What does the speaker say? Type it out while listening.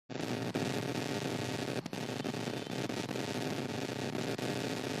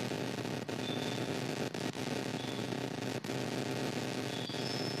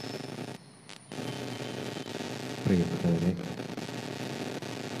പ്രിയപ്പെട്ടവരെ,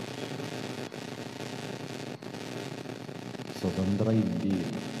 സ്വതന്ത്ര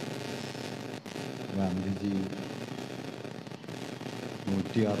ഇന്ത്യയിൽ ഗാന്ധിജി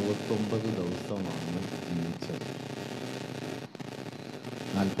 169 ദിവസമാണ് ജീവിച്ചത്.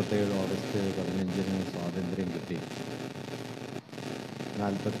 47 ഓഗസ്റ്റ് 15 സ്വാതന്ത്ര്യം കിട്ടി.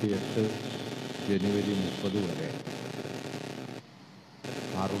 48 ജനുവരി 30 വരെ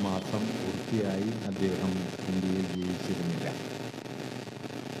 6 മാസം പൂർത്തിയായി അദ്ദേഹം ഇന്ത്യയിൽ ജീവിച്ചിരുന്നില്ല.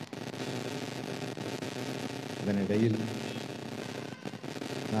 അതിനിടയിൽ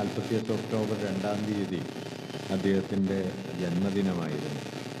 48 ഒക്ടോബർ 2 അദ്ദേഹത്തിൻ്റെ ജന്മദിനമായിരുന്നു.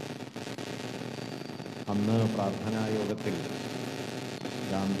 അന്ന് പ്രാർത്ഥനായോഗത്തിൽ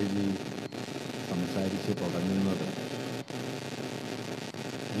ഗാന്ധിജി സംസാരിച്ച് തുടങ്ങുന്നത്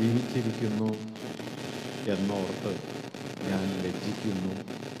ജീവിച്ചിരിക്കുന്നു എന്നോർത്ത് ഞാൻ ലജ്ജിക്കുന്നു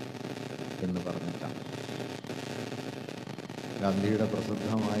എന്ന് പറഞ്ഞിട്ടാണ്. ഗാന്ധിയുടെ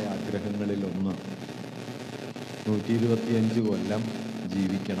പ്രസിദ്ധമായ ആഗ്രഹങ്ങളിലൊന്ന് 125 കൊല്ലം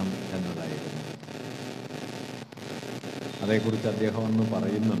ജീവിക്കണം എന്നതായിരുന്നു. അതേക്കുറിച്ച് അദ്ദേഹം അന്ന്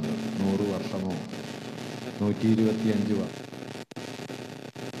പറയുന്നുണ്ട്, 100 വർഷമോ 125 വർഷം.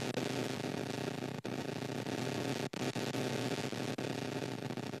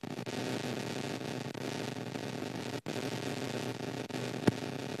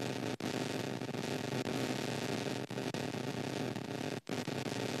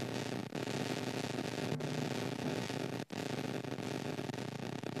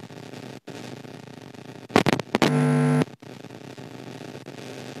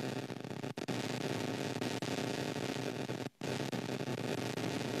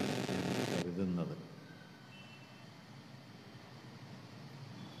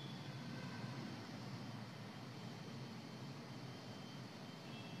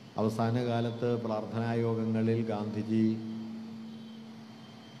 അവസാന കാലത്ത് പ്രാർത്ഥനായോഗങ്ങളിൽ ഗാന്ധിജി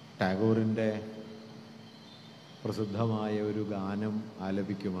ടാഗോറിൻ്റെ പ്രസിദ്ധമായ ഒരു ഗാനം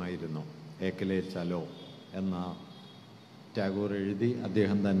ആലപിക്കുമായിരുന്നു. ഏകലേ ചലോ എന്ന ടാഗോർ എഴുതി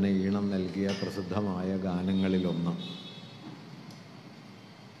അദ്ദേഹം തന്നെ ഈണം നൽകിയ പ്രസിദ്ധമായ ഗാനങ്ങളിലൊന്ന്.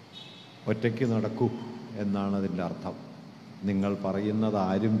 ഒറ്റയ്ക്ക് നടക്കൂ എന്നാണ് അതിൻ്റെ അർത്ഥം. നിങ്ങൾ പറയുന്നത്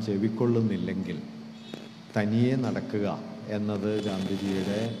ആരും ചെവിക്കൊള്ളുന്നില്ലെങ്കിൽ തനിയെ നടക്കുക എന്നത്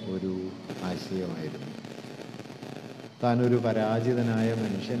ഗാന്ധിജിയുടെ ഒരു ആശയമായിരുന്നു. താനൊരു പരാജിതനായ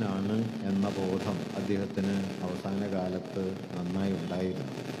മനുഷ്യനാണ് എന്ന ബോധം അദ്ദേഹത്തിന് അവസാന കാലത്ത് നന്നായി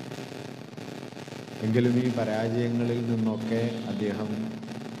ഉണ്ടായിരുന്നു. എങ്കിലും ഈ പരാജയങ്ങളിൽ നിന്നൊക്കെ അദ്ദേഹം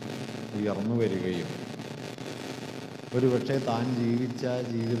ഉയർന്നു വരികയും ഒരുപക്ഷെ താൻ ജീവിച്ച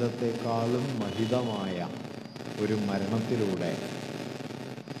ജീവിതത്തെക്കാളും മഹിതമായ ഒരു മരണത്തിലൂടെ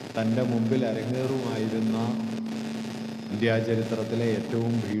തൻ്റെ മുമ്പിൽ അരങ്ങേറുമായിരുന്ന ഇന്ത്യാ ചരിത്രത്തിലെ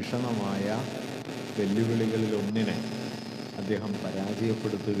ഏറ്റവും ഭീഷണമായ വെല്ലുവിളികളിലൊന്നിനെ അദ്ദേഹം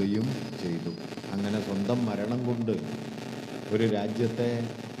പരാജയപ്പെടുത്തുകയും ചെയ്തു. അങ്ങനെ സ്വന്തം മരണം കൊണ്ട് ഒരു രാജ്യത്തെ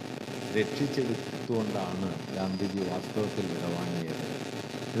രക്ഷിച്ചെടുത്തുകൊണ്ടാണ് ഗാന്ധിജി വാസ്തവത്തിൽ വിടവാങ്ങിയത്.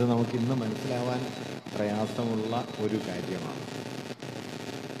 ഇത് നമുക്കിന്ന് മനസ്സിലാവാൻ പ്രയാസമുള്ള ഒരു കാര്യമാണ്.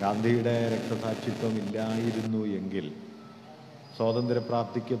 ഗാന്ധിയുടെ രക്തസാക്ഷിത്വം ഇല്ലായിരുന്നു എങ്കിൽ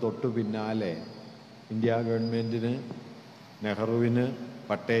സ്വാതന്ത്ര്യപ്രാപ്തിക്ക് തൊട്ടു പിന്നാലെ ഇന്ത്യ ഗവൺമെൻറ്റിന്, നെഹ്റുവിന്,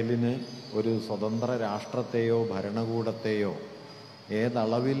 പട്ടേലിന് ഒരു സ്വതന്ത്ര രാഷ്ട്രത്തെയോ ഭരണകൂടത്തെയോ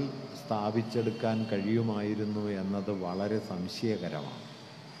ഏതളവിൽ സ്ഥാപിച്ചെടുക്കാൻ കഴിയുമായിരുന്നു എന്നത് വളരെ സംശയകരമാണ്.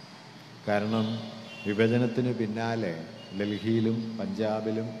 കാരണം വിഭജനത്തിന് പിന്നാലെ ഡൽഹിയിലും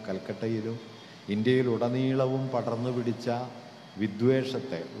പഞ്ചാബിലും കൽക്കട്ടയിലും ഇന്ത്യയിലുടനീളവും പടർന്നു പിടിച്ച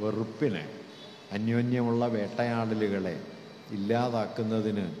വിദ്വേഷത്തെ, വെറുപ്പിനെ, അന്യോന്യമുള്ള വേട്ടയാടലുകളെ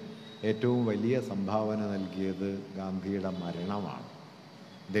ഇല്ലാതാക്കുന്നതിന് ഏറ്റവും വലിയ സംഭാവന നൽകിയത് ഗാന്ധിയുടെ മരണമാണ്.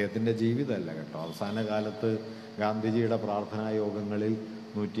 അദ്ദേഹത്തിൻ്റെ ജീവിതമല്ല കേട്ടോ. അവസാന കാലത്ത് ഗാന്ധിജിയുടെ പ്രാർത്ഥനാ യോഗങ്ങളിൽ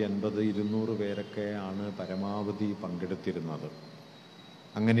 150-200 പേരൊക്കെയാണ് പരമാവധി പങ്കെടുത്തിരുന്നത്.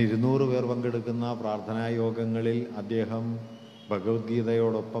 അങ്ങനെ 200 പേർ പങ്കെടുക്കുന്ന പ്രാർത്ഥനാ യോഗങ്ങളിൽ അദ്ദേഹം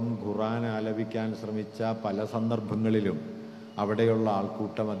ഭഗവത്ഗീതയോടൊപ്പം ഖുർആൻ ആലപിക്കാൻ ശ്രമിച്ച പല സന്ദർഭങ്ങളിലും അവിടെയുള്ള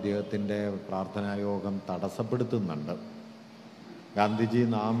ആൾക്കൂട്ടം അദ്ദേഹത്തിൻ്റെ പ്രാർത്ഥനായോഗം തടസ്സപ്പെടുത്തുന്നുണ്ട്. ഗാന്ധിജി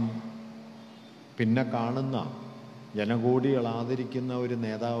നാം പിന്നെ കാണുന്ന ജനകോടികൾ ആദരിക്കുന്ന ഒരു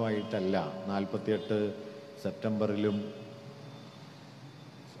നേതാവായിട്ടല്ല 47 സെപ്റ്റംബറിലും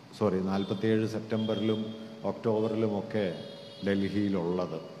ഒക്ടോബറിലുമൊക്കെ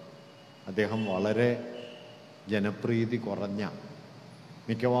ഡൽഹിയിലുള്ളത്. അദ്ദേഹം വളരെ ജനപ്രീതി കുറഞ്ഞ,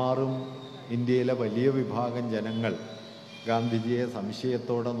 മിക്കവാറും ഇന്ത്യയിലെ വലിയ വിഭാഗം ജനങ്ങൾ ഗാന്ധിജിയെ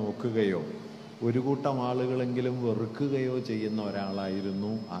സംശയത്തോടെ നോക്കുകയോ ഒരു കൂട്ടം ആളുകളെങ്കിലും വെറുക്കുകയോ ചെയ്യുന്ന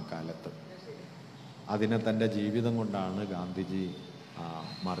ഒരാളായിരുന്നു ആ കാലത്ത്. അതിനെ തൻ്റെ ജീവിതം കൊണ്ടാണ് ഗാന്ധിജി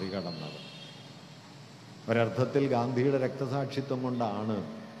മറികടന്നത്. ഒരർത്ഥത്തിൽ ഗാന്ധിയുടെ രക്തസാക്ഷിത്വം കൊണ്ടാണ്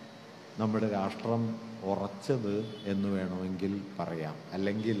നമ്മുടെ രാഷ്ട്രം ഉറച്ചത് എന്ന് വേണമെങ്കിൽ പറയാം.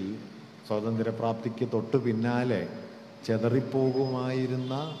 അല്ലെങ്കിൽ സ്വാതന്ത്ര്യപ്രാപ്തിക്ക് തൊട്ടു പിന്നാലെ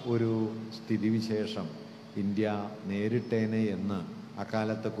ചെതറിപ്പോകുമായിരുന്ന ഒരു സ്ഥിതിവിശേഷം ഇന്ത്യ നേരിട്ടേനെ എന്ന്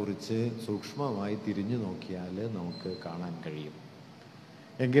അക്കാലത്തെക്കുറിച്ച് സൂക്ഷ്മമായി തിരിഞ്ഞു നോക്കിയാൽ നമുക്ക് കാണാൻ കഴിയും.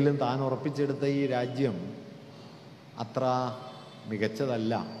 എങ്കിലും താൻ ഉറപ്പിച്ചെടുത്ത ഈ രാജ്യം അത്ര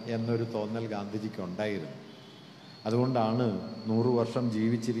മികച്ചതല്ല എന്നൊരു തോന്നൽ ഗാന്ധിജിക്കുണ്ടായിരുന്നു. അതുകൊണ്ടാണ് 100 വർഷം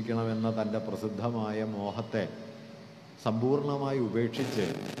ജീവിച്ചിരിക്കണമെന്ന തൻ്റെ പ്രസിദ്ധമായ മോഹത്തെ സമ്പൂർണമായി ഉപേക്ഷിച്ച്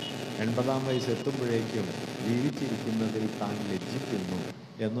 80-ാം വയസ്സെത്തുമ്പോഴേക്കും ജീവിച്ചിരിക്കുന്നതിൽ താൻ ലജ്ജിക്കുന്നു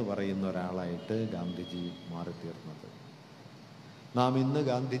എന്ന് പറയുന്ന ഒരാളായിട്ട് ഗാന്ധിജി മാറിത്തീർന്നത്. നാം ഇന്ന്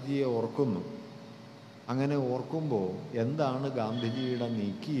ഗാന്ധിജിയെ ഓർക്കുന്നു. അങ്ങനെ ഓർക്കുമ്പോൾ എന്താണ് ഗാന്ധിജിയുടെ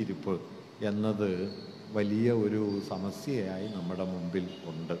നീക്കിയിരിപ്പ് എന്നത് വലിയ ഒരു സമസ്യയായി നമ്മുടെ മുമ്പിൽ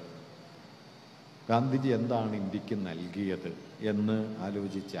ഉണ്ട്. ഗാന്ധിജി എന്താണ് ഇന്ത്യക്ക് നൽകിയത് എന്ന്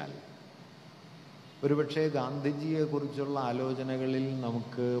ആലോചിച്ചാൽ ഒരുപക്ഷെ ഗാന്ധിജിയെക്കുറിച്ചുള്ള ആലോചനകളിൽ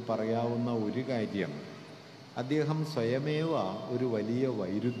നമുക്ക് പറയാവുന്ന ഒരു കാര്യം, അദ്ദേഹം സ്വയമേവ ഒരു വലിയ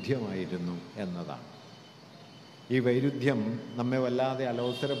വൈരുദ്ധ്യമായിരുന്നു എന്നതാണ്. ഈ വൈരുദ്ധ്യം നമ്മെ വല്ലാതെ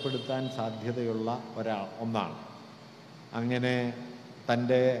അലോസരപ്പെടുത്താൻ സാധ്യതയുള്ള ഒന്നാണ്. അങ്ങനെ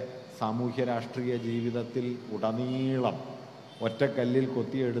തൻ്റെ സാമൂഹ്യ രാഷ്ട്രീയ ജീവിതത്തിൽ ഉടനീളം ഒറ്റക്കല്ലിൽ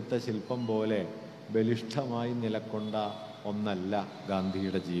കൊത്തിയെടുത്ത ശില്പം പോലെ ബലിഷ്ഠമായി നിലകൊണ്ട ഒന്നല്ല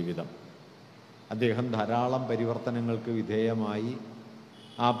ഗാന്ധിയുടെ ജീവിതം. അദ്ദേഹം ധാരാളം പരിവർത്തനങ്ങൾക്ക് വിധേയമായി.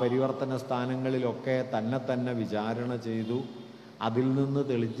 ആ പരിവർത്തന സ്ഥാനങ്ങളിലൊക്കെ തന്നെ വിചാരണ ചെയ്തു. അതിൽ നിന്ന്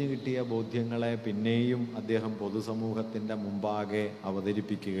തെളിഞ്ഞു കിട്ടിയ ബോധ്യങ്ങളെ പിന്നെയും അദ്ദേഹം പൊതുസമൂഹത്തിൻ്റെ മുമ്പാകെ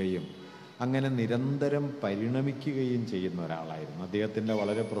അവതരിപ്പിക്കുകയും അങ്ങനെ നിരന്തരം പരിണമിക്കുകയും ചെയ്യുന്ന ഒരാളായിരുന്നു. അദ്ദേഹത്തിൻ്റെ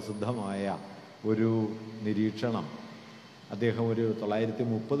വളരെ പ്രസിദ്ധമായ ഒരു നിരീക്ഷണം അദ്ദേഹം ഒരു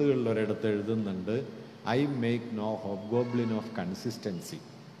 1930-കളിൽ ഒരിടത്ത് എഴുതുന്നുണ്ട്. I make no ഹോബ്ഗോബ്ലിൻ of consistency.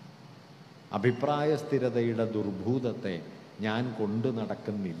 അഭിപ്രായ സ്ഥിരതയുടെ ദുർഭൂതത്തെ ഞാൻ കൊണ്ടു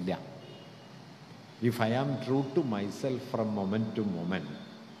നടക്കുന്നില്ല. If I am true to myself from moment to moment,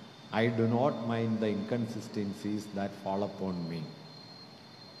 I do not mind the inconsistencies that fall upon me.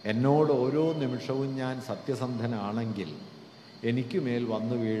 എന്നോട് ഓരോ നിമിഷവും ഞാൻ സത്യസന്ധനാണെങ്കിൽ എനിക്ക് മേൽ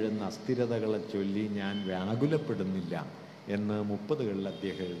വന്നു വീഴുന്ന അസ്ഥിരതകളെ ചൊല്ലി ഞാൻ വ്യാകുലപ്പെടുന്നില്ല എന്ന് 30-കളിൽ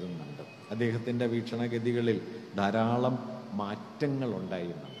അദ്ദേഹം എഴുതുന്നുണ്ട്. അദ്ദേഹത്തിൻ്റെ വീക്ഷണഗതികളിൽ ധാരാളം മാറ്റങ്ങൾ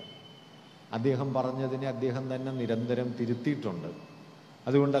ഉണ്ടായിരുന്നുണ്ട്. അദ്ദേഹം പറഞ്ഞതിനെ അദ്ദേഹം തന്നെ നിരന്തരം തിരുത്തിയിട്ടുണ്ട്.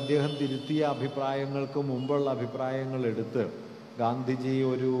 അതുകൊണ്ട് അദ്ദേഹം തിരുത്തിയ അഭിപ്രായങ്ങൾക്ക് മുമ്പുള്ള അഭിപ്രായങ്ങൾ എടുത്ത് ഗാന്ധിജി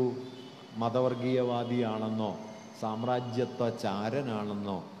ഒരു മതവർഗീയവാദിയാണെന്നോ സാമ്രാജ്യത്വ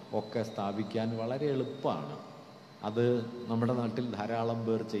ചാരനാണെന്നോ ഒക്കെ സ്ഥാപിക്കാൻ വളരെ എളുപ്പമാണ്. അത് നമ്മുടെ നാട്ടിൽ ധാരാളം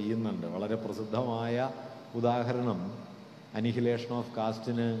പേർ ചെയ്യുന്നുണ്ട്. വളരെ പ്രസിദ്ധമായ ഉദാഹരണം അനിഹിലേഷൻ ഓഫ്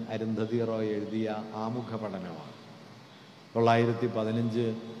കാസ്റ്റിന് അരുന്ധതി റോയ് എഴുതിയ ആമുഖ പഠനമാണ്. 1915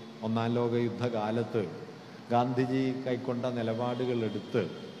 ഒന്നാം ലോക യുദ്ധകാലത്ത് ഗാന്ധിജി കൈക്കൊണ്ട നിലപാടുകളെടുത്ത്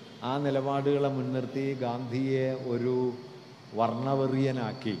ആ നിലപാടുകളെ മുൻനിർത്തി ഗാന്ധിയെ ഒരു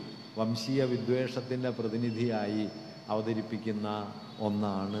വർണ്ണവെറിയനാക്കി വംശീയ വിദ്വേഷത്തിൻ്റെ പ്രതിനിധിയായി അവതരിപ്പിക്കുന്ന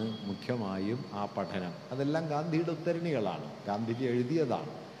ഒന്നാണ് മുഖ്യമായും ആ പഠനം. അതെല്ലാം ഗാന്ധിയുടെ ഉദ്ധരണികളാണ്, ഗാന്ധിജി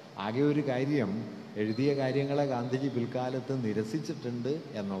എഴുതിയതാണ്. ആകെ ഒരു കാര്യം, എഴുതിയ കാര്യങ്ങളെ ഗാന്ധിജി പിൽക്കാലത്ത് നിരസിച്ചിട്ടുണ്ട്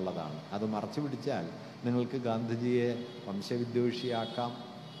എന്നുള്ളതാണ്. അത് മറച്ചു പിടിച്ചാൽ നിങ്ങൾക്ക് ഗാന്ധിജിയെ വംശവിദ്വേഷിയാക്കാം,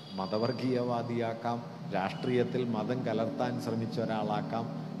 മതവർഗീയവാദിയാക്കാം, രാഷ്ട്രീയത്തിൽ മതം കലർത്താൻ ശ്രമിച്ച ഒരാളാക്കാം.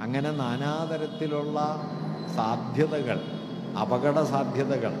 അങ്ങനെ നാനാതരത്തിലുള്ള സാധ്യതകൾ, അപകട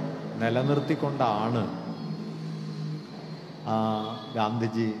സാധ്യതകൾ നിലനിർത്തിക്കൊണ്ടാണ്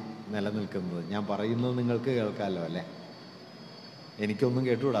ഗാന്ധിജി നിലനിൽക്കുന്നത്. ഞാൻ പറയുന്നത് നിങ്ങൾക്ക് കേൾക്കാമല്ലോ അല്ലേ? എനിക്കൊന്നും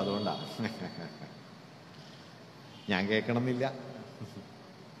കേട്ടുകൂടാ, അതുകൊണ്ടാണ്. ഞാൻ കേൾക്കണമെന്നില്ല.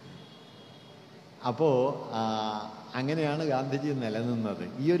 അപ്പോൾ അങ്ങനെയാണ് ഗാന്ധിജി നിലനിന്നത്.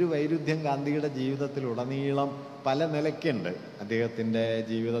 ഈ ഒരു വൈരുദ്ധ്യം ഗാന്ധിയുടെ ജീവിതത്തിൽ ഉടനീളം പല നിലയ്ക്കുണ്ട്. അദ്ദേഹത്തിൻ്റെ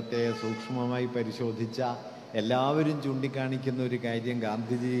ജീവിതത്തെ സൂക്ഷ്മമായി പരിശോധിച്ച എല്ലാവരും ചൂണ്ടിക്കാണിക്കുന്ന ഒരു കാര്യം,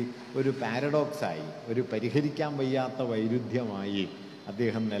 ഗാന്ധിജി ഒരു പാരഡോക്സായി, ഒരു പരിഹരിക്കാൻ വയ്യാത്ത വൈരുദ്ധ്യമായി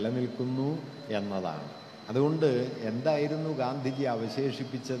അദ്ദേഹം നിലനിൽക്കുന്നു എന്നതാണ്. അതുകൊണ്ട് എന്തായിരുന്നു ഗാന്ധിജി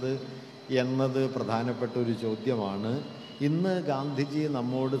അവശേഷിപ്പിച്ചത് എന്നത് പ്രധാനപ്പെട്ട ഒരു ചോദ്യമാണ്. ഇന്ന് ഗാന്ധിജി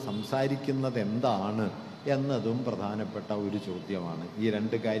നമ്മോട് സംസാരിക്കുന്നത് എന്താണ് എന്നതും പ്രധാനപ്പെട്ട ഒരു ചോദ്യമാണ്. ഈ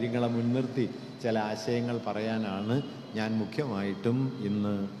രണ്ട് കാര്യങ്ങളെ മുൻനിർത്തി ചില ആശയങ്ങൾ പറയാനാണ് ഞാൻ മുഖ്യമായിട്ടും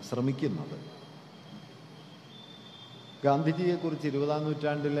ഇന്ന് ശ്രമിക്കുന്നത്. ഗാന്ധിജിയെക്കുറിച്ച് 20-ാം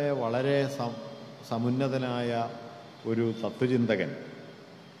നൂറ്റാണ്ടിലെ വളരെ സമുന്നതനായ ഒരു തത്വചിന്തകൻ,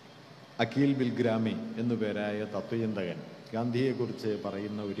 അഖീൽ ബിൽഗ്രാമി എന്നു പേരായ തത്വചിന്തകൻ ഗാന്ധിയെക്കുറിച്ച്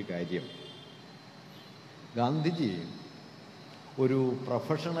പറയുന്ന ഒരു കാര്യം, ഗാന്ധിജി ഒരു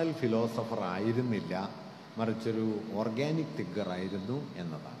പ്രൊഫഷണൽ ഫിലോസഫർ ആയിരുന്നില്ല, മറിച്ചൊരു ഓർഗാനിക് തിങ്കറായിരുന്നു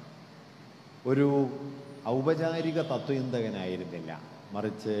എന്നതാണ്. ഒരു ഔപചാരിക തത്വചിന്തകനായിരുന്നില്ല,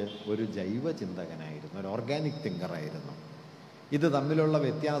 മറിച്ച് ഒരു ജൈവ ചിന്തകനായിരുന്നു, ഒരു ഓർഗാനിക് തിങ്കറായിരുന്നു. ഇത് തമ്മിലുള്ള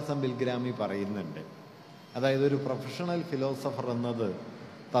വ്യത്യാസം ബിൽഗ്രാമി പറയുന്നുണ്ട്. അതായത് ഒരു പ്രൊഫഷണൽ ഫിലോസഫർ എന്നത്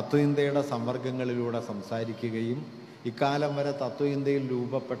തത്വചിന്തയുടെ സമ്പർക്കങ്ങളിലൂടെ സംസാരിക്കുകയും ഇക്കാലം വരെ തത്വചിന്തയിൽ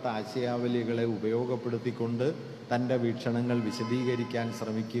രൂപപ്പെട്ട ആശയാവലികളെ ഉപയോഗപ്പെടുത്തിക്കൊണ്ട് തൻ്റെ വീക്ഷണങ്ങൾ വിശദീകരിക്കാൻ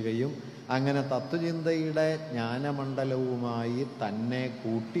ശ്രമിക്കുകയും അങ്ങനെ തത്വചിന്തയുടെ ജ്ഞാനമണ്ഡലവുമായി തന്നെ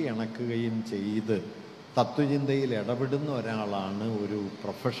കൂട്ടിയിണക്കുകയും ചെയ്ത് തത്വചിന്തയിൽ ഇടപെടുന്ന ഒരാളാണ് ഒരു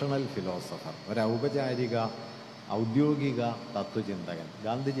പ്രൊഫഷണൽ ഫിലോസഫർ, ഒരു ഔദ്യോഗിക തത്വചിന്തകൻ.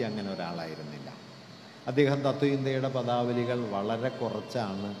 ഗാന്ധിജി അങ്ങനെ ഒരാളായിരുന്നില്ല. അദ്ദേഹം തത്വചിന്തയുടെ പദാവലികൾ വളരെ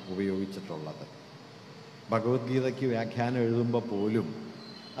കുറച്ചാണ് ഉപയോഗിച്ചിട്ടുള്ളത്. ഭഗവത്ഗീതയ്ക്ക് വ്യാഖ്യാനം എഴുതുമ്പോൾ പോലും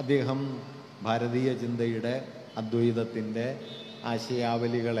അദ്ദേഹം ഭാരതീയ ചിന്തയുടെ, അദ്വൈതത്തിൻ്റെ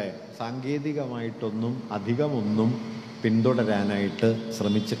ആശയാവലികളെ സാങ്കേതികമായിട്ടൊന്നും അധികമൊന്നും പിന്തുടരാനായിട്ട്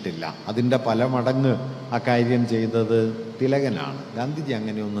ശ്രമിച്ചിട്ടില്ല. അതിൻ്റെ പല മടങ്ങ് അക്കാര്യം ചെയ്തത് തിലകനാണ്. ഗാന്ധിജി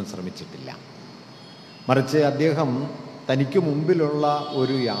അങ്ങനെയൊന്നും ശ്രമിച്ചിട്ടില്ല. മറിച്ച് അദ്ദേഹം തനിക്ക് മുമ്പിലുള്ള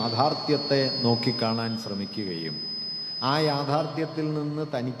ഒരു യാഥാർത്ഥ്യത്തെ നോക്കിക്കാണാൻ ശ്രമിക്കുകയും ആ യാഥാർത്ഥ്യത്തിൽ നിന്ന്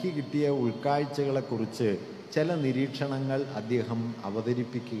തനിക്ക് കിട്ടിയ ഉൾക്കാഴ്ചകളെക്കുറിച്ച് ചില നിരീക്ഷണങ്ങൾ അദ്ദേഹം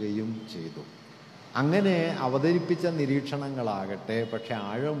അവതരിപ്പിക്കുകയും ചെയ്തു. അങ്ങനെ അവതരിപ്പിച്ച നിരീക്ഷണങ്ങളാകട്ടെ പക്ഷെ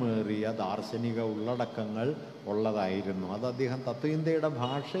ആഴമേറിയ ദാർശനിക ഉള്ളടക്കങ്ങൾ ഉള്ളതായിരുന്നു. അത് അദ്ദേഹം തത്വചിന്തയുടെ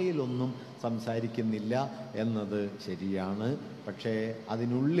ഭാഷയിലൊന്നും സംസാരിക്കുന്നില്ല എന്നത് ശരിയാണ്. പക്ഷേ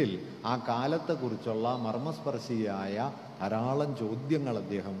അതിനുള്ളിൽ ആ കാലത്തെക്കുറിച്ചുള്ള മർമ്മസ്പർശിയായ ധാരാളം ചോദ്യങ്ങൾ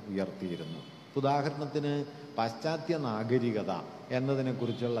അദ്ദേഹം ഉയർത്തിയിരുന്നു. ഉദാഹരണത്തിന് പാശ്ചാത്യ നാഗരികത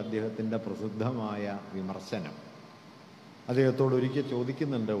എന്നതിനെക്കുറിച്ചുള്ള അദ്ദേഹത്തിൻ്റെ പ്രസിദ്ധമായ വിമർശനം. അദ്ദേഹത്തോട് ഒരിക്കൽ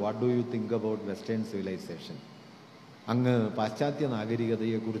ചോദിക്കുന്നുണ്ട്, what do you think about western civilisation? അങ്ങ് പാശ്ചാത്യ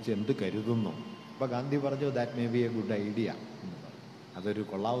നാഗരികതയെക്കുറിച്ച് എന്ത് കരുതുന്നു? അപ്പോൾ ഗാന്ധി പറഞ്ഞു, that may be A good idea എന്ന് പറഞ്ഞു. അതൊരു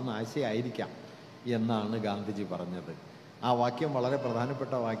കൊള്ളാവുന്ന ആശയമായിരിക്കാം എന്നാണ് ഗാന്ധിജി പറഞ്ഞത്. ആ വാക്യം വളരെ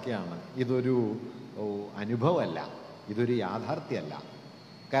പ്രധാനപ്പെട്ട വാക്യമാണ്. ഇതൊരു അനുഭവമല്ല, ഇതൊരു യാഥാർത്ഥ്യമല്ല.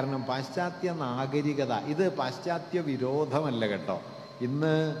 കാരണം പാശ്ചാത്യ നാഗരികത, ഇത് പാശ്ചാത്യ വിരോധമല്ല കേട്ടോ.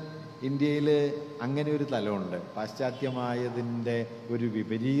 ഇന്ന് ഇന്ത്യയിൽ അങ്ങനെ ഒരു തലമുണ്ട്. പാശ്ചാത്യമായതിൻ്റെ ഒരു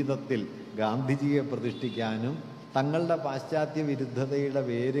വിപരീതത്തിൽ ഗാന്ധിജിയെ പ്രതിഷ്ഠിക്കാനും തങ്ങളുടെ പാശ്ചാത്യ വിരുദ്ധതയുടെ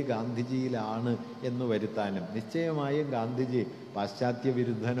വേര് ഗാന്ധിജിയിലാണ് എന്ന് വരുത്താനും. നിശ്ചയമായും ഗാന്ധിജി പാശ്ചാത്യ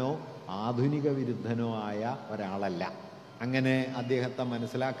വിരുദ്ധനോ ആധുനിക വിരുദ്ധനോ ആയ ഒരാളല്ല. അങ്ങനെ അദ്ദേഹത്തെ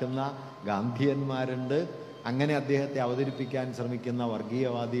മനസ്സിലാക്കുന്ന ഗാന്ധിയന്മാരുണ്ട്, അങ്ങനെ അദ്ദേഹത്തെ അവതരിപ്പിക്കാൻ ശ്രമിക്കുന്ന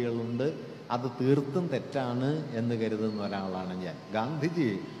വർഗീയവാദികളുണ്ട്. അത് തീർത്തും തെറ്റാണ് എന്ന് കരുതുന്ന ഒരാളാണ് ഞാൻ. ഗാന്ധിജി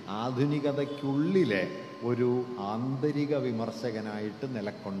ആധുനികതയ്ക്കുള്ളിലെ ഒരു ആന്തരിക വിമർശകനായിട്ട്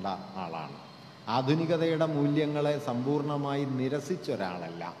നിലകൊണ്ട ആളാണ്. ആധുനികതയുടെ മൂല്യങ്ങളെ സമ്പൂർണമായി നിരസിച്ച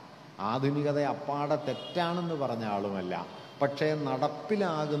ഒരാളല്ല. ആധുനികത അപ്പാടെ തെറ്റാണെന്ന് പറഞ്ഞ ആളുമല്ല. പക്ഷേ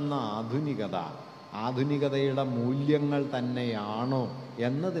നടപ്പിലാകുന്ന ആധുനികതയുടെ മൂല്യങ്ങൾ തന്നെയാണോ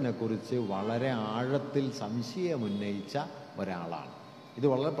എന്നതിനെക്കുറിച്ച് വളരെ ആഴത്തിൽ സംശയമുന്നയിച്ച ഒരാളാണ്. ഇത്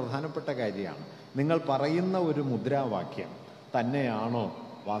വളരെ പ്രധാനപ്പെട്ട കാര്യമാണ്. നിങ്ങൾ പറയുന്ന ഒരു മുദ്രാവാക്യം തന്നെയാണോ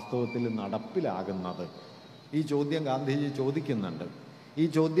വാസ്തവത്തിൽ നടപ്പിലാകുന്നത്? ഈ ചോദ്യം ഗാന്ധിജി ചോദിക്കുന്നുണ്ട്. ഈ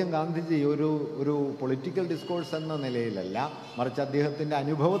ചോദ്യം ഗാന്ധിജി ഒരു പൊളിറ്റിക്കൽ ഡിസ്കോഴ്സ് എന്ന നിലയിലല്ല, മറിച്ച് അദ്ദേഹത്തിൻ്റെ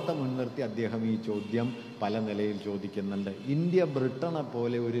അനുഭവത്തെ മുൻനിർത്തി അദ്ദേഹം ഈ ചോദ്യം പല നിലയിൽ ചോദിക്കുന്നുണ്ട്. ഇന്ത്യ ബ്രിട്ടനെ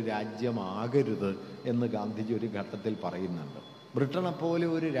പോലെ ഒരു രാജ്യമാകരുത് എന്ന് ഗാന്ധിജി ഒരു ഘട്ടത്തിൽ പറയുന്നുണ്ട്. ബ്രിട്ടനെ പോലെ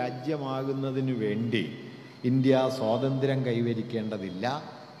ഒരു രാജ്യമാകുന്നതിന് വേണ്ടി ഇന്ത്യ സ്വാതന്ത്ര്യം കൈവരിക്കേണ്ടതില്ല.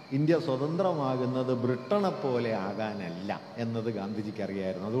 ഇന്ത്യ സ്വതന്ത്രമാകുന്നത് ബ്രിട്ടനെ പോലെ ആകാനല്ല എന്നത് ഗാന്ധിജിക്ക്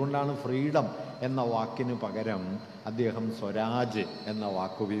അറിയായിരുന്നു. അതുകൊണ്ടാണ് ഫ്രീഡം എന്ന വാക്കിന് പകരം അദ്ദേഹം സ്വരാജ് എന്ന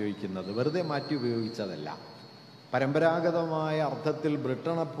വാക്ക് ഉപയോഗിക്കുന്നത്. വെറുതെ മാറ്റി ഉപയോഗിച്ചതല്ല. പരമ്പരാഗതമായ അർത്ഥത്തിൽ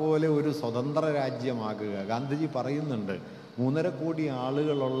ബ്രിട്ടനെ പോലെ ഒരു സ്വതന്ത്ര രാജ്യമാകുക. ഗാന്ധിജി പറയുന്നുണ്ട്, 3.5 കോടി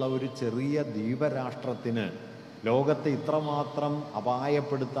ആളുകളുള്ള ഒരു ചെറിയ ദ്വീപരാഷ്ട്രത്തിന് ലോകത്തെ ഇത്രമാത്രം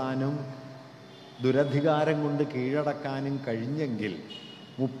അപായപ്പെടുത്താനും ദുരധികാരം കൊണ്ട് കീഴടക്കാനും കഴിഞ്ഞെങ്കിൽ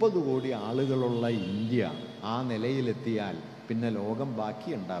 30 കോടി ആളുകളുള്ള ഇന്ത്യ ആ നിലയിലെത്തിയാൽ പിന്നെ ലോകം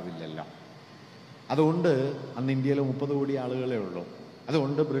ബാക്കിയുണ്ടാവില്ലല്ലോ. അതുകൊണ്ട് അന്ന് ഇന്ത്യയിൽ 30 കോടി ആളുകളേ ഉള്ളൂ.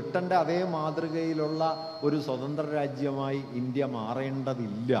 അതുകൊണ്ട് ബ്രിട്ടൻ്റെ അതേ മാതൃകയിലുള്ള ഒരു സ്വതന്ത്ര രാജ്യമായി ഇന്ത്യ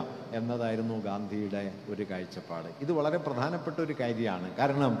മാറേണ്ടതില്ല എന്നതായിരുന്നു ഗാന്ധിയുടെ ഒരു കാഴ്ചപ്പാട്. ഇത് വളരെ പ്രധാനപ്പെട്ട ഒരു കാര്യമാണ്.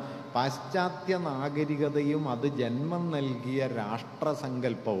 കാരണം പാശ്ചാത്യ നാഗരികതയും അത് ജന്മം നൽകിയ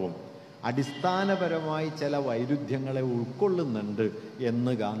രാഷ്ട്രസങ്കല്പവും അടിസ്ഥാനപരമായി ചില വൈരുദ്ധ്യങ്ങളെ ഉൾക്കൊള്ളുന്നുണ്ട്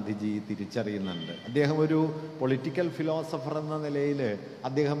എന്ന് ഗാന്ധിജി തിരിച്ചറിയുന്നുണ്ട്. അദ്ദേഹം ഒരു പൊളിറ്റിക്കൽ ഫിലോസഫർ എന്ന നിലയിൽ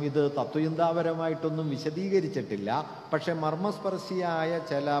അദ്ദേഹം ഇത് തത്വചിന്താപരമായിട്ടൊന്നും വിശദീകരിച്ചിട്ടില്ല. പക്ഷെ മർമ്മസ്പർശിയായ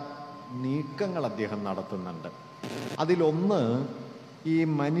ചില നീക്കങ്ങൾ അദ്ദേഹം നടത്തുന്നുണ്ട്. അതിലൊന്ന് ഈ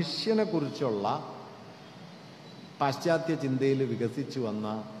മനുഷ്യനെ കുറിച്ചുള്ള പാശ്ചാത്യ ചിന്തയിൽ വികസിച്ചു വന്ന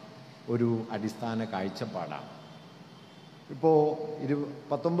ഒരു അടിസ്ഥാന കാഴ്ചപ്പാടാണ്. ഇപ്പോൾ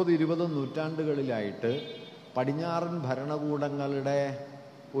 19-20 നൂറ്റാണ്ടുകളിലായിട്ട് പടിഞ്ഞാറൻ ഭരണകൂടങ്ങളുടെ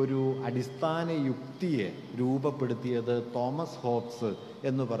ഒരു അടിസ്ഥാന യുക്തിയെ രൂപപ്പെടുത്തിയത് തോമസ് ഹോബ്സ്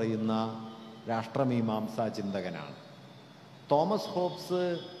എന്ന് പറയുന്ന രാഷ്ട്രമീമാംസാ ചിന്തകനാണ്. തോമസ് ഹോബ്സ്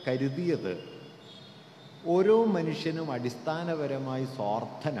കരുതിയത് ഓരോ മനുഷ്യനും അടിസ്ഥാനപരമായി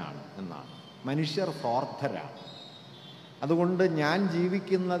സ്വാർത്ഥനാണ് എന്നാണ്. മനുഷ്യർ സ്വാർത്ഥരാണ്. അതുകൊണ്ട് ഞാൻ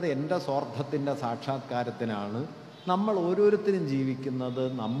ജീവിക്കുന്നത് എൻ്റെ സ്വാർത്ഥത്തിൻ്റെ സാക്ഷാത്കാരത്തിനാണ്. നമ്മൾ ഓരോരുത്തരും ജീവിക്കുന്നത്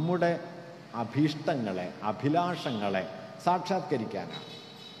നമ്മുടെ അഭീഷ്ടങ്ങളെ, അഭിലാഷങ്ങളെ സാക്ഷാത്കരിക്കാനാണ്.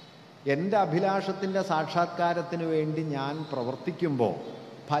 എൻ്റെ അഭിലാഷത്തിൻ്റെ സാക്ഷാത്കാരത്തിന് വേണ്ടി ഞാൻ പ്രവർത്തിക്കുമ്പോൾ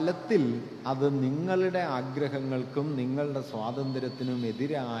ഫലത്തിൽ അത് നിങ്ങളുടെ ആഗ്രഹങ്ങൾക്കും നിങ്ങളുടെ സ്വാതന്ത്ര്യത്തിനും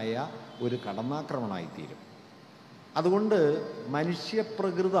എതിരായ ഒരു കടന്നാക്രമണമായിത്തീരും. അതുകൊണ്ട്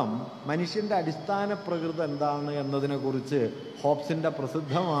മനുഷ്യപ്രകൃതം, മനുഷ്യൻ്റെ അടിസ്ഥാന പ്രകൃതം എന്താണ് എന്നതിനെക്കുറിച്ച് ഹോബ്സിൻ്റെ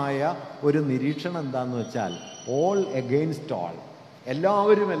പ്രസിദ്ധമായ ഒരു നിരീക്ഷണം എന്താണെന്ന് വെച്ചാൽ ഓൾ എഗെയിൻസ്റ്റ് ഓൾ.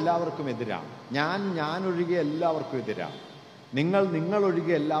 എല്ലാവരും എല്ലാവർക്കും എതിരാണ്. ഞാൻ ഒഴികെ എല്ലാവർക്കും എതിരാണ്. നിങ്ങൾ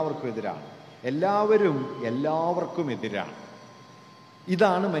ഒഴികെ എല്ലാവർക്കും എതിരാണ്. എല്ലാവരും എല്ലാവർക്കും എതിരാണ്.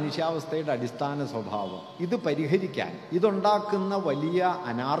 ഇതാണ് മനുഷ്യാവസ്ഥയുടെ അടിസ്ഥാന സ്വഭാവം. ഇത് പരിഹരിക്കാൻ, ഇതുണ്ടാക്കുന്ന വലിയ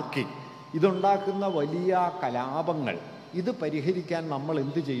അനാർക്കി, ഇതുണ്ടാക്കുന്ന വലിയ കലാപങ്ങൾ, ഇത് പരിഹരിക്കാൻ നമ്മൾ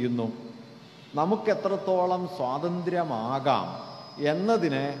എന്ത് ചെയ്യുന്നു? നമുക്കെത്രത്തോളം സ്വാതന്ത്ര്യമാകാം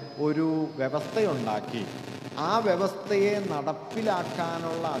എന്നതിന് ഒരു വ്യവസ്ഥയുണ്ടാക്കി ആ വ്യവസ്ഥയെ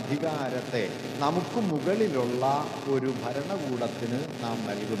നടപ്പിലാക്കാനുള്ള അധികാരത്തെ നമുക്ക് മുകളിലുള്ള ഒരു ഭരണകൂടത്തിന് നാം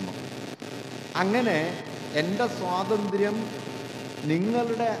നൽകുന്നു. അങ്ങനെ എൻ്റെ സ്വാതന്ത്ര്യം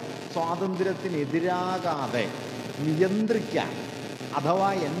നിങ്ങളുടെ സ്വാതന്ത്ര്യത്തിനെതിരാകാതെ നിയന്ത്രിക്കാൻ, അഥവാ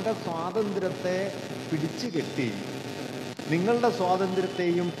എൻ്റെ സ്വാതന്ത്ര്യത്തെ പിടിച്ചു കെട്ടി നിങ്ങളുടെ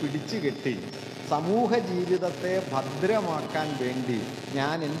സ്വാതന്ത്ര്യത്തെയും പിടിച്ചു കെട്ടി സമൂഹ ജീവിതത്തെ ഭദ്രമാക്കാൻ വേണ്ടി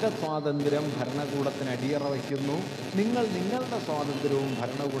ഞാൻ എൻ്റെ സ്വാതന്ത്ര്യം ഭരണകൂടത്തിന് അടിയറ വയ്ക്കുന്നു, നിങ്ങൾ നിങ്ങളുടെ സ്വാതന്ത്ര്യവും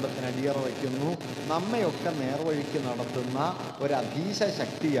ഭരണകൂടത്തിന് അടിയറ വയ്ക്കുന്നു. നമ്മയൊക്കെ നേർവഴിക്ക് നടത്തുന്ന ഒരു അധീശ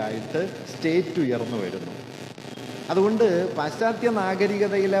ശക്തിയായിട്ട് സ്റ്റേറ്റ് ഉയർന്നു വരുന്നു. അതുകൊണ്ട് പാശ്ചാത്യ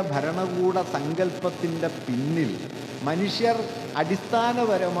നാഗരികതയിലെ ഭരണകൂട സങ്കല്പത്തിൻ്റെ പിന്നിൽ മനുഷ്യർ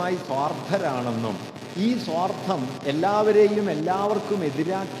അടിസ്ഥാനപരമായി സ്വാർത്ഥരാണെന്നും ഈ സ്വാർത്ഥം എല്ലാവരെയും എല്ലാവർക്കും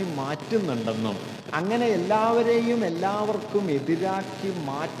എതിരാക്കി മാറ്റുന്നുണ്ടെന്നും അങ്ങനെ എല്ലാവരെയും എല്ലാവർക്കും എതിരാക്കി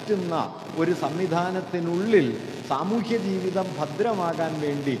മാറ്റുന്ന ഒരു സംവിധാനത്തിനുള്ളിൽ സാമൂഹ്യ ജീവിതം ഭദ്രമാകാൻ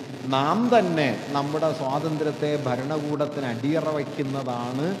വേണ്ടി നാം തന്നെ നമ്മുടെ സ്വാതന്ത്ര്യത്തെ ഭരണകൂടത്തിന് അടിയറ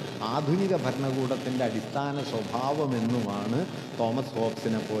വയ്ക്കുന്നതാണ് ആധുനിക ഭരണകൂടത്തിൻ്റെ അടിസ്ഥാന സ്വഭാവമെന്നുമാണ് തോമസ്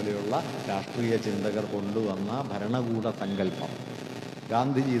ഹോബ്സിനെ പോലെയുള്ള രാഷ്ട്രീയ ചിന്തകർ കൊണ്ടുവന്ന ഭരണകൂട സങ്കല്പം.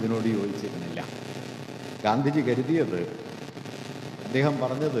 ഗാന്ധിജി ഇതിനോട് യോജിച്ചിരുന്നില്ല. ഗാന്ധിജി കരുതിയത്, അദ്ദേഹം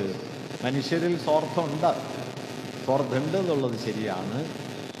പറഞ്ഞത്, മനുഷ്യരിൽ സ്വാർത്ഥമുണ്ട് എന്നുള്ളത് ശരിയാണ്.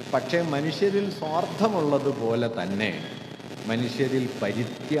 പക്ഷേ മനുഷ്യരിൽ സ്വാർത്ഥമുള്ളതുപോലെ തന്നെ മനുഷ്യരിൽ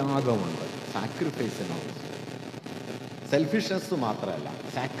പരിത്യാഗമുണ്ട്, സാക്രിഫൈസിനുണ്ട്. സെൽഫിഷ്നെസ് മാത്രമല്ല,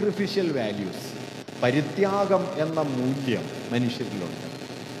 സാക്രിഫിഷ്യൽ വാല്യൂസ്, പരിത്യാഗം എന്ന മൂല്യം മനുഷ്യരിലുണ്ട്.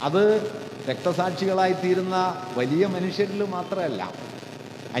 അത് രക്തസാക്ഷികളായിത്തീരുന്ന വലിയ മനുഷ്യരിൽ മാത്രമല്ല,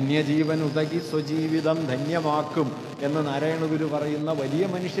 അന്യജീവൻ ഉതകി സ്വജീവിതം ധന്യമാക്കും എന്ന് നാരായണ ഗുരു പറയുന്ന വലിയ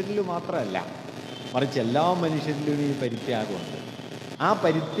മനുഷ്യരിൽ മാത്രമല്ല, മറിച്ച് എല്ലാ മനുഷ്യരിലും ഈ പരിത്യാഗമുണ്ട്. ആ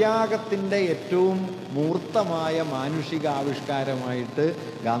പരിത്യാഗത്തിൻ്റെ ഏറ്റവും മൂർത്തമായ മാനുഷിക ആവിഷ്കാരമായിട്ട്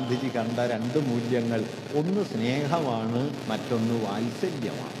ഗാന്ധിജി കണ്ട രണ്ട് മൂല്യങ്ങൾ, ഒന്ന് സ്നേഹമാണ്, മറ്റൊന്ന്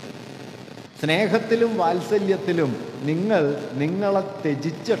വാത്സല്യമാണ്. സ്നേഹത്തിലും വാത്സല്യത്തിലും നിങ്ങളെ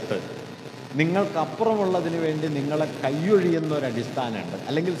ത്യജിച്ചിട്ട് നിങ്ങൾക്കപ്പുറമുള്ളതിന് വേണ്ടി നിങ്ങളെ കൈയൊഴിയുന്ന ഒരടിസ്ഥാനമുണ്ട്,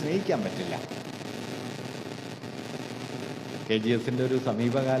 അല്ലെങ്കിൽ സ്നേഹിക്കാൻ പറ്റില്ല. KGSൻ്റെ ഒരു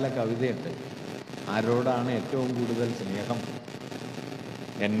സമീപകാല കവിതയുണ്ട്, ആരോടാണ് ഏറ്റവും കൂടുതൽ സ്നേഹം?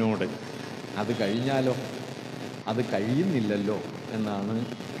 എന്നോട്. അത് കഴിഞ്ഞാലോ? അത് കഴിയുന്നില്ലല്ലോ എന്നാണ്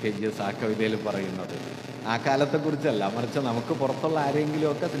KGS ആ കവിതയിൽ പറയുന്നത്. ആ കാലത്തെക്കുറിച്ചല്ല, മറിച്ച് നമുക്ക് പുറത്തുള്ള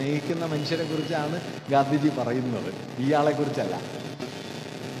ആരെങ്കിലുമൊക്കെ സ്നേഹിക്കുന്ന മനുഷ്യരെ കുറിച്ചാണ് ഗാന്ധിജി പറയുന്നത്, ഇയാളെക്കുറിച്ചല്ല.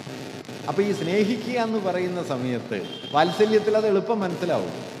 അപ്പോൾ ഈ സ്നേഹിക്കുക എന്ന് പറയുന്ന സമയത്ത് വാത്സല്യത്തിൽ അത് എളുപ്പം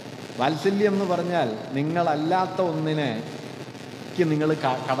മനസ്സിലാവും. വാത്സല്യം എന്ന് പറഞ്ഞാൽ നിങ്ങളല്ലാത്ത ഒന്നിനേക്ക് നിങ്ങൾ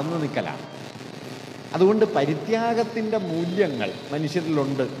കടന്നു നിൽക്കലാണ്. അതുകൊണ്ട് പരിത്യാഗത്തിൻ്റെ മൂല്യങ്ങൾ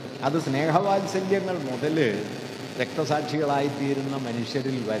മനുഷ്യരിലുണ്ട്. അത് സ്നേഹവാത്സല്യങ്ങൾ മുതൽ രക്തസാക്ഷികളായിത്തീരുന്ന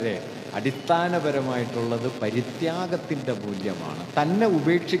മനുഷ്യരിൽ വരെ അടിസ്ഥാനപരമായിട്ടുള്ളത് പരിത്യാഗത്തിൻ്റെ മൂല്യമാണ്. തന്നെ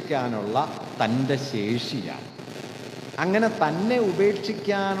ഉപേക്ഷിക്കാനുള്ള തൻ്റെ ശേഷിയാണ്. അങ്ങനെ തന്നെ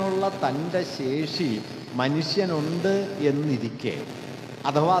ഉപേക്ഷിക്കാനുള്ള തൻ്റെ ശേഷി മനുഷ്യനുണ്ട് എന്നിരിക്കെ,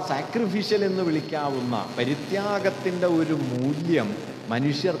 അഥവാ സാക്രിഫിഷ്യൽ എന്ന് വിളിക്കാവുന്ന പരിത്യാഗത്തിൻ്റെ ഒരു മൂല്യം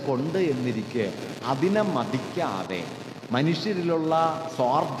മനുഷ്യർക്കുണ്ട് എന്നിരിക്കെ അതിനെ മതിക്കാതെ മനുഷ്യരിലുള്ള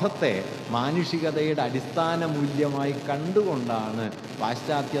സ്വാർത്ഥത്തെ മാനുഷികതയുടെ അടിസ്ഥാന മൂല്യമായി കണ്ടുകൊണ്ടാണ്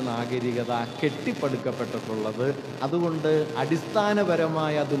പാശ്ചാത്യ നാഗരികത കെട്ടിപ്പടുക്കപ്പെട്ടിട്ടുള്ളത്. അതുകൊണ്ട്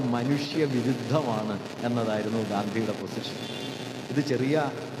അടിസ്ഥാനപരമായി അത് മനുഷ്യവിരുദ്ധമാണ് എന്നതായിരുന്നു ഗാന്ധിയുടെ പൊസിഷൻ. ഇത് ചെറിയ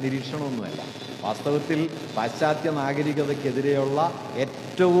നിരീക്ഷണമൊന്നുമല്ല. വാസ്തവത്തിൽ പാശ്ചാത്യ നാഗരികതയ്ക്കെതിരെയുള്ള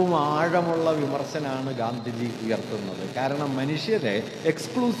ഏറ്റവും ആഴമുള്ള വിമർശനമാണ് ഗാന്ധിജി ഉയർത്തുന്നത്. കാരണം മനുഷ്യരെ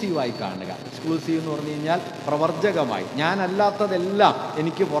എക്സ്ക്ലൂസീവായി കാണുക. എക്സ്ക്ലൂസീവ് എന്ന് പറഞ്ഞു കഴിഞ്ഞാൽ പ്രവർജകമായി, ഞാനല്ലാത്തതെല്ലാം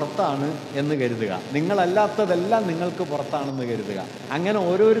എനിക്ക് പുറത്താണ് എന്ന് കരുതുക, നിങ്ങളല്ലാത്തതെല്ലാം നിങ്ങൾക്ക് പുറത്താണെന്ന് കരുതുക. അങ്ങനെ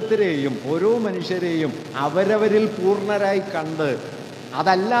ഓരോരുത്തരെയും ഓരോ മനുഷ്യരെയും അവരവരിൽ പൂർണ്ണരായി കണ്ട്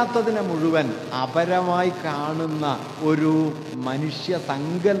അതല്ലാത്തതിനെ മുഴുവൻ അപരമായി കാണുന്ന ഒരു മനുഷ്യ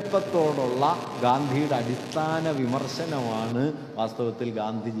സങ്കല്പത്തോടുള്ള ഗാന്ധിയുടെ അടിസ്ഥാന വിമർശനമാണ് വാസ്തവത്തിൽ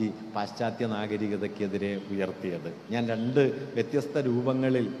ഗാന്ധിജി പാശ്ചാത്യ നാഗരികതയ്ക്കെതിരെ ഉയർത്തിയത്. ഞാൻ 2 വ്യത്യസ്ത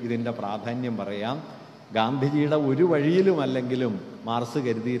രൂപങ്ങളിൽ ഇതിൻ്റെ പ്രാധാന്യം പറയാം. ഗാന്ധിജിയുടെ ഒരു വഴിയിലുമല്ലെങ്കിലും മാർക്സ്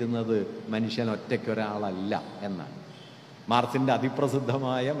കരുതിയിരുന്നത് മനുഷ്യൻ ഒറ്റയ്ക്കൊരാളല്ല എന്നാണ്. മാർക്സിൻ്റെ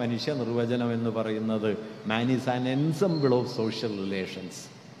അതിപ്രസിദ്ധമായ മനുഷ്യ നിർവചനം എന്ന് പറയുന്നത് man is an ensemble of social relations.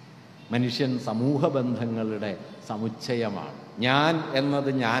 മനുഷ്യൻ സമൂഹ ബന്ധങ്ങളുടെ സമുച്ചയമാണ്. ഞാൻ എന്നത്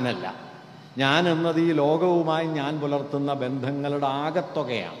ഞാനല്ല, ഞാൻ എന്നത് ഈ ലോകവുമായി ഞാൻ പുലർത്തുന്ന ബന്ധങ്ങളുടെ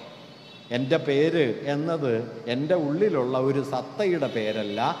ആകത്തുകയാണ്. എൻ്റെ പേര് എന്നത് എൻ്റെ ഉള്ളിലുള്ള ഒരു സത്തയുടെ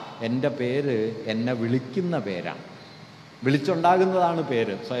പേരല്ല, എൻ്റെ പേര് എന്നെ വിളിക്കുന്ന പേരാണ്. വിളിച്ചുണ്ടാകുന്നതാണ്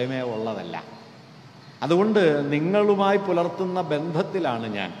പേര്, സ്വയമേ ഉള്ളതല്ല. അതുകൊണ്ട് നിങ്ങളുമായി പുലർത്തുന്ന ബന്ധത്തിലാണ്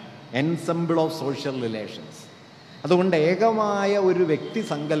ഞാൻ, എൻസംബിൾ ഓഫ് സോഷ്യൽ റിലേഷൻസ്. അതുകൊണ്ട് ഏകമായ ഒരു വ്യക്തി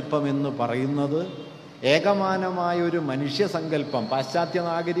സങ്കല്പം എന്ന് പറയുന്നത്, ഏകമാനമായ ഒരു മനുഷ്യസങ്കല്പം, പാശ്ചാത്യ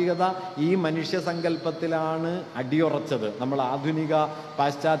നാഗരികത ഈ മനുഷ്യസങ്കല്പത്തിലാണ് അടിയുറച്ചത്. നമ്മൾ ആധുനിക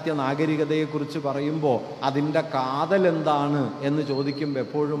പാശ്ചാത്യ നാഗരികതയെക്കുറിച്ച് പറയുമ്പോൾ അതിൻ്റെ കാതൽ എന്താണ് എന്ന് ചോദിക്കുമ്പോൾ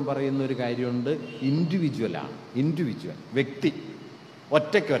എപ്പോഴും പറയുന്നൊരു കാര്യമുണ്ട്, ഇൻഡിവിജ്വലാണ്. ഇൻഡിവിജ്വൽ, വ്യക്തി,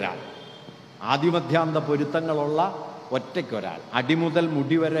 ഒറ്റയ്ക്കൊരാൾ, ആദിമധ്യാന്ത പൊരുത്തങ്ങളുള്ള ഒറ്റയ്ക്കൊരാൾ, അടിമുതൽ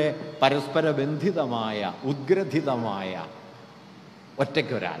മുടിവരെ പരസ്പര ബന്ധിതമായ ഉദ്ഗ്രഥിതമായ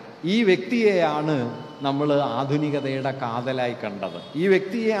ഒറ്റയ്ക്കൊരാൾ. ഈ വ്യക്തിയെയാണ് നമ്മൾ ആധുനികതയുടെ കാതലായി കണ്ടത്. ഈ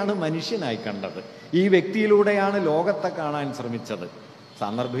വ്യക്തിയെയാണ് മനുഷ്യനായി കണ്ടത്. ഈ വ്യക്തിയിലൂടെയാണ് ലോകത്തെ കാണാൻ ശ്രമിച്ചത്.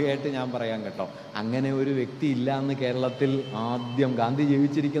 സാന്ദർഭികമായിട്ട് ഞാൻ പറയാം കേട്ടോ, അങ്ങനെ ഒരു വ്യക്തി ഇല്ല എന്ന് കേരളത്തിൽ ആദ്യം ഗാന്ധി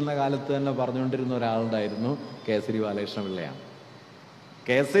ജീവിച്ചിരിക്കുന്ന കാലത്ത് തന്നെ പറഞ്ഞുകൊണ്ടിരുന്ന ഒരാളുണ്ടായിരുന്നു, കേസരി ബാലകൃഷ്ണ പിള്ളയാണ്.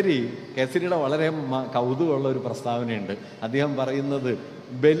 കേസരിയുടെ വളരെ കൗതുകമുള്ള ഒരു പ്രസ്താവനയുണ്ട്. അദ്ദേഹം പറയുന്നത്,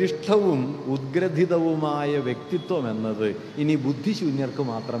 ബലിഷ്ഠവും ഉദ്ഗ്രഥിതവുമായ വ്യക്തിത്വം എന്നത് ഇനി ബുദ്ധിശൂന്യർക്ക്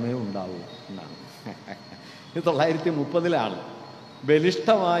മാത്രമേ ഉണ്ടാവൂ എന്നാണ്. ഇത് 1930-ലാണ്.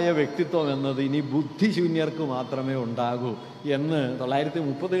 ബലിഷ്ഠമായ വ്യക്തിത്വം എന്നത് ഇനി ബുദ്ധിശൂന്യർക്ക് മാത്രമേ ഉണ്ടാകൂ എന്ന്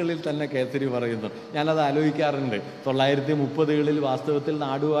 1930-കളിൽ തന്നെ കേസരി പറയുന്നു. ഞാനത് ആലോചിക്കാറുണ്ട്. 1930-കളിൽ വാസ്തവത്തിൽ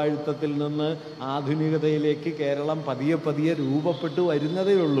നാടുവാഴുത്തത്തിൽ നിന്ന് ആധുനികതയിലേക്ക് കേരളം പതിയെ പതിയെ രൂപപ്പെട്ടു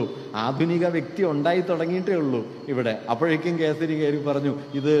വരുന്നതേ ഉള്ളൂ. ആധുനിക വ്യക്തി ഉണ്ടായി തുടങ്ങിയിട്ടേ ഉള്ളൂ ഇവിടെ. അപ്പോഴേക്കും കേസരി കയറി പറഞ്ഞു,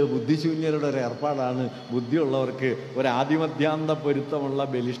 ഇത് ബുദ്ധിശൂന്യരുടെ ഒരു ഏർപ്പാടാണ്, ബുദ്ധിയുള്ളവർക്ക് ഒരു ആദിമധ്യാന്ത പൊരുത്തമുള്ള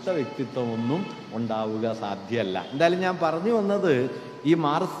ബലിഷ്ഠ വ്യക്തിത്വമൊന്നും ഉണ്ടാവുക സാധ്യമല്ല. എന്തായാലും ഞാൻ പറഞ്ഞു വന്നത്, ഈ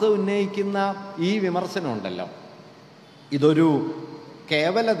മാർക്സ് ഉന്നയിക്കുന്ന ഈ വിമർശനം ഉണ്ടല്ലോ, ഇതൊരു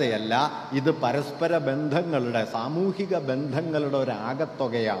കേവലതയല്ല, ഇത് പരസ്പര ബന്ധങ്ങളുടെ, സാമൂഹിക ബന്ധങ്ങളുടെ ഒരു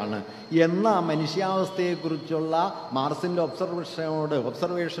ആകത്തുകയാണ് എന്ന മനുഷ്യാവസ്ഥയെക്കുറിച്ചുള്ള മാർക്സിൻ്റെ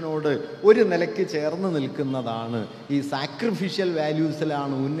ഒബ്സർവേഷനോട് ഒരു നിലയ്ക്ക് ചേർന്ന് നിൽക്കുന്നതാണ്. ഈ സാക്രിഫിഷ്യൽ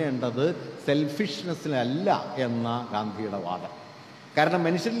വാല്യൂസിലാണ് ഉന്നേണ്ടത്, സെൽഫിഷ്നെസ്സിലല്ല എന്ന ഗാന്ധിയുടെ വാദം. കാരണം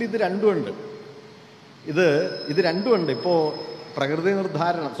മനുഷ്യരിൽ ഇത് രണ്ടുമുണ്ട്. ഇത് രണ്ടുമുണ്ട്. ഇപ്പോൾ പ്രകൃതി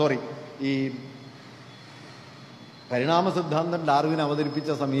നിർദ്ധാരണം, ഈ പരിണാമ സിദ്ധാന്തം ഡാർവിൻ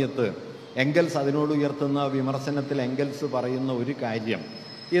അവതരിപ്പിച്ച സമയത്ത് എംഗൽസ് അതിനോട് ഉയർത്തുന്ന വിമർശനത്തിൽ എംഗൽസ് പറയുന്ന ഒരു കാര്യം,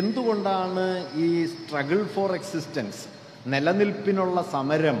 എന്തുകൊണ്ടാണ് ഈ സ്ട്രഗിൾ ഫോർ എക്സിസ്റ്റൻസ്, നിലനിൽപ്പിനുള്ള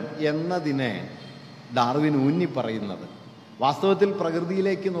സമരം എന്നതിനെ ഡാർവിൻ ഊന്നി പറയുന്നത്? വാസ്തവത്തിൽ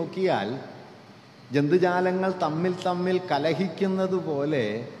പ്രകൃതിയിലേക്ക് നോക്കിയാൽ ജന്തുജാലങ്ങൾ തമ്മിൽ കലഹിക്കുന്നത് പോലെ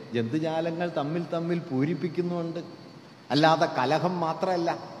ജന്തുജാലങ്ങൾ തമ്മിൽ പൂരിപ്പിക്കുന്നുണ്ട്. അല്ലാതെ കലഹം മാത്രമല്ല,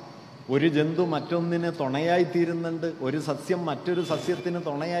 ഒരു ജന്തു മറ്റൊന്നിന് തുണയായിത്തീരുന്നുണ്ട്, ഒരു സസ്യം മറ്റൊരു സസ്യത്തിന്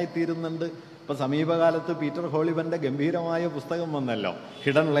തുണയായിത്തീരുന്നുണ്ട്. ഇപ്പം സമീപകാലത്ത് പീറ്റർ ഹോളിബൻ്റെ ഗംഭീരമായ പുസ്തകം വന്നല്ലോ,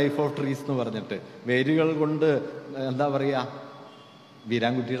 ഹിഡൻ ലൈഫ് ഓഫ് ട്രീസ് എന്ന് പറഞ്ഞിട്ട്. വേരുകൾ കൊണ്ട് എന്താ പറയുക,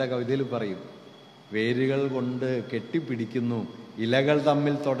 വീരാൻകുട്ടിയുടെ കവിതയിൽ പറയും, വേരുകൾ കൊണ്ട് കെട്ടിപ്പിടിക്കുന്നു, ഇലകൾ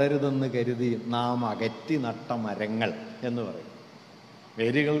തമ്മിൽ തുടരുതെന്ന് കരുതി നാം അകറ്റി നട്ട മരങ്ങൾ എന്ന് പറയും.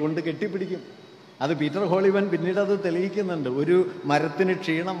 വേരുകൾ കൊണ്ട് കെട്ടിപ്പിടിക്കും. അത് പീറ്റർ ഹോളിവൻ പിന്നീട് അത് തെളിയിക്കുന്നുണ്ട്. ഒരു മരത്തിന്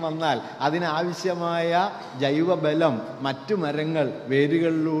ക്ഷീണം വന്നാൽ അതിനാവശ്യമായ ജൈവബലം മറ്റു മരങ്ങൾ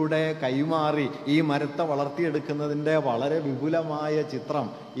വേരുകളിലൂടെ കൈമാറി ഈ മരത്തെ വളർത്തിയെടുക്കുന്നതിൻ്റെ വളരെ വിപുലമായ ചിത്രം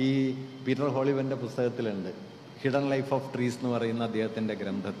ഈ Peter ഹോളിവൻ്റെ പുസ്തകത്തിലുണ്ട്. Hidden life of trees എന്ന് പറയുന്ന അദ്ദേഹത്തിൻ്റെ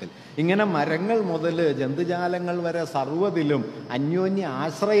ഗ്രന്ഥത്തിൽ. ഇങ്ങനെ മരങ്ങൾ മുതൽ ജന്തുജാലങ്ങൾ വരെ സർവ്വതിലും അന്യോന്യ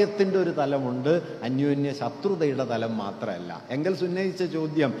ആശ്രയത്തിൻ്റെ ഒരു തലമുണ്ട്, അന്യോന്യ ശത്രുതയുടെ തലം മാത്രമല്ല. എങ്കൽസ് ഉന്നയിച്ച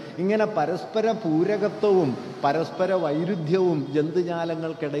ചോദ്യം, ഇങ്ങനെ പരസ്പര പൂരകത്വവും പരസ്പര വൈരുദ്ധ്യവും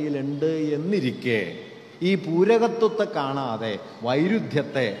ജന്തുജാലങ്ങൾക്കിടയിലുണ്ട് എന്നിരിക്കെ ഈ പൂരകത്വത്തെ കാണാതെ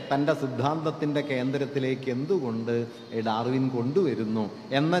വൈരുദ്ധ്യത്തെ തൻ്റെ സിദ്ധാന്തത്തിൻ്റെ കേന്ദ്രത്തിലേക്ക് എന്തുകൊണ്ട് ഡാർവിൻ കൊണ്ടുവരുന്നു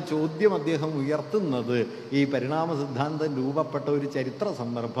എന്ന ചോദ്യം അദ്ദേഹം ഉയർത്തുന്നത് ഈ പരിണാമ സിദ്ധാന്തം രൂപപ്പെട്ട ഒരു ചരിത്ര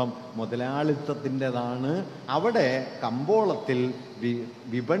സന്ദർഭം മുതലാളിത്തത്തിൻ്റെതാണ്. അവിടെ കമ്പോളത്തിൽ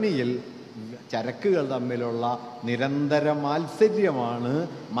വിപണിയിൽ ചരക്കുകൾ തമ്മിലുള്ള നിരന്തര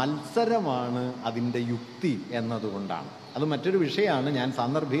മത്സരമാണ് അതിൻ്റെ യുക്തി എന്നതുകൊണ്ടാണ്. അത് മറ്റൊരു വിഷയമാണ്, ഞാൻ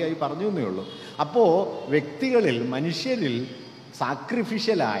സാന്ദർഭികമായി പറഞ്ഞു എന്നേ ഉള്ളൂ. അപ്പോൾ വ്യക്തികളിൽ, മനുഷ്യരിൽ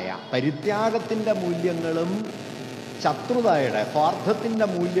സാക്രിഫിഷ്യലായ പരിത്യാഗത്തിൻ്റെ മൂല്യങ്ങളും ശത്രുതയുടെ സ്വാർത്ഥത്തിൻ്റെ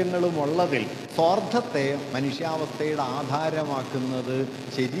മൂല്യങ്ങളും ഉള്ളതിൽ സ്വാർത്ഥത്തെ മനുഷ്യാവസ്ഥയുടെ ആധാരമാക്കുന്നത്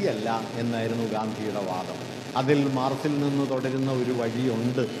ശരിയല്ല എന്നായിരുന്നു ഗാന്ധിയുടെ വാദം. അതിൽ മാർക്സിൽ നിന്ന് തുടരുന്ന ഒരു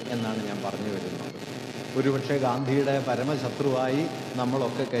വഴിയുണ്ട് എന്നാണ് ഞാൻ പറഞ്ഞു വരുന്നത്. ഒരുപക്ഷെ ഗാന്ധിയുടെ പരമശത്രുവായി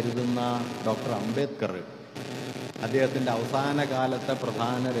നമ്മളൊക്കെ കരുതുന്ന ഡോക്ടർ അംബേദ്കർ, അദ്ദേഹത്തിൻ്റെ അവസാന കാലത്തെ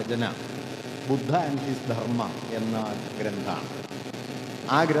പ്രധാന രചന ബുദ്ധ ആൻഡ് ഹിസ് ധർമ്മ എന്ന ഗ്രന്ഥമാണ്.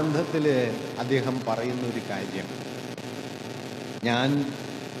 ആ ഗ്രന്ഥത്തിൽ അദ്ദേഹം പറയുന്ന ഒരു കാര്യം, ഞാൻ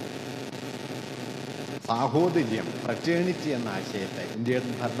സാഹോദര്യം, ഫ്രറ്റേണിറ്റി എന്ന ആശയത്തെ ഇന്ത്യൻ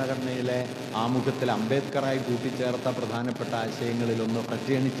ഭരണഘടനയിലെ ആമുഖത്തിൽ അംബേദ്കറായി കൂട്ടിച്ചേർത്ത പ്രധാനപ്പെട്ട ആശയങ്ങളിലൊന്ന്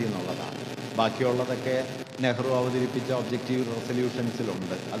ഫ്രറ്റേണിറ്റി എന്നുള്ളതാണ്. ബാക്കിയുള്ളതൊക്കെ നെഹ്റു അവതരിപ്പിച്ച ഒബ്ജക്റ്റീവ്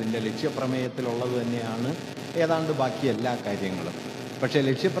റെസൊല്യൂഷൻസിലുണ്ട്. അതിൻ്റെ ലക്ഷ്യപ്രമേയത്തിലുള്ളത് തന്നെയാണ് ഏതാണ്ട് ബാക്കി എല്ലാ കാര്യങ്ങളും. പക്ഷേ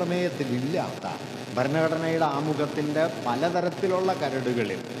ലക്ഷ്യപ്രമേയത്തിലില്ലാത്ത ഭരണഘടനയുടെ ആമുഖത്തിൻ്റെ പലതരത്തിലുള്ള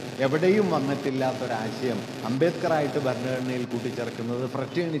കരടുകളിൽ എവിടെയും വന്നിട്ടില്ലാത്തൊരാശയം അംബേദ്കറായിട്ട് ഭരണഘടനയിൽ കൂട്ടിച്ചേർക്കുന്നത്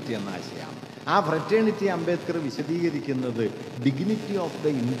ഫ്രറ്റേണിറ്റി എന്ന ആശയമാണ്. ആ ഫ്രറ്റേണിറ്റി അംബേദ്കർ വിശദീകരിക്കുന്നത് dignity of the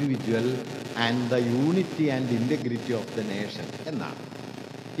individual and the unity and integrity of the nation എന്നാണ്.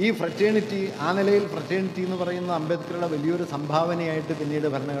 ഈ ഫ്രറ്റേണിറ്റി, ആ നിലയിൽ ഫ്രറ്റേണിറ്റി എന്ന് പറയുന്ന അംബേദ്കറുടെ വലിയൊരു സംഭാവനയായിട്ട് പിന്നീട്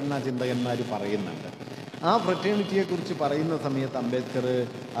ഭരണഘടനാ ചിന്തകന്മാർ പറയുന്നുണ്ട്. ആ ഫ്രറ്റേണിറ്റിയെക്കുറിച്ച് പറയുന്ന സമയത്ത് അംബേദ്കർ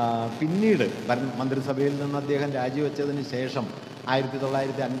പിന്നീട് മന്ത്രിസഭയിൽ നിന്ന് അദ്ദേഹം രാജിവെച്ചതിന് ശേഷം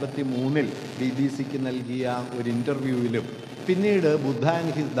 1953 BBC-ക്ക് നൽകിയ ഒരു ഇൻ്റർവ്യൂവിലും പിന്നീട് ബുദ്ധ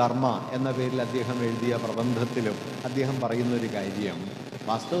ആൻഡ് ഹിസ് ധർമ്മ എന്ന പേരിൽ അദ്ദേഹം എഴുതിയ പ്രബന്ധത്തിലും അദ്ദേഹം പറയുന്നൊരു കാര്യം,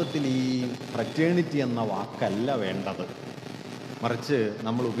 വാസ്തവത്തിൽ ഈ ഫ്രറ്റേണിറ്റി എന്ന വാക്കല്ല വേണ്ടത്, മറിച്ച്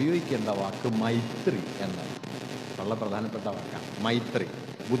നമ്മൾ ഉപയോഗിക്കേണ്ട വാക്ക് മൈത്രി എന്നാണ്. വളരെ പ്രധാനപ്പെട്ട വാക്കാണ് മൈത്രി.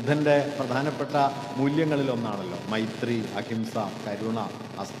 ബുദ്ധൻ്റെ പ്രധാനപ്പെട്ട മൂല്യങ്ങളിലൊന്നാണല്ലോ മൈത്രി, അഹിംസ, കരുണ,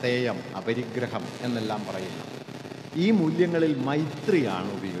 അസ്തേയം, അപരിഗ്രഹം എന്നെല്ലാം പറയുന്നത്. ഈ മൂല്യങ്ങളിൽ മൈത്രിയാണ്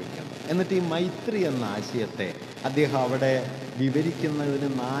ഉപയോഗിക്കുന്നത്. എന്നിട്ട് ഈ മൈത്രി എന്ന ആശയത്തെ അദ്ദേഹം അവിടെ വിവരിക്കുന്നതിന്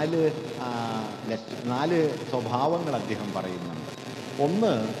നാല് സ്വഭാവങ്ങൾ അദ്ദേഹം പറയുന്നുണ്ട്.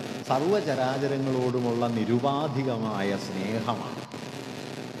 ഒന്ന്, സർവചരാചരങ്ങളോടുമുള്ള നിരുപാധികമായ സ്നേഹമാണ്.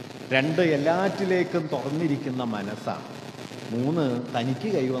 2, എല്ലാറ്റിലേക്കും തുറന്നിരിക്കുന്ന മനസ്സാണ്. 3, തനിക്ക്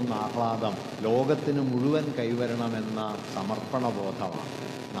കൈവന്ന ആഹ്ലാദം ലോകത്തിന് മുഴുവൻ കൈവരണമെന്ന സമർപ്പണ ബോധമാണ്.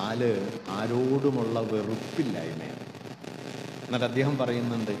 4, ആരോടുമുള്ള വെറുപ്പില്ലായ്മയാണ്. എന്നിട്ട് അദ്ദേഹം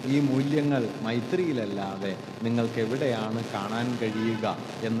പറയുന്നുണ്ട്, ഈ മൂല്യങ്ങൾ മൈത്രിയിലല്ലാതെ നിങ്ങൾക്ക് എവിടെയാണ് കാണാൻ കഴിയുക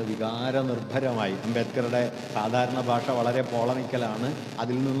എന്ന് വികാരനിർഭരമായി. അംബേദ്കറുടെ സാധാരണ ഭാഷ വളരെ പോളമിക്കലാണ്.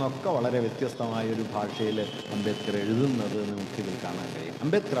 അതിൽ നിന്നൊക്കെ വളരെ വ്യത്യസ്തമായൊരു ഭാഷയിൽ അംബേദ്കർ എഴുതുന്നത് നമുക്കിതിൽ കാണാൻ കഴിയും.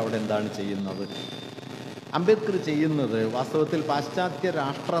 അംബേദ്കർ അവിടെ എന്താണ് ചെയ്യുന്നത്? അംബേദ്കർ ചെയ്യുന്നത് വാസ്തവത്തിൽ പാശ്ചാത്യ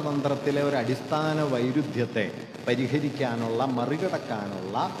രാഷ്ട്രതന്ത്രത്തിലെ ഒരു അടിസ്ഥാന വൈരുദ്ധ്യത്തെ പരിഹരിക്കാനുള്ള,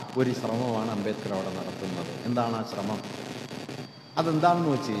 മറികടക്കാനുള്ള ഒരു ശ്രമമാണ് അംബേദ്കർ അവിടെ നടത്തുന്നത്. എന്താണ് ആ ശ്രമം?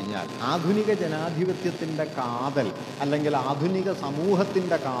 അതെന്താണെന്ന് വെച്ച് കഴിഞ്ഞാൽ, ആധുനിക ജനാധിപത്യത്തിൻ്റെ കാതൽ അല്ലെങ്കിൽ ആധുനിക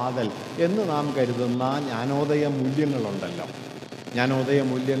സമൂഹത്തിൻ്റെ കാതൽ എന്ന് നാം കരുതുന്ന ജ്ഞാനോദയ മൂല്യങ്ങളുണ്ടല്ലോ, ജ്ഞാനോദയ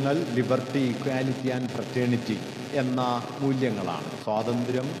മൂല്യങ്ങൾ ലിബർട്ടി, ഇക്വാലിറ്റി ആൻഡ് ഫ്രറ്റേണിറ്റി എന്ന മൂല്യങ്ങളാണ്.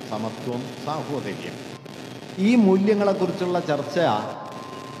 സ്വാതന്ത്ര്യം, സമത്വം, സാഹോദര്യം. ഈ മൂല്യങ്ങളെക്കുറിച്ചുള്ള ചർച്ച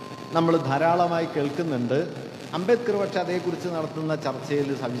നമ്മൾ ധാരാളമായി കേൾക്കുന്നുണ്ട്. അംബേദ്കർ പക്ഷെ അതേക്കുറിച്ച് നടത്തുന്ന ചർച്ചയിൽ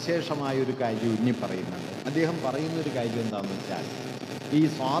സവിശേഷമായൊരു കാര്യം ഊന്നി പറയുന്നുണ്ട്. അദ്ദേഹം പറയുന്നൊരു കാര്യം എന്താണെന്ന് വെച്ചാൽ, ഈ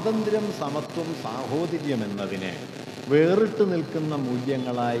സ്വാതന്ത്ര്യം, സമത്വം, സാഹോദര്യം എന്നതിനെ വേറിട്ട് നിൽക്കുന്ന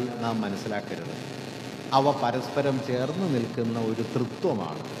മൂല്യങ്ങളായി നാം മനസ്സിലാക്കരുത്. അവ പരസ്പരം ചേർന്ന് നിൽക്കുന്ന ഒരു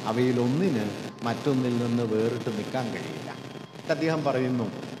തൃത്വമാണ്. അവയിലൊന്നിന് മറ്റൊന്നിൽ നിന്ന് വേറിട്ട് നിൽക്കാൻ കഴിയില്ല. അദ്ദേഹം പറയുന്നു,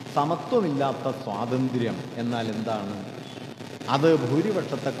 സമത്വമില്ലാത്ത സ്വാതന്ത്ര്യം എന്നാൽ എന്താണ്? അത്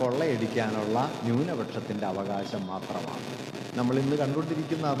ഭൂരിപക്ഷത്തെ കൊള്ളയടിക്കാനുള്ള ന്യൂനപക്ഷത്തിൻ്റെ അവകാശം മാത്രമാണ്. നമ്മളിന്ന്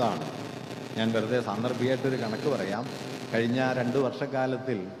കണ്ടുകൊണ്ടിരിക്കുന്ന അതാണ്. ഞാൻ വെറുതെ സാന്ദർഭികമായിട്ടൊരു കണക്ക് പറയാം. കഴിഞ്ഞ 2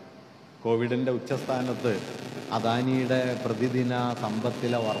 വർഷക്കാലത്തിൽ കോവിഡിൻ്റെ ഉച്ചസ്ഥാനത്ത് അദാനിയുടെ പ്രതിദിന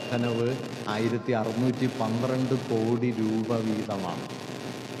സമ്പത്തിലെ വർധനവ് 1612 കോടി രൂപ വീതമാണ്.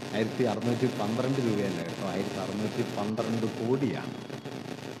 1612 രൂപയല്ല കേട്ടോ, 1612 കോടിയാണ്.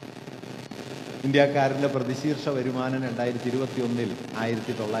 ഇന്ത്യക്കാരൻ്റെ പ്രതിശീർഷ വരുമാനം 2021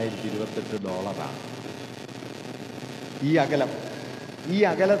 $1928. ഈ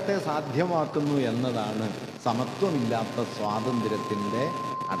അകലത്തെ സാധ്യമാക്കുന്നു എന്നതാണ് സമത്വമില്ലാത്ത സ്വാതന്ത്ര്യത്തിൻ്റെ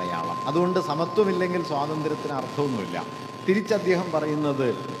അടയാളം. അതുകൊണ്ട് സമത്വമില്ലെങ്കിൽ സ്വാതന്ത്ര്യത്തിന് അർത്ഥമൊന്നുമില്ല. തിരിച്ചദ്ദേഹം പറയുന്നത്,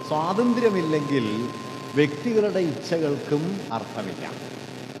 സ്വാതന്ത്ര്യമില്ലെങ്കിൽ വ്യക്തികളുടെ ഇച്ഛകൾക്കും അർത്ഥമില്ല.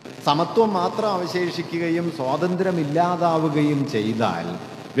 സമത്വം മാത്രം അവശേഷിക്കുകയും സ്വാതന്ത്ര്യമില്ലാതാവുകയും ചെയ്താൽ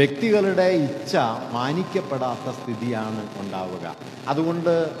വ്യക്തികളുടെ ഇച്ഛ മാനിക്കപ്പെടാത്ത സ്ഥിതിയാണ് ഉണ്ടാവുക.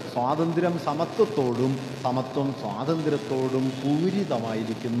 അതുകൊണ്ട് സ്വാതന്ത്ര്യം സമത്വത്തോടും സമത്വം സ്വാതന്ത്ര്യത്തോടും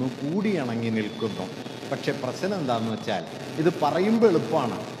പൂരിതമായിരിക്കുന്നു, കൂടിയിണങ്ങി നിൽക്കുന്നു. പക്ഷെ പ്രശ്നം എന്താണെന്ന് വെച്ചാൽ, ഇത് പറയുമ്പോൾ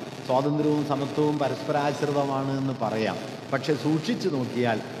എളുപ്പമാണ്, സ്വാതന്ത്ര്യവും സമത്വവും പരസ്പരാശ്രിതമാണ് എന്ന് പറയാം. പക്ഷെ സൂക്ഷിച്ചു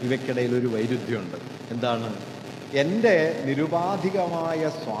നോക്കിയാൽ ഇവയ്ക്കിടയിൽ ഒരു വൈരുദ്ധ്യമുണ്ട്. എന്താണ്? എൻ്റെ നിരുപാധികമായ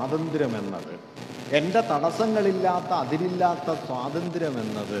സ്വാതന്ത്ര്യമെന്നത്, എൻ്റെ തടസ്സങ്ങളില്ലാത്ത അതിരില്ലാത്ത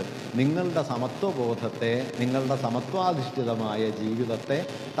സ്വാതന്ത്ര്യമെന്നത് നിങ്ങളുടെ സമത്വബോധത്തെ, നിങ്ങളുടെ സമത്വാധിഷ്ഠിതമായ ജീവിതത്തെ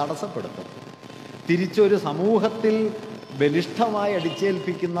തടസ്സപ്പെടുത്തും. തിരിച്ചൊരു സമൂഹത്തിൽ ബലിഷ്ഠമായി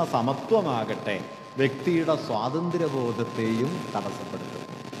അടിച്ചേൽപ്പിക്കുന്ന സമത്വമാകട്ടെ വ്യക്തിയുടെ സ്വാതന്ത്ര്യബോധത്തെയും തടസ്സപ്പെടുത്തും.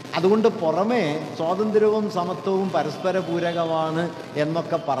 അതുകൊണ്ട് പുറമേ സ്വാതന്ത്ര്യവും സമത്വവും പരസ്പര പൂരകമാണ്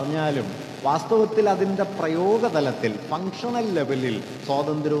എന്നൊക്കെ പറഞ്ഞാലും വാസ്തവത്തിൽ അതിൻ്റെ പ്രയോഗതലത്തിൽ, ഫങ്ഷണൽ ലെവലിൽ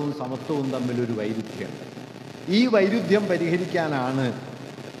സ്വാതന്ത്ര്യവും സമത്വവും തമ്മിലൊരു വൈരുദ്ധ്യമുണ്ട്. ഈ വൈരുദ്ധ്യം പരിഹരിക്കാനാണ്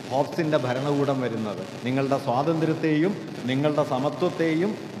ഹോബ്സിൻ്റെ ഭരണകൂടം വരുന്നത്. നിങ്ങളുടെ സ്വാതന്ത്ര്യത്തെയും നിങ്ങളുടെ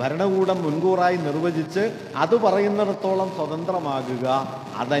സമത്വത്തെയും ഭരണകൂടം മുൻകൂറായി നിർവചിച്ച് അത് പറയുന്നിടത്തോളം സ്വതന്ത്രമാകുക,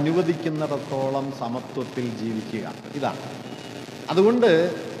 അതനുവദിക്കുന്നിടത്തോളം സമത്വത്തിൽ ജീവിക്കുക. ഇതാണ്. അതുകൊണ്ട്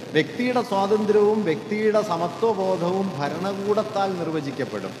വ്യക്തിയുടെ സ്വാതന്ത്ര്യവും വ്യക്തിയുടെ സമത്വബോധവും ഭരണകൂടത്താൽ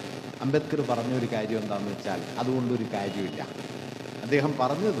നിർവചിക്കപ്പെടും. അംബേദ്കർ പറഞ്ഞൊരു കാര്യം എന്താണെന്ന് വെച്ചാൽ, അതുകൊണ്ടൊരു കാര്യമില്ല. അദ്ദേഹം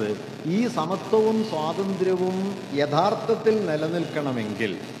പറഞ്ഞത്, ഈ സമത്വവും സ്വാതന്ത്ര്യവും യഥാർത്ഥത്തിൽ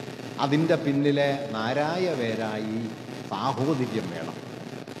നിലനിൽക്കണമെങ്കിൽ അതിൻ്റെ പിന്നിലെ നാരായ വേരായി സാഹോദര്യം വേണം.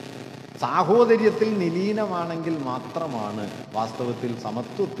 സാഹോദര്യത്തിൽ നിലീനമാണെങ്കിൽ മാത്രമാണ് വാസ്തവത്തിൽ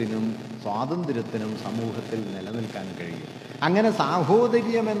സമത്വത്തിനും സ്വാതന്ത്ര്യത്തിനും സമൂഹത്തിൽ നിലനിൽക്കാൻ കഴിയും. അങ്ങനെ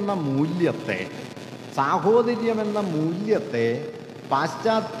സാഹോദര്യമെന്ന മൂല്യത്തെ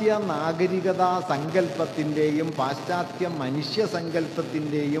പാശ്ചാത്യ നാഗരികതാ സങ്കല്പത്തിൻ്റെയും പാശ്ചാത്യ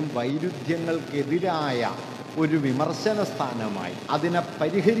മനുഷ്യസങ്കല്പത്തിൻ്റെയും വൈരുദ്ധ്യങ്ങൾക്കെതിരായ ഒരു വിമർശന സ്ഥാനമായി, അതിനെ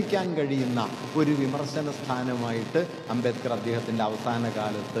പരിഹരിക്കാൻ കഴിയുന്ന ഒരു വിമർശന സ്ഥാനമായിട്ട് അംബേദ്കർ അദ്ദേഹത്തിൻ്റെ അവസാന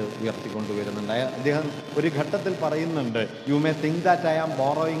കാലത്ത് ഉയർത്തിക്കൊണ്ടുവരുന്നുണ്ട്. അദ്ദേഹം ഒരു ഘട്ടത്തിൽ പറയുന്നുണ്ട്, you may think that I am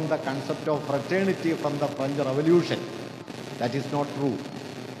borrowing the concept of fraternity from the French revolution. That is not true.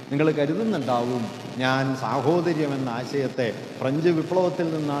 നിങ്ങൾ കരുതുന്നുണ്ടാവും ഞാൻ സാഹോദര്യം എന്ന ആശയത്തെ ഫ്രഞ്ച് വിപ്ലവത്തിൽ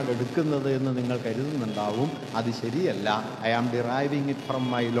നിന്നാണ് എടുക്കുന്നത് എന്ന് നിങ്ങൾ കരുതുന്നുണ്ടാവും. അത് ശരിയല്ല. I am deriving it from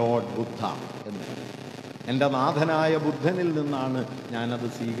my Lord ബുദ്ധ എന്ന്. എൻ്റെ നാഥനായ ബുദ്ധനിൽ നിന്നാണ് ഞാനത്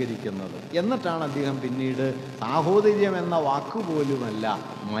സ്വീകരിക്കുന്നത്. എന്നിട്ടാണ് അദ്ദേഹം പിന്നീട് സാഹോദര്യം എന്ന വാക്കുപോലുമല്ല,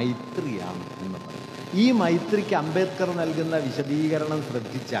 മൈത്രിയാണ് എന്ന് പറയും. ഈ മൈത്രിക്ക് അംബേദ്കർ നൽകുന്ന വിശദീകരണം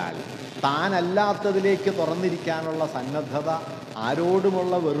ശ്രദ്ധിച്ചാൽ, താനല്ലാത്തതിലേക്ക് തുറന്നിരിക്കാനുള്ള സന്നദ്ധത,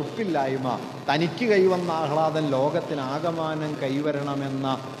 ആരോടുമുള്ള വെറുപ്പില്ലായ്മ, തനിക്ക് കൈവന്ന ആഹ്ലാദം ലോകത്തിനാകമാനം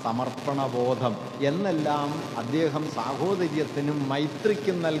കൈവരണമെന്ന സമർപ്പണബോധം എന്നെല്ലാം അദ്ദേഹം സാഹോദര്യത്തിനും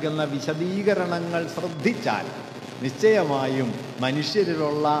മൈത്രിക്കും നൽകുന്ന വിശദീകരണങ്ങൾ ശ്രദ്ധിച്ചാൽ നിശ്ചയമായും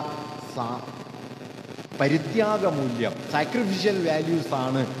മനുഷ്യരിലുള്ള പരിത്യാഗമൂല്യം, സാക്രിഫിഷ്യൽ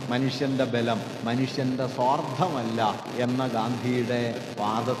വാല്യൂസാണ് മനുഷ്യൻ്റെ ബലം, മനുഷ്യൻ്റെ സ്വാർത്ഥമല്ല എന്ന ഗാന്ധിയുടെ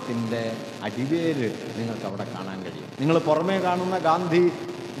വാദത്തിൻ്റെ അടിവേര് നിങ്ങൾക്ക് അവിടെ കാണാൻ കഴിയും. നിങ്ങൾ പുറമേ കാണുന്ന ഗാന്ധി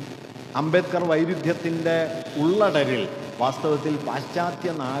അംബേദ്കർ വൈരുദ്ധ്യത്തിൻ്റെ ഉള്ളടരിൽ വാസ്തവത്തിൽ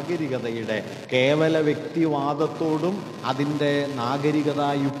പാശ്ചാത്യ നാഗരികതയുടെ കേവല വ്യക്തിവാദത്തോടും അതിൻ്റെ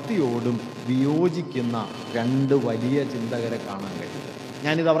നാഗരികതാ യുക്തിയോടും വിയോജിക്കുന്ന 2 വലിയ ചിന്തകരെ കാണാൻ കഴിയും.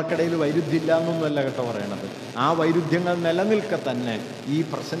 ഞാനിത് അവർക്കിടയിൽ വൈരുദ്ധ്യമില്ല എന്നൊന്നുമല്ല കേട്ടോ പറയണത്. ആ വൈരുദ്ധ്യങ്ങൾ നിലനിൽക്കെ തന്നെ ഈ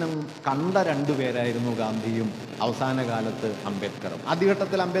പ്രശ്നം കണ്ട 2 പേരായിരുന്നു ഗാന്ധിയും അവസാന കാലത്ത് അംബേദ്കറും.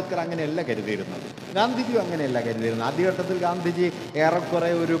 ആദ്യഘട്ടത്തിൽ അംബേദ്കർ അങ്ങനെയല്ല കരുതിയിരുന്നത്, ഗാന്ധിജിയും അങ്ങനെയല്ല കരുതിയിരുന്നത്. ആദ്യഘട്ടത്തിൽ ഗാന്ധിജി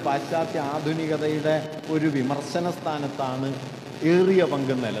ഏറെക്കുറെ ഒരു പാശ്ചാത്യ ആധുനികതയുടെ ഒരു വിമർശന സ്ഥാനത്താണ് ഏറിയ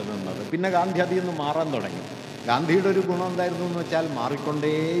പങ്ക് നിലനിന്നത്. പിന്നെ ഗാന്ധി അതിൽ നിന്ന് മാറാൻ തുടങ്ങി. ഗാന്ധിയുടെ ഒരു ഗുണം എന്തായിരുന്നു എന്ന് വെച്ചാൽ,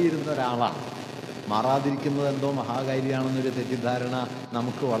 മാറിക്കൊണ്ടേയിരുന്ന ഒരാളാണ്. മാറാതിരിക്കുന്നത് എന്തോ മഹാകാര്യമാണെന്നൊരു തെറ്റിദ്ധാരണ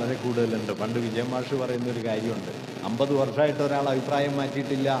നമുക്ക് വളരെ കൂടുതലുണ്ട്. പണ്ട് വിജയമാഷ് പറയുന്നൊരു കാര്യമുണ്ട്, 50 വർഷമായിട്ട് ഒരാൾ അഭിപ്രായം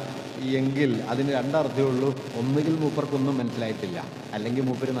മാറ്റിയിട്ടില്ല എങ്കിൽ അതിന് രണ്ടർത്ഥമേ ഉള്ളൂ. ഒന്നുകിൽ മൂപ്പർക്കൊന്നും മനസ്സിലായിട്ടില്ല, അല്ലെങ്കിൽ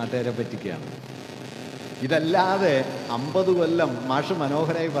മൂപ്പര് നാട്ടുകാരെ പറ്റിക്കുകയാണ്. ഇതല്ലാതെ 50 കൊല്ലം മാഷ്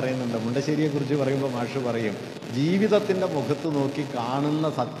മനോഹരമായി പറയുന്നുണ്ട്. മുണ്ടശ്ശേരിയെക്കുറിച്ച് പറയുമ്പോൾ മാഷ് പറയും, ജീവിതത്തിൻ്റെ മുഖത്ത് നോക്കി കാണുന്ന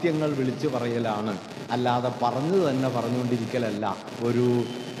സത്യങ്ങൾ വിളിച്ചു പറയലാണ്, അല്ലാതെ പറഞ്ഞു തന്നെ പറഞ്ഞുകൊണ്ടിരിക്കലല്ല ഒരു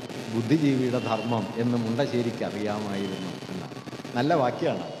ബുദ്ധിജീവിയുടെ ധർമ്മം എന്ന് മുണ്ടശ്ശേരിക്ക് അറിയാമായിരുന്നു എന്നാണ്. നല്ല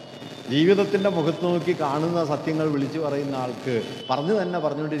വാക്യമാണ്. ജീവിതത്തിൻ്റെ മുഖത്ത് നോക്കി കാണുന്ന സത്യങ്ങൾ വിളിച്ചു പറയുന്ന ആൾക്ക് പറഞ്ഞു തന്നെ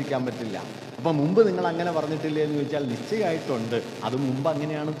പറഞ്ഞുകൊണ്ടിരിക്കാൻ പറ്റില്ല. അപ്പം മുമ്പ് നിങ്ങൾ അങ്ങനെ പറഞ്ഞിട്ടില്ലേ എന്ന് ചോദിച്ചാൽ നിശ്ചയമായിട്ടുണ്ട്, അത് മുമ്പ്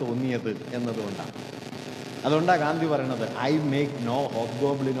അങ്ങനെയാണ് തോന്നിയത് എന്നതുകൊണ്ടാണ്. അതുകൊണ്ടാണ് ഗാന്ധി പറയണത്, I make no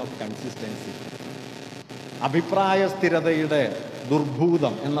ഹോബ്ഗോബ്ലിൻ of consistency. അഭിപ്രായ സ്ഥിരതയുടെ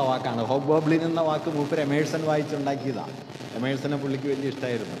ദുർഭൂതം എന്ന വാക്കാണ്. ഹോബ്ഗോബ്ലിൻ എന്ന വാക്ക് മൂപ്പര് എമേഴ്സൺ വായിച്ചുണ്ടാക്കിയതാണ്. എമേഴ്സനെ പുള്ളിക്ക് വലിയ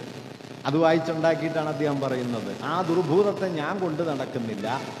ഇഷ്ടമായിരുന്നു. അത് വായിച്ചുണ്ടാക്കിയിട്ടാണ് അദ്ദേഹം പറയുന്നത്, ആ ദുർഭൂതത്തെ ഞാൻ കൊണ്ട് നടക്കുന്നില്ല.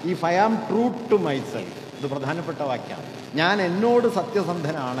 If I am true to myself, ഇത് പ്രധാനപ്പെട്ട വാക്യമാണ്. ഞാൻ എന്നോട്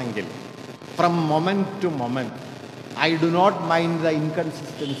സത്യസന്ധനാണെങ്കിൽ, from moment to moment I do not mind the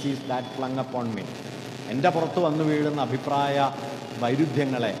inconsistencies that flung upon me. എൻ്റെ പുറത്ത് വന്നു വീഴുന്ന അഭിപ്രായ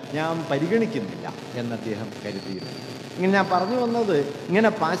വൈരുദ്ധ്യങ്ങളെ ഞാൻ പരിഗണിക്കുന്നില്ല എന്ന് അദ്ദേഹം കരുതിയിരുന്നു. ഇങ്ങനെ ഞാൻ പറഞ്ഞു വന്നത്, ഇങ്ങനെ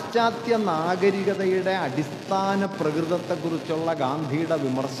പാശ്ചാത്യ നാഗരികതയുടെ അടിസ്ഥാന പ്രകൃതത്തെക്കുറിച്ചുള്ള ഗാന്ധിയുടെ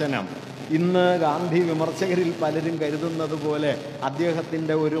വിമർശനം ഇന്ന് ഗാന്ധി വിമർശകരിൽ പലരും കരുതുന്നത് പോലെ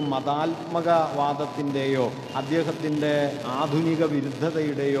അദ്ദേഹത്തിൻ്റെ ഒരു മതാത്മകവാദത്തിൻ്റെയോ അദ്ദേഹത്തിൻ്റെ ആധുനിക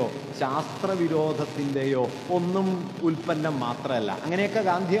വിരുദ്ധതയുടെയോ ശാസ്ത്രവിരോധത്തിൻ്റെയോ ഒന്നും ഉൽപ്പന്നം മാത്രമല്ല. അങ്ങനെയൊക്കെ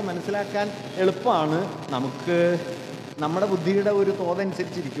ഗാന്ധിയെ മനസ്സിലാക്കാൻ എളുപ്പമാണ്. നമുക്ക് നമ്മുടെ ബുദ്ധിയുടെ ഒരു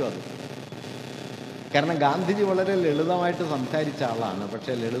തോതനുസരിച്ചിരിക്കും അത്. കാരണം ഗാന്ധിജി വളരെ ലളിതമായിട്ട് സംസാരിച്ച ആളാണ്.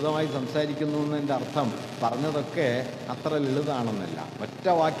 പക്ഷേ ലളിതമായി സംസാരിക്കുന്നു എന്നതിൻ്റെ അർത്ഥം പറഞ്ഞതൊക്കെ അത്ര ലളിതാണെന്നല്ല. ഒറ്റ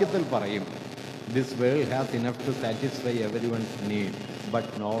വാക്യത്തിൽ പറയും, this world has enough to satisfy every once need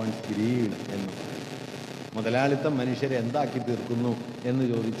but no once greed എന്ന് പറയും. മുതലാളിത്തം മനുഷ്യരെ എന്താക്കി തീർക്കുന്നു എന്ന്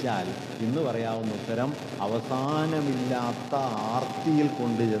ചോദിച്ചാൽ ഇന്ന് പറയാവുന്ന ഉത്തരം അവസാനമില്ലാത്ത ആർത്തിയിൽ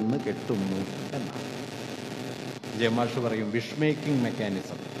കൊണ്ടുചെന്ന് കെട്ടുന്നു എന്നാണ്. ജയമാഷ് പറയും, വിഷ് മേക്കിംഗ്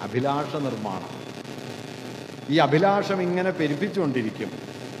മെക്കാനിസം, അഭിലാഷ നിർമ്മാണം. ഈ അഭിലാഷം ഇങ്ങനെ പെരുപ്പിച്ചുകൊണ്ടിരിക്കും.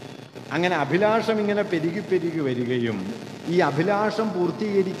 അങ്ങനെ അഭിലാഷം ഇങ്ങനെ പെരുകി പെരുകി വരികയും ഈ അഭിലാഷം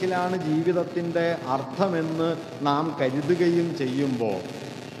പൂർത്തീകരിക്കലാണ് ജീവിതത്തിൻ്റെ അർത്ഥമെന്ന് നാം കരുതുകയും ചെയ്യുമ്പോൾ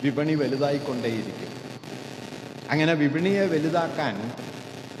വിപണി വലുതായിക്കൊണ്ടേയിരിക്കും. അങ്ങനെ വിപണിയെ വലുതാക്കാൻ,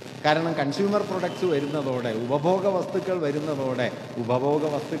 കാരണം കൺസ്യൂമർ പ്രൊഡക്ട്സ് വരുന്നതോടെ, ഉപഭോഗ വസ്തുക്കൾ വരുന്നതോടെ, ഉപഭോഗ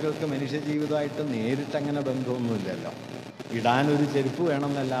വസ്തുക്കൾക്ക് മനുഷ്യജീവിതമായിട്ട് നേരിട്ടങ്ങനെ ബന്ധമൊന്നുമില്ലല്ലോ. ഇടാനൊരു ചെരുപ്പ്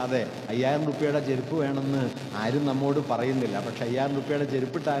വേണമെന്നല്ലാതെ 5000 രൂപയുടെ ചെരുപ്പ് വേണമെന്ന് ആരും നമ്മോട് പറയുന്നില്ല. പക്ഷെ 5000 രൂപയുടെ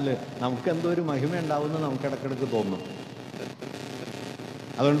ചെരുപ്പിട്ടാൽ നമുക്കെന്തോ ഒരു മഹിമ ഉണ്ടാവുമെന്ന് നമുക്ക് ഇടയ്ക്കിടയ്ക്ക് തോന്നും.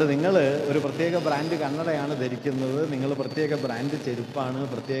 അതുകൊണ്ട് നിങ്ങൾ ഒരു പ്രത്യേക ബ്രാൻഡ് കണ്ണടയാണ് ധരിക്കുന്നത്, നിങ്ങൾ പ്രത്യേക ബ്രാൻഡ് ചെരുപ്പാണ്,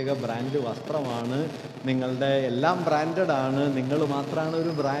 പ്രത്യേക ബ്രാൻഡ് വസ്ത്രമാണ്, നിങ്ങളുടെ എല്ലാം ബ്രാൻഡഡ് ആണ്, നിങ്ങൾ മാത്രമാണ്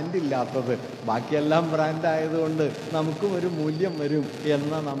ഒരു ബ്രാൻഡ് ഇല്ലാത്തത്, ബാക്കിയെല്ലാം ബ്രാൻഡ് ആയതുകൊണ്ട് നമുക്കും ഒരു മൂല്യം വരും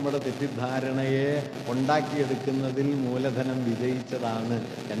എന്ന നമ്മുടെ തെറ്റിദ്ധാരണയെ ഉണ്ടാക്കിയെടുക്കുന്നതിൽ മൂലധനം വിജയിച്ചതാണ്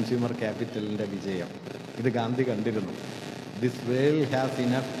കൺസ്യൂമർ ക്യാപിറ്റലിൻ്റെ വിജയം. ഇത് ഗാന്ധി കണ്ടിരുന്നു. This world has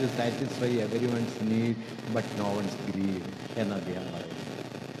enough to satisfy every once need but no once greed എന്ന് അദ്ദേഹം പറയുന്നത്.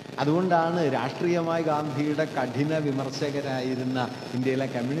 അതുകൊണ്ടാണ് രാഷ്ട്രീയമായി ഗാന്ധിയുടെ കഠിന വിമർശകരായിരുന്ന ഇന്ത്യയിലെ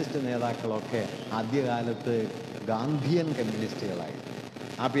കമ്മ്യൂണിസ്റ്റ് നേതാക്കളൊക്കെ ആദ്യകാലത്ത് ഗാന്ധിയൻ കമ്മ്യൂണിസ്റ്റുകളായിരുന്നു.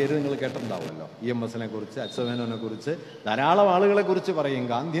 ആ പേര് നിങ്ങൾ കേട്ടിട്ടുണ്ടാവുമല്ലോ. EMSനെ കുറിച്ച്, അച്യുതമേനോനെ കുറിച്ച്, ധാരാളം ആളുകളെ കുറിച്ച് പറയും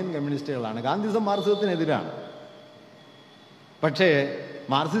ഗാന്ധിയൻ കമ്മ്യൂണിസ്റ്റുകളാണ്. ഗാന്ധിസം മാർക്സിസത്തിനെതിരാണ്. പക്ഷേ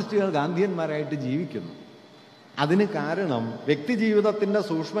മാർക്സിസ്റ്റുകൾ ഗാന്ധിയന്മാരായിട്ട് ജീവിക്കുന്നു. അതിന് കാരണം വ്യക്തിജീവിതത്തിൻ്റെ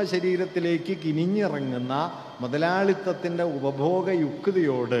സൂക്ഷ്മ ശരീരത്തിലേക്ക് കിനിഞ്ഞിറങ്ങുന്ന മുതലാളിത്തത്തിൻ്റെ ഉപഭോഗ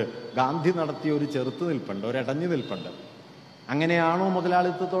യുക്തിയോട് ഗാന്ധി നടത്തിയ ഒരു ചെറുത്തുനിൽപ്പുണ്ട്, ഒരു ഇടഞ്ഞു നിൽപ്പുണ്ട്. അങ്ങനെയാണോ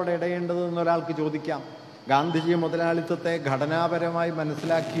മുതലാളിത്തത്തോടെ ഇടയേണ്ടത് എന്നൊരാൾക്ക് ചോദിക്കാം. ഗാന്ധിജി മുതലാളിത്തത്തെ ഘടനാപരമായി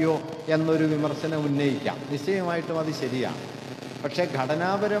മനസ്സിലാക്കിയോ എന്നൊരു വിമർശനം ഉന്നയിക്കാം. നിശ്ചയമായിട്ടും അത് ശരിയാണ്. പക്ഷേ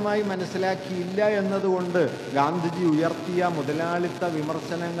ഘടനാപരമായി മനസ്സിലാക്കിയില്ല എന്നതുകൊണ്ട് ഗാന്ധിജി ഉയർത്തിയ മുതലാളിത്ത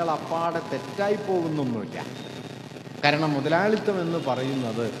വിമർശനങ്ങൾ അപ്പാടെ തെറ്റായി പോകുന്നൊന്നുമില്ല. കാരണം മുതലാളിത്തം എന്ന്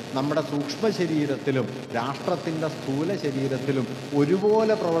പറയുന്നത് നമ്മുടെ സൂക്ഷ്മ ശരീരത്തിലും രാഷ്ട്രത്തിൻ്റെ സ്ഥൂല ശരീരത്തിലും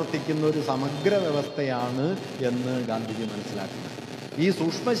ഒരുപോലെ പ്രവർത്തിക്കുന്ന ഒരു സമഗ്ര വ്യവസ്ഥയാണ് എന്ന് ഗാന്ധിജി മനസ്സിലാക്കുന്നത്. ഈ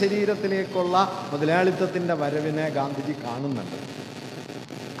സൂക്ഷ്മ ശരീരത്തിലേക്കുള്ള മുതലാളിത്തത്തിൻ്റെ വരവിനെ ഗാന്ധിജി കാണുന്നുണ്ട്.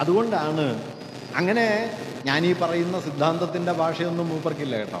 അതുകൊണ്ടാണ് അങ്ങനെ ഞാൻ ഈ പറയുന്ന സിദ്ധാന്തത്തിൻ്റെ ഭാഷയൊന്നും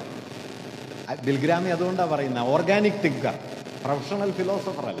മൂപ്പർക്കില്ല കേട്ടോ. ബിൽഗ്രാമി അതുകൊണ്ടാണ് പറയുന്നത് ഓർഗാനിക് തിങ്കർ, പ്രൊഫഷണൽ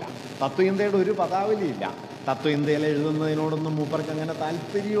ഫിലോസഫർ അല്ല. തത്വചിന്തയുടെ ഒരു പദാവലിയില്ല. തത്വചിന്തയിൽ എഴുതുന്നതിനോടൊന്നും മൂപ്പർക്ക് അങ്ങനെ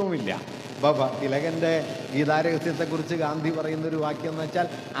താല്പര്യവുമില്ല. തിലകൻ്റെ ഗീതാരഹസ്യത്തെക്കുറിച്ച് ഗാന്ധി പറയുന്നൊരു വാക്യം എന്ന് വെച്ചാൽ,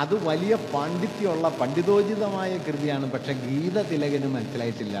 അത് വലിയ പാണ്ഡിത്യമുള്ള പണ്ഡിതോചിതമായ കൃതിയാണ്, പക്ഷെ ഗീത തിലകന്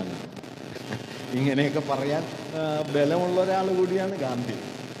മനസ്സിലായിട്ടില്ല എന്ന്. ഇങ്ങനെയൊക്കെ പറയാൻ ബലമുള്ള ഒരാൾ കൂടിയാണ് ഗാന്ധി.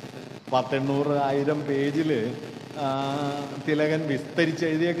 800-1000 പേജിൽ തിലകൻ വിസ്തരിച്ച്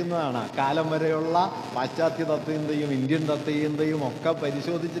എഴുതിയേക്കുന്നതാണ്. കാലം വരെയുള്ള പാശ്ചാത്യ തത്വചിന്തയും ഇന്ത്യൻ തത്വചിന്തയും ഒക്കെ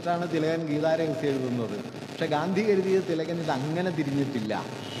പരിശോധിച്ചിട്ടാണ് തിലകൻ ഗീതാരഹസ്യം എഴുതുന്നത്. പക്ഷെ ഗാന്ധി കരുതിയത് തിലകൻ ഇത് അങ്ങനെ തിരിഞ്ഞിട്ടില്ല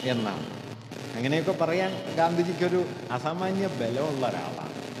എന്നാണ്. അങ്ങനെയൊക്കെ പറയാൻ ഗാന്ധിജിക്കൊരു അസാമാന്യ ബലമുള്ള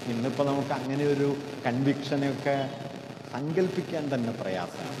ഒരാളാണ്. ഇന്നിപ്പോൾ നമുക്ക് അങ്ങനെ ഒരു കൺവിക്ഷനെയൊക്കെ സങ്കല്പിക്കാൻ തന്നെ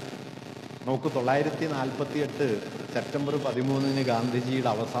പ്രയാസമാണ്. നമുക്ക് 948 സെപ്റ്റംബർ 13 ഗാന്ധിജിയുടെ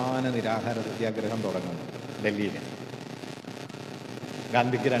അവസാന നിരാഹാര സത്യാഗ്രഹം തുടങ്ങുന്നു ഡൽഹിയിൽ.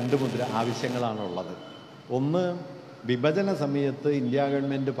 ഗാന്ധിക്ക് 2 ആവശ്യങ്ങളാണുള്ളത്. ഒന്ന്, വിഭജന സമയത്ത് ഇന്ത്യ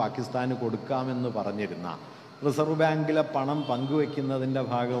ഗവൺമെൻറ് പാകിസ്ഥാന് കൊടുക്കാമെന്ന് പറഞ്ഞിരുന്ന റിസർവ് ബാങ്കിലെ പണം പങ്കുവെക്കുന്നതിൻ്റെ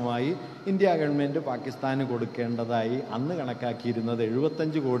ഭാഗമായി ഇന്ത്യ ഗവൺമെൻറ് പാകിസ്ഥാന് കൊടുക്കേണ്ടതായി അന്ന് കണക്കാക്കിയിരുന്നത്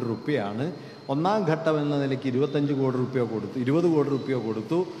 75 കോടി റുപ്യയാണ്. ഒന്നാം ഘട്ടം എന്ന നിലയ്ക്ക് 25 കോടി റുപ്യ കൊടുത്തു, 20 കോടി റുപ്യ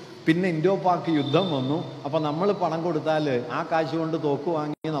കൊടുത്തു. പിന്നെ ഇൻഡോ പാക് യുദ്ധം വന്നു. അപ്പം നമ്മൾ പണം കൊടുത്താൽ ആ കാശ് കൊണ്ട് തോക്ക്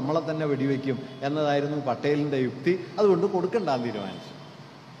വാങ്ങി നമ്മളെ തന്നെ വെടിവെക്കും എന്നതായിരുന്നു പട്ടേലിൻ്റെ യുക്തി. അതുകൊണ്ട് കൊടുക്കണ്ടെന്ന് തീരുമാനിച്ചു.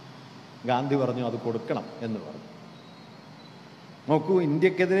 ഗാന്ധി പറഞ്ഞു അത് കൊടുക്കണം എന്ന് പറഞ്ഞു. നോക്കൂ,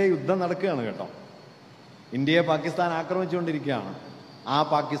 ഇന്ത്യക്കെതിരെ യുദ്ധം നടക്കുകയാണ് കേട്ടോ. ഇന്ത്യയെ പാകിസ്ഥാൻ ആക്രമിച്ചുകൊണ്ടിരിക്കുകയാണ്. ആ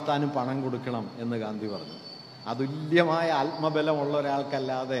പാകിസ്ഥാനും പണം കൊടുക്കണം എന്ന് ഗാന്ധി പറഞ്ഞു. അതുല്യമായ ആത്മബലമുള്ള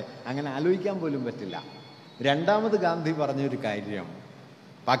ഒരാൾക്കല്ലാതെ അങ്ങനെ ആലോചിക്കാൻ പോലും പറ്റില്ല. രണ്ടാമത് ഗാന്ധി പറഞ്ഞൊരു കാര്യം,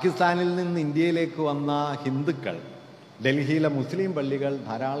 പാകിസ്ഥാനിൽ നിന്ന് ഇന്ത്യയിലേക്ക് വന്ന ഹിന്ദുക്കൾ ഡൽഹിയിലെ മുസ്ലിം പള്ളികൾ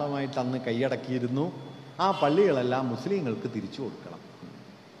ധാരാളമായിട്ട് അന്ന് കൈയടക്കിയിരുന്നു. ആ പള്ളികളെല്ലാം മുസ്ലിങ്ങൾക്ക് തിരിച്ചു കൊടുക്കണം.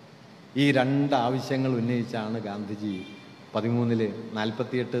 ഈ 2 ആവശ്യങ്ങൾ ഉന്നയിച്ചാണ് ഗാന്ധിജി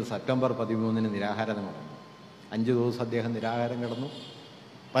 48 സെപ്റ്റംബർ 13 നിരാഹാരം നടന്നു. 5 ദിവസം അദ്ദേഹം നിരാഹാരം കിടന്നു.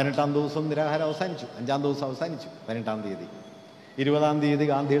 18-ാം ദിവസം നിരാഹാരം അവസാനിച്ചു. 5-ാം ദിവസം അവസാനിച്ചു 18-ാം തീയതി. 20-ാം തീയതി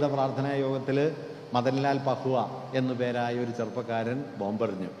ഗാന്ധിയുടെ പ്രാർത്ഥനാ യോഗത്തിൽ മദൻലാൽ പഹുവ എന്നു പേരായ ഒരു ചെറുപ്പക്കാരൻ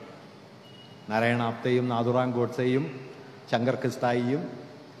ബോംബെറിഞ്ഞു. നാരായണ ആപ്തയും നാഥുറാം ഗോഡ്സെയും ശങ്കർ കിസ്തായിയും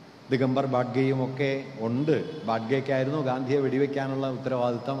ദിഗംബർ ബാഡ്ഗെയും ഒക്കെ ഉണ്ട്. ബാഡ്ഗെയ്ക്കായിരുന്നു ഗാന്ധിയെ വെടിവെക്കാനുള്ള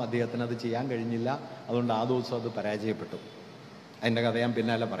ഉത്തരവാദിത്തം. അദ്ദേഹത്തിന് അത് ചെയ്യാൻ കഴിഞ്ഞില്ല. അതുകൊണ്ട് ആ ദിവസം അത് പരാജയപ്പെട്ടു. അതിൻ്റെ കഥ ഞാൻ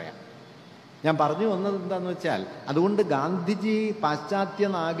പിന്നാലെ പറയാം. ഞാൻ പറഞ്ഞു വന്നത് എന്താണെന്ന് വെച്ചാൽ, അതുകൊണ്ട് ഗാന്ധിജി പാശ്ചാത്യ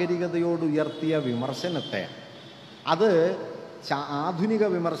നാഗരികതയോട് ഉയർത്തിയ വിമർശനത്തെ, അത് ആധുനിക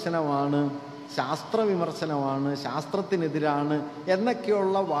വിമർശനമാണ്, ശാസ്ത്ര വിമർശനമാണ്, ശാസ്ത്രത്തിനെതിരാണ്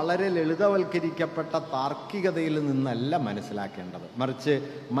എന്നൊക്കെയുള്ള വളരെ ലളിതവൽക്കരിക്കപ്പെട്ട താർക്കികതയിൽ നിന്നല്ല മനസ്സിലാക്കേണ്ടത്. മറിച്ച്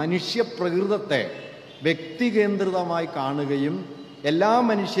മനുഷ്യപ്രകൃതത്തെ വ്യക്തികേന്ദ്രിതമായി കാണുകയും എല്ലാ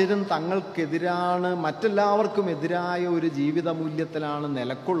മനുഷ്യരും തങ്ങൾക്കെതിരാണ്, മറ്റെല്ലാവർക്കും എതിരായ ഒരു ജീവിത മൂല്യത്തിലാണ്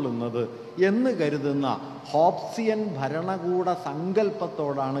നിലകൊള്ളുന്നത് എന്ന് കരുതുന്ന ഹോബ്സിയൻ ഭരണകൂട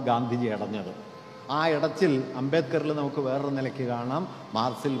സങ്കല്പത്തോടാണ് ഗാന്ധിജി ഇടഞ്ഞത്. ആ ഇടച്ചിൽ അംബേദ്കറിൽ നമുക്ക് വേറൊരു നിലയ്ക്ക് കാണാം,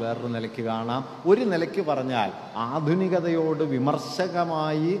 മാർക്സിൽ വേറൊരു നിലയ്ക്ക് കാണാം. ഒരു നിലയ്ക്ക് പറഞ്ഞാൽ ആധുനികതയോട്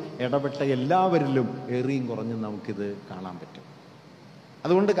വിമർശകമായി ഇടപെട്ട എല്ലാവരിലും ഏറിയും കുറഞ്ഞും നമുക്കിത് കാണാൻ പറ്റും.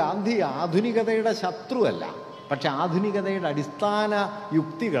 അതുകൊണ്ട് ഗാന്ധി ആധുനികതയുടെ ശത്രുവല്ല, പക്ഷെ ആധുനികതയുടെ അടിസ്ഥാന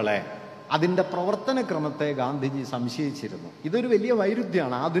യുക്തികളെ, അതിൻ്റെ പ്രവർത്തനക്രമത്തെ ഗാന്ധിജി സംശയിച്ചിരുന്നു. ഇതൊരു വലിയ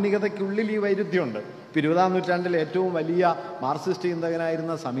വൈരുദ്ധ്യമാണ്. ആധുനികതയ്ക്കുള്ളിൽ ഈ വൈരുദ്ധ്യമുണ്ട്. 20-ാം നൂറ്റാണ്ടിൽ ഏറ്റവും വലിയ മാർക്സിസ്റ്റ്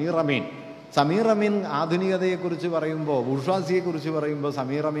ചിന്തകനായിരുന്ന സമീർ അമീൻ ആധുനികതയെക്കുറിച്ച് പറയുമ്പോൾ, ബൂർഷ്വാസിയെക്കുറിച്ച് പറയുമ്പോൾ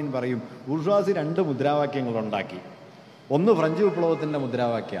സമീർ അമീൻ പറയും, ബൂർഷ്വാസി 2 മുദ്രാവാക്യങ്ങളുണ്ടാക്കി. ഒന്ന് ഫ്രഞ്ച് വിപ്ലവത്തിൻ്റെ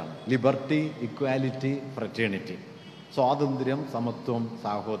മുദ്രാവാക്യമാണ്, ലിബർട്ടി, ഇക്വാലിറ്റി, ഫ്രറ്റേണിറ്റി, സ്വാതന്ത്ര്യം, സമത്വം,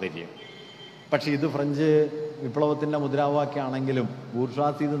 സാഹോദര്യം. പക്ഷെ ഇത് ഫ്രഞ്ച് വിപ്ലവത്തിൻ്റെ മുദ്രാവാക്യമാണെങ്കിലും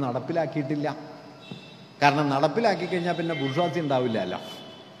ബൂർഷ്വാസി ഇത് നടപ്പിലാക്കിയിട്ടില്ല. കാരണം നടപ്പിലാക്കി കഴിഞ്ഞാൽ പിന്നെ ബൂർഷ്വാസി ഉണ്ടാവില്ലല്ലോ.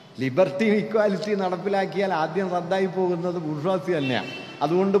 ലിബർട്ടി, ഇക്വാലിറ്റി നടപ്പിലാക്കിയാൽ ആദ്യം റദ്ദായി പോകുന്നത് ബൂർഷ്വാസി തന്നെയാണ്.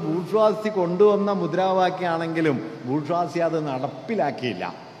 അതുകൊണ്ട് ബൂർഷ്വാസി കൊണ്ടുവന്ന മുദ്രാവാക്യമാണെങ്കിലും ബൂർഷ്വാസി അത് നടപ്പിലാക്കിയില്ല.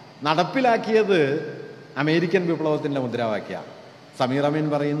 നടപ്പിലാക്കിയത് അമേരിക്കൻ വിപ്ലവത്തിൻ്റെ മുദ്രാവാക്യമാണ്. സമീർ അമീൻ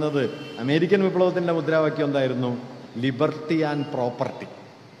പറയുന്നത് അമേരിക്കൻ വിപ്ലവത്തിൻ്റെ മുദ്രാവാക്യം എന്തായിരുന്നു? ലിബർട്ടി ആൻഡ് പ്രോപ്പർട്ടി,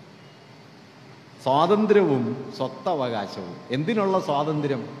 സ്വാതന്ത്ര്യവും സ്വത്തവകാശവും. എന്തിനുള്ള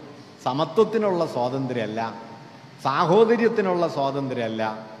സ്വാതന്ത്ര്യം? സമത്വത്തിനുള്ള സ്വാതന്ത്ര്യമല്ല, സാഹോദര്യത്തിനുള്ള സ്വാതന്ത്ര്യമല്ല,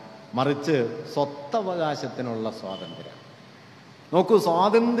 മറിച്ച് സ്വത്തവകാശത്തിനുള്ള സ്വാതന്ത്ര്യം. നോക്കൂ,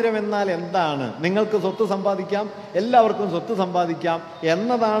 സ്വാതന്ത്ര്യം എന്നാൽ എന്താണ്? നിങ്ങൾക്ക് സ്വത്ത് സമ്പാദിക്കാം, എല്ലാവർക്കും സ്വത്ത് സമ്പാദിക്കാം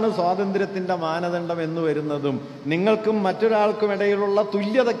എന്നതാണ് സ്വാതന്ത്ര്യത്തിൻ്റെ മാനദണ്ഡം എന്ന് വരുന്നതും, നിങ്ങൾക്കും മറ്റൊരാൾക്കും ഇടയിലുള്ള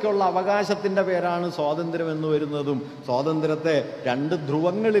തുല്യതയ്ക്കുള്ള അവകാശത്തിൻ്റെ പേരാണ് സ്വാതന്ത്ര്യം എന്ന് വരുന്നതും സ്വാതന്ത്ര്യത്തെ 2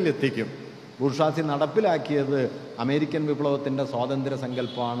 ധ്രുവങ്ങളിലെത്തിക്കും. ബൂർഷ്വാസി നടപ്പിലാക്കിയത് അമേരിക്കൻ വിപ്ലവത്തിൻ്റെ സ്വാതന്ത്ര്യ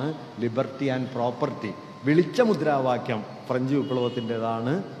സങ്കല്പമാണ്, ലിബർട്ടി ആൻഡ് പ്രോപ്പർട്ടി. വിളിച്ച മുദ്രാവാക്യം ഫ്രഞ്ച്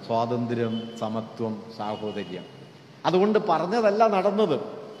വിപ്ലവത്തിൻ്റെതാണ്, സ്വാതന്ത്ര്യം, സമത്വം, സാഹോദര്യം. അതുകൊണ്ട് പറഞ്ഞതല്ല നടന്നത്.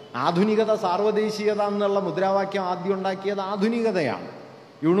 ആധുനികത സാർവദേശീയത എന്നുള്ള മുദ്രാവാക്യം ആദ്യം ഉണ്ടാക്കിയത് ആധുനികതയാണ്,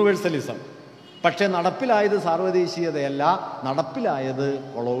 യൂണിവേഴ്സലിസം. പക്ഷെ നടപ്പിലായത് സാർവദേശീയതയല്ല, നടപ്പിലായത്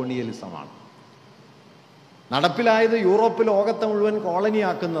കൊളോണിയലിസമാണ്. നടപ്പിലായത് യൂറോപ്പ് ലോകത്തെ മുഴുവൻ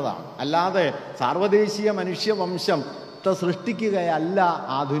കോളനിയാക്കുന്നതാണ്. അല്ലാതെ സാർവദേശീയ മനുഷ്യവംശത്തെ സൃഷ്ടിക്കുകയല്ല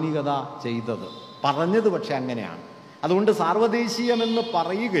ആധുനികത ചെയ്തത്. പറഞ്ഞത് പക്ഷെ അങ്ങനെയാണ്. അതുകൊണ്ട് സാർവദേശീയമെന്ന്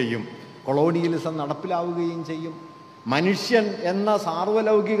പറയുകയും കൊളോണിയലിസം നടപ്പിലാവുകയും ചെയ്യും. മനുഷ്യൻ എന്ന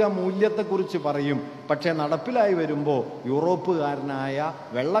സാർവലൗകിക മൂല്യത്തെക്കുറിച്ച് പറയും, പക്ഷെ നടപ്പിലായി വരുമ്പോൾ യൂറോപ്പുകാരനായ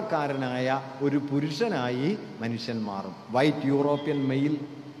വെള്ളക്കാരനായ ഒരു പുരുഷനായി മനുഷ്യൻ മാറും. White European mail.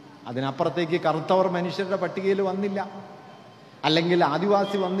 അതിനപ്പുറത്തേക്ക് കറുത്തവർ മനുഷ്യരുടെ പട്ടികയിൽ വന്നില്ല, അല്ലെങ്കിൽ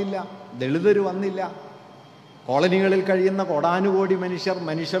ആദിവാസി വന്നില്ല, ദളിതർ വന്നില്ല. കോളനികളിൽ കഴിയുന്ന കോടാനുകോടി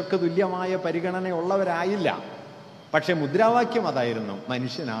മനുഷ്യർക്ക് തുല്യമായ പരിഗണനയുള്ളവരായില്ല. പക്ഷെ മുദ്രാവാക്യം അതായിരുന്നു,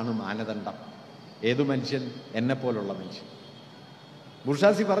 മനുഷ്യനാണ് മാനദണ്ഡം. ഏതു മനുഷ്യൻ? എന്നെപ്പോലുള്ള മനുഷ്യൻ.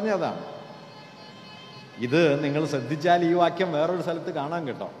 ബുർഷാസി പറഞ്ഞതാണ്. ഇത് നിങ്ങൾ ശ്രദ്ധിച്ചാൽ ഈ വാക്യം വേറൊരു സ്ഥലത്ത് കാണാൻ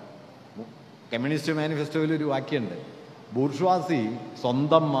കേട്ടോ. കമ്മ്യൂണിസ്റ്റ് മാനിഫെസ്റ്റോയിൽ ഒരു വാക്യമുണ്ട്, ബൂർഷ്വാസി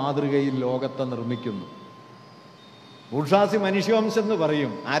സ്വന്തം മാതൃകയിൽ ലോകത്തെ നിർമ്മിക്കുന്നു. ബൂർഷ്വാസി മനുഷ്യവംശം എന്ന്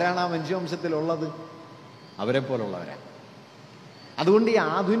പറയും. ആരാണ് ആ മനുഷ്യവംശത്തിലുള്ളത്? അവരെ പോലുള്ളവരാണ്. അതുകൊണ്ട് ഈ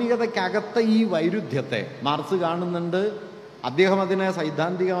ആധുനികതയ്ക്കകത്തെ ഈ വൈരുദ്ധ്യത്തെ മാർക്സ് കാണുന്നുണ്ട്. അദ്ദേഹം അതിനെ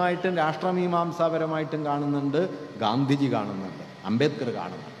സൈദ്ധാന്തികമായിട്ടും രാഷ്ട്രമീമാംസാപരമായിട്ടും കാണുന്നുണ്ട്. ഗാന്ധിജി കാണുന്നുണ്ട്, അംബേദ്കർ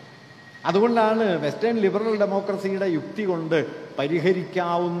കാണുന്നുണ്ട്. അതുകൊണ്ടാണ് വെസ്റ്റേൺ ലിബറൽ ഡെമോക്രസിയുടെ യുക്തി കൊണ്ട്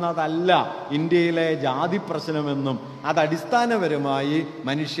പരിഹരിക്കാവുന്നതല്ല ഇന്ത്യയിലെ ജാതി പ്രശ്നമെന്നും അത് അടിസ്ഥാനപരമായി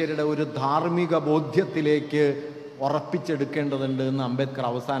മനുഷ്യരുടെ ഒരു ധാർമ്മിക ബോധ്യത്തിലേക്ക് ഉറപ്പിച്ചെടുക്കേണ്ടതുണ്ട് എന്ന് അംബേദ്കർ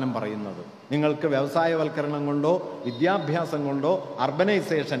അവസാനം പറയുന്നത്. നിങ്ങൾക്ക് വ്യവസായവൽക്കരണം കൊണ്ടോ വിദ്യാഭ്യാസം കൊണ്ടോ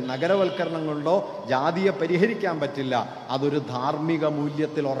അർബനൈസേഷൻ നഗരവൽക്കരണം കൊണ്ടോ ജാതിയെ പരിഹരിക്കാൻ പറ്റില്ല. അതൊരു ധാർമ്മിക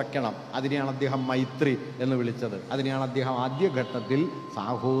മൂല്യത്തിൽ ഉറയ്ക്കണം. അതിനെയാണ് അദ്ദേഹം മൈത്രി എന്ന് വിളിച്ചത്. അതിനെയാണ് അദ്ദേഹം ആദ്യഘട്ടത്തിൽ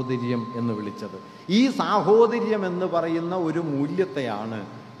സാഹോദര്യം എന്ന് വിളിച്ചത്. ഈ സാഹോദര്യം എന്ന് പറയുന്ന ഒരു മൂല്യത്തെയാണ്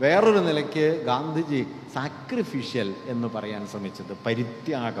വേറൊരു നിലയ്ക്ക് ഗാന്ധിജി സാക്രിഫിഷ്യൽ എന്ന് പറയാൻ ശ്രമിച്ചത്.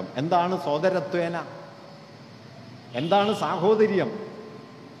 പരിത്യാഗം. എന്താണ് സോദരത്വേന? എന്താണ് സാഹോദര്യം?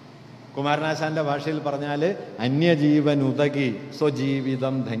 കുമാരനാശാന്റെ ഭാഷയിൽ പറഞ്ഞാൽ അന്യജീവൻ ഉതകി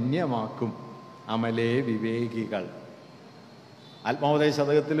സ്വജീവിതം ധന്യമാക്കും അമലേ വിവേകികൾ. ആത്മോപദേശ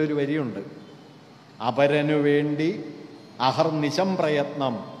ശതകത്തിലൊരു വരിയുണ്ട്, അപരനു വേണ്ടി അഹർനിശം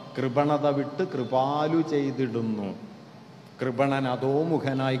പ്രയത്നം കൃപണത വിട്ട് കൃപാലു ചെയ്തിടുന്നു. കൃപണൻ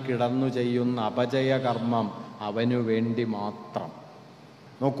അധോമുഖനായി കിടന്നു ചെയ്യുന്ന അപജയകർമ്മം അവനു വേണ്ടി മാത്രം.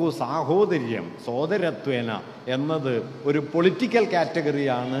 നോക്കൂ, സാഹോദര്യം സോദരത്വേന എന്നത് ഒരു പൊളിറ്റിക്കൽ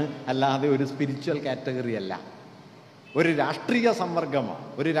കാറ്റഗറിയാണ്, അല്ലാതെ ഒരു സ്പിരിച്വൽ കാറ്റഗറി അല്ല. ഒരു രാഷ്ട്രീയ സംവർഗമാണ്,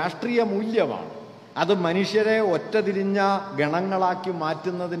 ഒരു രാഷ്ട്രീയ മൂല്യമാണ്. അത് മനുഷ്യരെ ഒറ്റതിരിഞ്ഞ ഗണങ്ങളാക്കി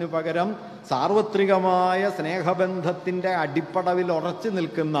മാറ്റുന്നതിന് പകരം സാർവത്രികമായ സ്നേഹബന്ധത്തിൻ്റെ അടിപ്പടവിൽ ഉറച്ചു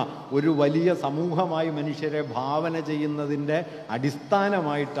നിൽക്കുന്ന ഒരു വലിയ സമൂഹമായി മനുഷ്യരെ ഭാവന ചെയ്യുന്നതിൻ്റെ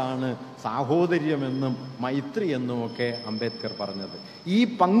അടിസ്ഥാനമായിട്ടാണ് സാഹോദര്യമെന്നും മൈത്രി എന്നുമൊക്കെ അംബേദ്കർ പറഞ്ഞത്. ഈ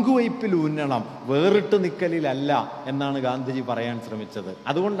പങ്കുവയ്പിൽ ഊന്നണം, വേറിട്ട് നിൽക്കലിലല്ല എന്നാണ് ഗാന്ധിജി പറയാൻ ശ്രമിച്ചത്.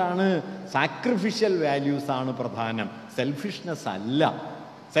 അതുകൊണ്ടാണ് സാക്രിഫിഷ്യൽ വാല്യൂസ് ആണ് പ്രധാനം, സെൽഫിഷ്നെസ് അല്ല.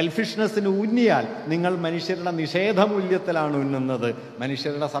 സെൽഫിഷ്നെസ്സിന് ഊന്നിയാൽ നിങ്ങൾ മനുഷ്യരുടെ നിഷേധമൂല്യത്തിലാണ് ഉന്നുന്നത്.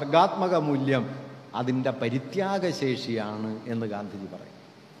 മനുഷ്യരുടെ സർഗാത്മക മൂല്യം അതിൻ്റെ പരിത്യാഗശേഷിയാണ് എന്ന് ഗാന്ധിജി പറയും.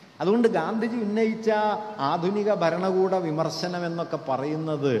 അതുകൊണ്ട് ഗാന്ധിജി ഉന്നയിച്ച ആധുനിക ഭരണകൂട വിമർശനം എന്നൊക്കെ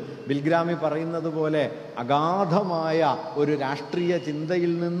പറയുന്നത് ബിൽഗ്രാമി പറയുന്നത് പോലെ അഗാധമായ ഒരു രാഷ്ട്രീയ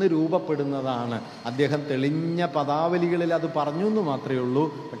ചിന്തയിൽ നിന്ന് രൂപപ്പെടുന്നതാണ്. അദ്ദേഹം തെളിഞ്ഞ പദാവലികളിൽ അത് പറഞ്ഞു എന്ന് മാത്രമേ ഉള്ളൂ.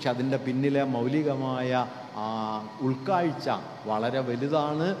 പക്ഷെ അതിൻ്റെ പിന്നിലെ മൗലികമായ ഉൾക്കാഴ്ച വളരെ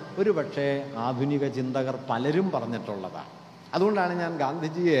വലുതാണ്. ഒരു പക്ഷേ ആധുനിക ചിന്തകർ പലരും പറഞ്ഞിട്ടുള്ളതാണ്. അതുകൊണ്ടാണ് ഞാൻ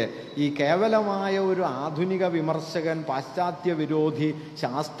ഗാന്ധിജിയെ ഈ കേവലമായ ഒരു ആധുനിക വിമർശകൻ, പാശ്ചാത്യ വിരോധി,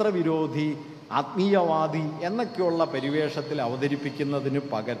 ശാസ്ത്രവിരോധി, ആത്മീയവാദി എന്നൊക്കെയുള്ള പരിവേഷത്തിൽ അവതരിപ്പിക്കുന്നതിന്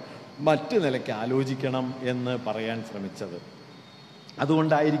പകരം മറ്റു നിലയ്ക്ക് ആലോചിക്കണം എന്ന് പറയാൻ ശ്രമിച്ചത്.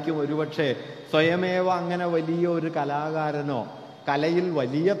 അതുകൊണ്ടായിരിക്കും ഒരുപക്ഷെ സ്വയമേവ അങ്ങനെ വലിയ ഒരു കലാകാരനോ കലയിൽ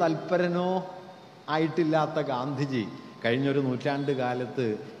വലിയ തൽപരനോ ആയിട്ടില്ലാത്ത ഗാന്ധിജി കഴിഞ്ഞൊരു നൂറ്റാണ്ട് കാലത്ത്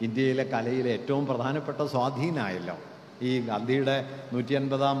ഇന്ത്യയിലെ കലയിലെ ഏറ്റവും പ്രധാനപ്പെട്ട സ്വാധീനമായല്ലോ. ഈ ഗാന്ധിയുടെ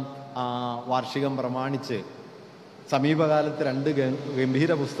 150-ാം വാർഷികം പ്രമാണിച്ച് സമീപകാലത്ത് 2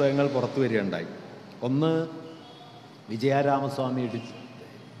 ഗംഭീര പുസ്തകങ്ങൾ പുറത്തു വരികയുണ്ടായി. ഒന്ന് വിജയരാമസ്വാമി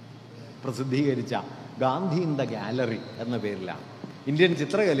പ്രസിദ്ധീകരിച്ച ഗാന്ധി ഇൻ ദ ഗാലറി എന്ന പേരിലാണ്. ഇന്ത്യൻ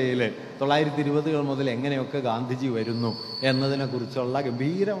ചിത്രകലയിൽ 1920-കൾ മുതൽ എങ്ങനെയൊക്കെ ഗാന്ധിജി വരുന്നു എന്നതിനെക്കുറിച്ചുള്ള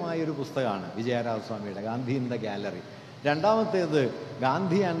ഗംഭീരമായൊരു പുസ്തകമാണ് വിജയരാമസ്വാമിയുടെ ഗാന്ധി ഇൻ ദ ഗാലറി. രണ്ടാമത്തേത്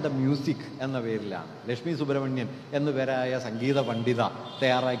ഗാന്ധി ആൻഡ് ദ മ്യൂസിക് എന്ന പേരിലാണ്. ലക്ഷ്മി സുബ്രഹ്മണ്യൻ എന്നു പേരായ സംഗീത പണ്ഡിത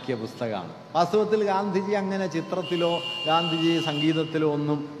തയ്യാറാക്കിയ പുസ്തകമാണ്. വാസ്തവത്തിൽ ഗാന്ധിജി അങ്ങനെ ചിത്രത്തിലോ ഗാന്ധിജി സംഗീതത്തിലോ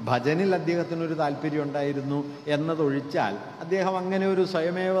ഒന്നും, ഭജനിൽ അദ്ദേഹത്തിനൊരു താല്പര്യം ഉണ്ടായിരുന്നു എന്നതൊഴിച്ചാൽ അദ്ദേഹം അങ്ങനെ ഒരു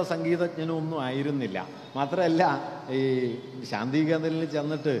സ്വയമേവ സംഗീതജ്ഞനും ഒന്നും ആയിരുന്നില്ല. മാത്രമല്ല, ഈ ശാന്തിനികേതനിൽ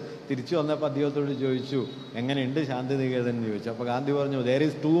ചെന്നിട്ട് തിരിച്ചു വന്നപ്പോൾ അദ്ദേഹത്തോട് ചോദിച്ചു, എങ്ങനെയുണ്ട് ശാന്തിനികേതൻ എന്ന് ചോദിച്ചു. അപ്പോൾ ഗാന്ധി പറഞ്ഞു, there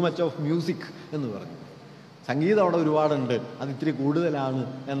is too much of music എന്ന് പറഞ്ഞു. സംഗീതം അവിടെ ഒരുപാടുണ്ട്, അത് ഇത്തിരി കൂടുതലാണ്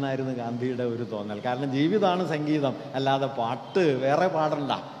എന്നായിരുന്നു ഗാന്ധിയുടെ ഒരു തോന്നൽ. കാരണം ജീവിതമാണ് സംഗീതം, അല്ലാതെ പാട്ട് വേറെ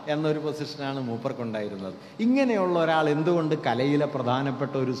പാടണ്ട എന്നൊരു പൊസിഷനാണ് മൂപ്പർക്കുണ്ടായിരുന്നത്. ഇങ്ങനെയുള്ള ഒരാൾ എന്തുകൊണ്ട് കലയിലെ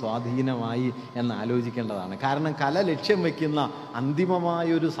പ്രധാനപ്പെട്ട ഒരു സ്വാധീനമായി എന്ന് ആലോചിക്കേണ്ടതാണ്. കാരണം കല ലക്ഷ്യം വയ്ക്കുന്ന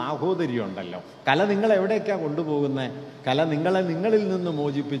അന്തിമമായൊരു സാഹോദര്യം ഉണ്ടല്ലോ. കല നിങ്ങളെ എവിടേക്കാണ് കൊണ്ടുപോകുന്നത്? കല നിങ്ങളെ നിങ്ങളിൽ നിന്ന്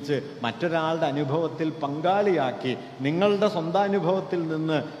മോചിപ്പിച്ച് മറ്റൊരാളുടെ അനുഭവത്തിൽ പങ്കാളിയാക്കി നിങ്ങളുടെ സ്വന്തം അനുഭവത്തിൽ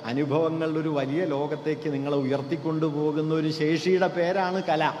നിന്ന് അനുഭവങ്ങളുടെ ഒരു വലിയ ലോകത്തേക്ക് നിങ്ങളെ ഉയർത്തിക്കൊണ്ടുപോകുന്ന ഒരു ശേഷിയുടെ പേരാണ്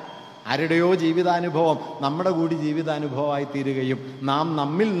കല. ആരുടെയോ ജീവിതാനുഭവം നമ്മുടെ കൂടി ജീവിതാനുഭവമായി തീരുകയും നാം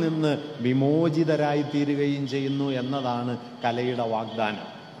നമ്മിൽ നിന്ന് വിമോചിതരായി തീരുകയും ചെയ്യുന്നു എന്നതാണ് കലയുടെ വാഗ്ദാനം.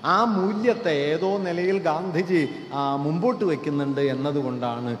 ആ മൂല്യത്തെ ഏതോ നിലയിൽ ഗാന്ധിജി മുമ്പോട്ട് വയ്ക്കുന്നുണ്ട്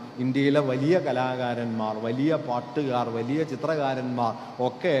എന്നതുകൊണ്ടാണ് ഇന്ത്യയിലെ വലിയ കലാകാരന്മാർ, വലിയ പാട്ടുകാർ, വലിയ ചിത്രകാരന്മാർ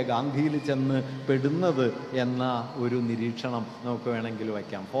ഒക്കെ ഗാന്ധിയിൽ ചെന്ന് പെടുന്നത് എന്ന ഒരു നിരീക്ഷണം നമുക്ക് വേണമെങ്കിൽ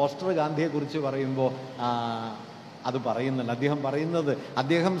വയ്ക്കാം. ഫോസ്റ്റർ ഗാന്ധിയെക്കുറിച്ച് പറയുമ്പോൾ അത് പറയുന്നുണ്ട്. അദ്ദേഹം പറയുന്നത്,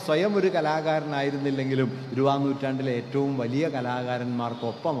 അദ്ദേഹം സ്വയം ഒരു കലാകാരനായിരുന്നില്ലെങ്കിലും 20-ാം നൂറ്റാണ്ടിലെ ഏറ്റവും വലിയ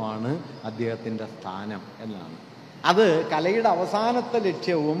കലാകാരന്മാർക്കൊപ്പമാണ് അദ്ദേഹത്തിൻ്റെ സ്ഥാനം എന്നാണ്. അത് കലയുടെ അവസാനത്തെ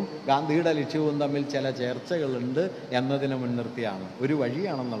ലക്ഷ്യവും ഗാന്ധിയുടെ ലക്ഷ്യവും തമ്മിൽ ചില ചേർച്ചകളുണ്ട് എന്നതിനെ മുൻനിർത്തിയാണ്. ഒരു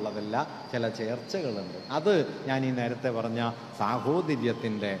വഴിയാണെന്നുള്ളതല്ല, ചില ചേർച്ചകളുണ്ട്. അത് ഞാൻ ഈ നേരത്തെ പറഞ്ഞ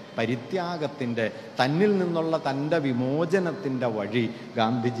സാഹോദര്യത്തിൻ്റെ, പരിത്യാഗത്തിൻ്റെ, തന്നിൽ നിന്നുള്ള തൻ്റെ വിമോചനത്തിൻ്റെ വഴി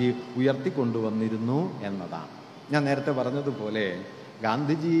ഗാന്ധിജി ഉയർത്തിക്കൊണ്ടുവന്നിരുന്നു എന്നതാണ്. ഞാൻ നേരത്തെ പറഞ്ഞതുപോലെ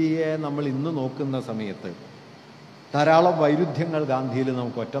ഗാന്ധിജിയെ നമ്മൾ ഇന്ന് നോക്കുന്ന സമയത്ത് ധാരാളം വൈരുദ്ധ്യങ്ങൾ ഗാന്ധിയിൽ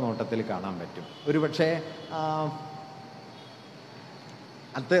നമുക്ക് ഒറ്റ നോട്ടത്തിൽ കാണാൻ പറ്റും. ഒരുപക്ഷെ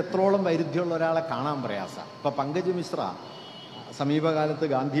അത് എത്രോളം വൈരുദ്ധ്യമുള്ള ഒരാളെ കാണാൻ പ്രയാസം. ഇപ്പം പങ്കജ് മിശ്ര സമീപകാലത്ത്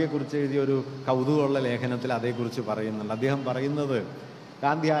ഗാന്ധിയെക്കുറിച്ച് എഴുതിയൊരു കൗതുകമുള്ള ലേഖനത്തിൽ അതേക്കുറിച്ച് പറയുന്നുണ്ട്. അദ്ദേഹം പറയുന്നത്,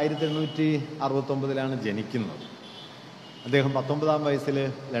 ഗാന്ധി 1869 ജനിക്കുന്നത്. അദ്ദേഹം 19-ാം വയസ്സിൽ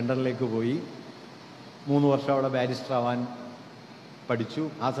ലണ്ടനിലേക്ക് പോയി 3 വർഷം അവിടെ ബാരിസ്റ്റർ ആവാൻ പഠിച്ചു.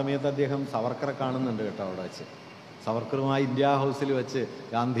 ആ സമയത്ത് അദ്ദേഹം സവർക്കറെ കാണുന്നുണ്ട് കേട്ടോ. അവിടെ വെച്ച് സവർക്കറുമായി ഇന്ത്യ ഹൗസിൽ വെച്ച്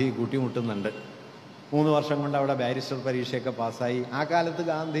ഗാന്ധി കൂട്ടിമുട്ടുന്നുണ്ട്. 3 വർഷം കൊണ്ട് അവിടെ ബാരിസ്റ്റർ പരീക്ഷയൊക്കെ പാസ്സായി. ആ കാലത്ത്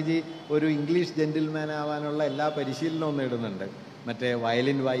ഗാന്ധിജി ഒരു ഇംഗ്ലീഷ് ജെന്റിൽമാൻ ആവാനുള്ള എല്ലാ പരിശീലനവും നേടുന്നുണ്ട്. മറ്റേ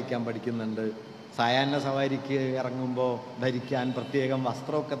വയലിൻ വായിക്കാൻ പഠിക്കുന്നുണ്ട്. സായാഹ്ന സവാരിക്ക് ഇറങ്ങുമ്പോൾ ധരിക്കാൻ പ്രത്യേകം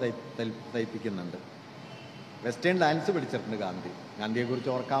വസ്ത്രമൊക്കെ തയ്പ്പിക്കുന്നുണ്ട്. വെസ്റ്റേൺ ഡാൻസ് പഠിച്ചിട്ടുണ്ട് ഗാന്ധി.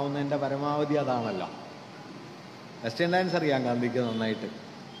 ഗാന്ധിയെക്കുറിച്ച് ഓർക്കാവുന്നതിൻ്റെ പരമാവധി അതാണല്ലോ. വെസ്റ്റേൺ ഡാൻസ് അറിയാം ഗാന്ധിക്ക് നന്നായിട്ട്.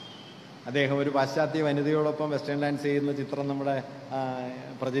 അദ്ദേഹം ഒരു പാശ്ചാത്യ വനിതയോടൊപ്പം വെസ്റ്റേൺ ഡാൻസ് ചെയ്യുന്ന ചിത്രം നമ്മുടെ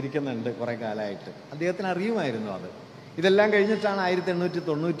പ്രചരിക്കുന്നുണ്ട് കുറേ കാലമായിട്ട്. അദ്ദേഹത്തിന് അറിയുമായിരുന്നു അത്. ഇതെല്ലാം കഴിഞ്ഞിട്ടാണ്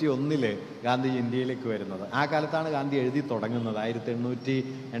 1891 ഗാന്ധി ഇന്ത്യയിലേക്ക് വരുന്നത്. ആ കാലത്താണ് ഗാന്ധി എഴുതി തുടങ്ങുന്നത്.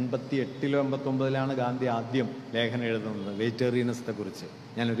 1888-ലോ 89-ലാണ് ഗാന്ധി ആദ്യം ലേഖനം എഴുതുന്നത് വെജിറ്റേറിയനിസത്തെ കുറിച്ച്.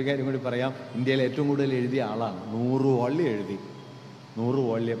 ഞാനൊരു കാര്യം കൂടി പറയാം. ഇന്ത്യയിൽ ഏറ്റവും കൂടുതൽ എഴുതിയ ആളാണ്. 100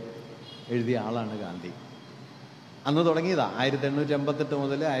 വോള്യം എഴുതിയ ആളാണ് ഗാന്ധി. അന്ന് തുടങ്ങിയതാ. 1888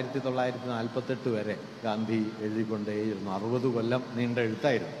 മുതൽ 1948 വരെ ഗാന്ധി എഴുതിക്കൊണ്ടേയിരുന്നു. 60 കൊല്ലം നീണ്ട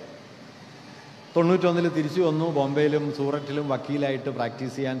എഴുത്തായിരുന്നു. 91 തിരിച്ചു വന്നു. ബോംബെയിലും സൂററ്റിലും വക്കീലായിട്ട്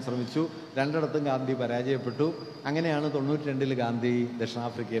പ്രാക്ടീസ് ചെയ്യാൻ ശ്രമിച്ചു. 2ഇടത്തും ഗാന്ധി പരാജയപ്പെട്ടു. അങ്ങനെയാണ് 92 ഗാന്ധി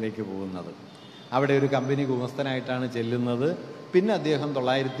ദക്ഷിണാഫ്രിക്കയിലേക്ക് പോകുന്നത്. അവിടെ ഒരു കമ്പനി ഗുമസ്തനായിട്ടാണ് ചെല്ലുന്നത്. പിന്നെ അദ്ദേഹം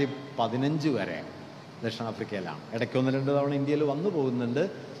 915 വരെ ദക്ഷിണാഫ്രിക്കയിലാണ്. ഇടയ്ക്ക് 1-2 തവണ ഇന്ത്യയിൽ വന്നു പോകുന്നുണ്ട്.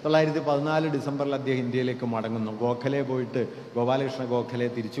 1914 ഡിസംബറിൽ അദ്ദേഹം ഇന്ത്യയിലേക്ക് മടങ്ങുന്നു. ഗോഖലെ പോയിട്ട് ഗോപാലകൃഷ്ണ ഗോഖലെ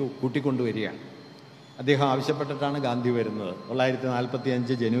തിരിച്ചു കൂട്ടിക്കൊണ്ടുവരികയാണ്. അദ്ദേഹം ആവശ്യപ്പെട്ടിട്ടാണ് ഗാന്ധി വരുന്നത്.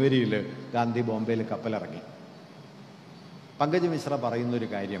 1945 ജനുവരിയിൽ ഗാന്ധി ബോംബെയിൽ കപ്പലിറങ്ങി. പങ്കജ് മിശ്ര പറയുന്നൊരു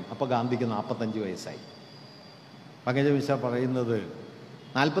കാര്യം, അപ്പോൾ ഗാന്ധിക്ക് 45 വയസ്സായി. പങ്കജ് മിശ്ര പറയുന്നത്,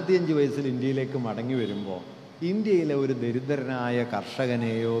 45 വയസ്സിൽ ഇന്ത്യയിലേക്ക് മടങ്ങി വരുമ്പോൾ ഇന്ത്യയിലെ ഒരു ദരിദ്രനായ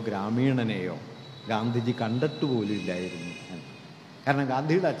കർഷകനെയോ ഗ്രാമീണനെയോ ഗാന്ധിജി കണ്ടിട്ട് പോലും ഇല്ലായിരുന്നു. കാരണം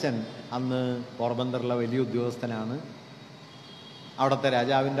ഗാന്ധിയുടെ അച്ഛൻ അന്ന് പോർബന്തറിലെ വലിയ ഉദ്യോഗസ്ഥനാണ്. അവിടുത്തെ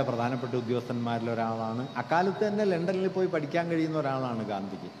രാജാവിൻ്റെ പ്രധാനപ്പെട്ട ഉദ്യോഗസ്ഥന്മാരിൽ ഒരാളാണ്. അക്കാലത്ത് തന്നെ ലണ്ടനിൽ പോയി പഠിക്കാൻ കഴിയുന്ന ഒരാളാണ്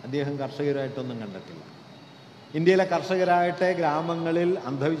ഗാന്ധിജി. അദ്ദേഹം കർഷകരായിട്ടൊന്നും കണ്ടിട്ടില്ല. ഇന്ത്യയിലെ കർഷകരാകട്ടെ ഗ്രാമങ്ങളിൽ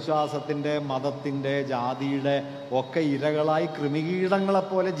അന്ധവിശ്വാസത്തിൻ്റെ, മതത്തിൻ്റെ, ജാതിയുടെ ഒക്കെ ഇരകളായി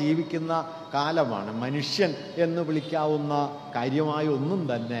കൃമികീടങ്ങളെപ്പോലെ ജീവിക്കുന്ന കാലമാണ്. മനുഷ്യൻ എന്ന് വിളിക്കാവുന്ന കാര്യമായ ഒന്നും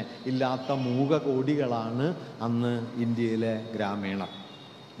തന്നെ ഇല്ലാത്ത മൂകകോടികളാണ് അന്ന് ഇന്ത്യയിലെ ഗ്രാമീണർ.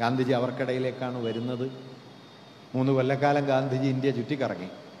 ഗാന്ധിജി അവർക്കിടയിലേക്കാണ് വരുന്നത്. 3 കൊല്ലക്കാലം ഗാന്ധിജി ഇന്ത്യ ചുറ്റിക്കറങ്ങി.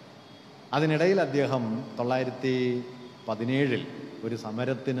 അതിനിടയിൽ അദ്ദേഹം 1917 ഒരു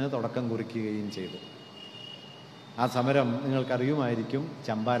സമരത്തിന് തുടക്കം കുറിക്കുകയും ചെയ്തു. ആ സമരം നിങ്ങൾക്കറിയുമായിരിക്കും,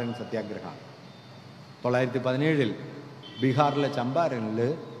 ചമ്പാരൻ സത്യാഗ്രഹം. 1917 ബീഹാറിലെ ചമ്പാരനിൽ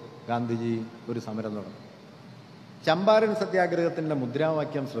ഗാന്ധിജി ഒരു സമരം നടന്നു. ചമ്പാരൻ സത്യാഗ്രഹത്തിൻ്റെ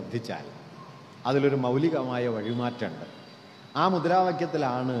മുദ്രാവാക്യം ശ്രദ്ധിച്ചാൽ അതിലൊരു മൗലികമായ വഴിമാറ്റമുണ്ട്. ആ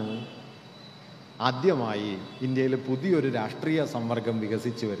മുദ്രാവാക്യത്തിലാണ് ആദ്യമായി ഇന്ത്യയിൽ പുതിയൊരു രാഷ്ട്രീയ സമ്മർദ്ദം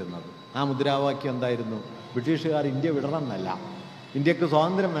വികസിച്ചു വരുന്നത്. ആ മുദ്രാവാക്യം എന്തായിരുന്നു? ബ്രിട്ടീഷുകാർ ഇന്ത്യ വിടണം എന്നല്ല, ഇന്ത്യക്ക്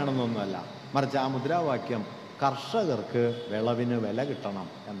സ്വാതന്ത്ര്യം വേണമെന്നൊന്നുമല്ല, മറിച്ച് ആ മുദ്രാവാക്യം കർഷകർക്ക് വിളവിന് വില കിട്ടണം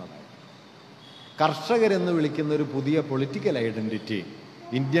എന്നതായിരുന്നു. കർഷകരെന്ന് വിളിക്കുന്ന ഒരു പുതിയ പൊളിറ്റിക്കൽ ഐഡൻറ്റിറ്റി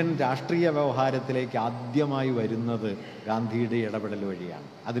ഇന്ത്യൻ രാഷ്ട്രീയ വ്യവഹാരത്തിലേക്ക് ആദ്യമായി വരുന്നത് ഗാന്ധിയുടെ ഇടപെടൽ വഴിയാണ്.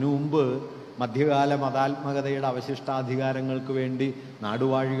 അതിനു മുമ്പ് മധ്യകാല മതാത്മകതയുടെ അവശിഷ്ടാധികാരങ്ങൾക്ക് വേണ്ടി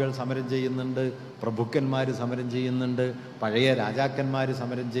നാടുവാഴികൾ സമരം ചെയ്യുന്നുണ്ട്, പ്രഭുക്കന്മാർ സമരം ചെയ്യുന്നുണ്ട്, പഴയ രാജാക്കന്മാർ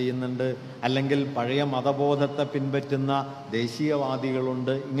സമരം ചെയ്യുന്നുണ്ട്, അല്ലെങ്കിൽ പഴയ മതബോധത്തെ പിൻപറ്റുന്ന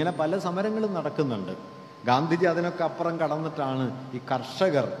ദേശീയവാദികളുണ്ട്. ഇങ്ങനെ പല സമരങ്ങളും നടക്കുന്നുണ്ട്. ഗാന്ധിജി അതിനൊക്കെ അപ്പുറം കടന്നിട്ടാണ് ഈ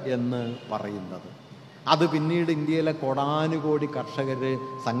കർഷകർ എന്ന് പറയുന്നത്. അത് പിന്നീട് ഇന്ത്യയിലെ കോടാനുകോടി കർഷകർ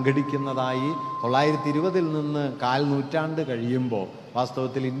സംഘടിക്കുന്നതായി 1920 നിന്ന് 1/4 നൂറ്റാണ്ട് കഴിയുമ്പോൾ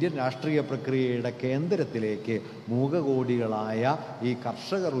വാസ്തവത്തിൽ ഇന്ത്യൻ രാഷ്ട്രീയ പ്രക്രിയയുടെ കേന്ദ്രത്തിലേക്ക് മൂകകോടികളായ ഈ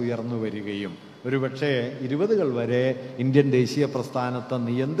കർഷകർ ഉയർന്നു വരികയും ഒരുപക്ഷെ 20കൾ വരെ ഇന്ത്യൻ ദേശീയ പ്രസ്ഥാനത്തെ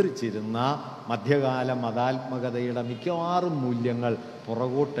നിയന്ത്രിച്ചിരുന്ന മധ്യകാല മതാത്മകതയുടെ മിക്കവാറും മൂല്യങ്ങൾ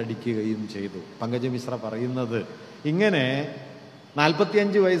പുറകോട്ടടിക്കുകയും ചെയ്തു. പങ്കജ മിശ്ര പറയുന്നത് ഇങ്ങനെ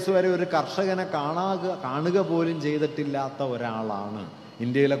 45 വയസ്സ് വരെ ഒരു കർഷകനെ കാണുക പോലും ചെയ്തിട്ടില്ലാത്ത ഒരാളാണ്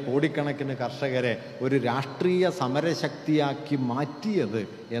ഇന്ത്യയിലെ കോടിക്കണക്കിന് കർഷകരെ ഒരു രാഷ്ട്രീയ സമരശക്തിയാക്കി മാറ്റിയത്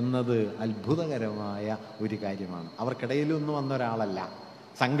എന്നത് അത്ഭുതകരമായ ഒരു കാര്യമാണ്. അവർക്കിടയിലൊന്നും വന്ന ഒരാളല്ല,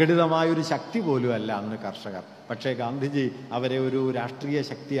 സംഘടിതമായൊരു ശക്തി പോലും അല്ല അന്ന് കർഷകർ. പക്ഷേ ഗാന്ധിജി അവരെ ഒരു രാഷ്ട്രീയ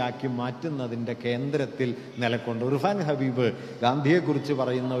ശക്തിയാക്കി മാറ്റുന്നതിൻ്റെ കേന്ദ്രത്തിൽ നിലകൊണ്ട്. ഇർഫാൻ ഹബീബ് ഗാന്ധിയെക്കുറിച്ച്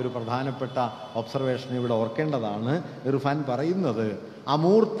പറയുന്ന ഒരു പ്രധാനപ്പെട്ട ഒബ്സർവേഷൻ ഇവിടെ ഓർക്കേണ്ടതാണ്. ഇർഫാൻ പറയുന്നത്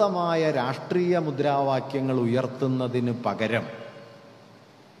അമൂർത്തമായ രാഷ്ട്രീയ മുദ്രാവാക്യങ്ങൾ ഉയർത്തുന്നതിന് പകരം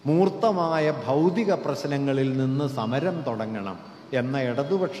മൂർത്തമായ ഭൗതിക പ്രശ്നങ്ങളിൽ നിന്ന് സമരം തുടങ്ങണം എന്ന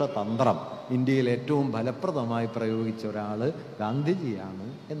ഇടതുപക്ഷ തന്ത്രം ഇന്ത്യയിൽ ഏറ്റവും ഫലപ്രദമായി പ്രയോഗിച്ച ഒരാൾ ഗാന്ധിജിയാണ്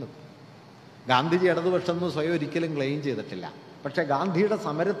എന്ന്. ഗാന്ധിജി ഇടതുപക്ഷം എന്ന് സ്വയം ഒരിക്കലും ക്ലെയിം ചെയ്തിട്ടില്ല. പക്ഷെ ഗാന്ധിയുടെ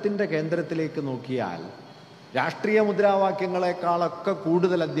സമരത്തിൻ്റെ കേന്ദ്രത്തിലേക്ക് നോക്കിയാൽ രാഷ്ട്രീയ മുദ്രാവാക്യങ്ങളെക്കാളൊക്കെ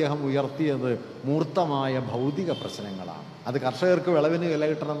കൂടുതൽ അദ്ദേഹം ഉയർത്തിയത് മൂർത്തമായ ഭൗതിക പ്രശ്നങ്ങളാണ്. അത് കർഷകർക്ക് വിളവിന് വില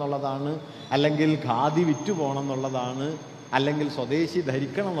കിട്ടണം എന്നുള്ളതാണ്, അല്ലെങ്കിൽ ഖാദി വിറ്റുപോകണം എന്നുള്ളതാണ്, അല്ലെങ്കിൽ സ്വദേശി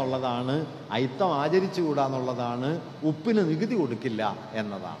ധരിക്കണം എന്നുള്ളതാണ്, അയിത്തം ആചരിച്ചുകൂടാന്നുള്ളതാണ്, ഉപ്പിന് നികുതി കൊടുക്കില്ല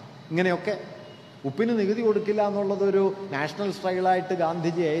എന്നതാണ്. ഇങ്ങനെയൊക്കെ ഉപ്പിന് നികുതി കൊടുക്കില്ല എന്നുള്ളതൊരു നാഷണൽ സ്ട്രൈലായിട്ട്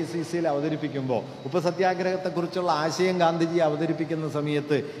ഗാന്ധിജി AICCയിൽ അവതരിപ്പിക്കുമ്പോൾ, ഉപ്പ് സത്യാഗ്രഹത്തെക്കുറിച്ചുള്ള ആശയം ഗാന്ധിജി അവതരിപ്പിക്കുന്ന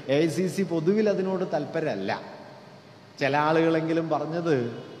സമയത്ത് AICC പൊതുവിൽ അതിനോട് തൽപരല്ല. ചില ആളുകളെങ്കിലും പറഞ്ഞത്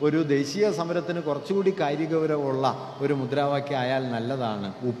ഒരു ദേശീയ സമരത്തിന് കുറച്ചുകൂടി കാര്യഗൗരവമുള്ള ഒരു മുദ്രാവാക്യം ആയാൽ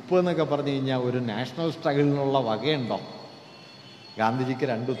നല്ലതാണ്. ഉപ്പ് എന്നൊക്കെ പറഞ്ഞു കഴിഞ്ഞാൽ ഒരു നാഷണൽ സ്ട്രഗിളിനുള്ള വകയുണ്ടോ? ഗാന്ധിജിക്ക്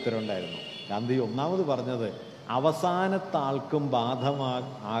 2 ഉത്തരവുണ്ടായിരുന്നു. ഗാന്ധി ഒന്നാമത് പറഞ്ഞത് അവസാനത്തെ ആൾക്കും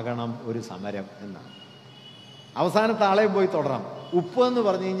ബാധകമാകണം ഒരു സമരം എന്നാണ്. അവസാനത്തെ ആളെയും പോയി തുടരണം. ഉപ്പ് എന്ന്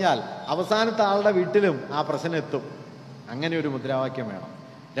പറഞ്ഞു കഴിഞ്ഞാൽ അവസാനത്തെ ആളുടെ വീട്ടിലും ആ പ്രശ്നം എത്തും. അങ്ങനെ ഒരു മുദ്രാവാക്യം വേണം.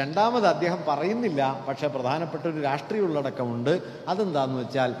 രണ്ടാമത് അദ്ദേഹം പറയുന്നില്ല, പക്ഷെ പ്രധാനപ്പെട്ട ഒരു രാഷ്ട്രീയ ഉള്ളടക്കമുണ്ട്. അതെന്താന്ന്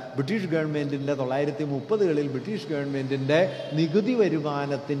വെച്ചാൽ ബ്രിട്ടീഷ് ഗവൺമെൻറ്റിൻ്റെ 1930കളിൽ ബ്രിട്ടീഷ് ഗവൺമെൻറ്റിൻ്റെ നികുതി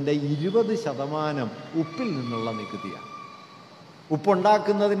വരുമാനത്തിൻ്റെ 20% ഉപ്പിൽ നിന്നുള്ള നികുതിയാണ്.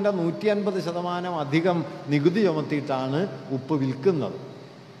 ഉപ്പുണ്ടാക്കുന്നതിൻ്റെ 150% അധികം നികുതി ചുമത്തിയിട്ടാണ് ഉപ്പ് വിൽക്കുന്നത്.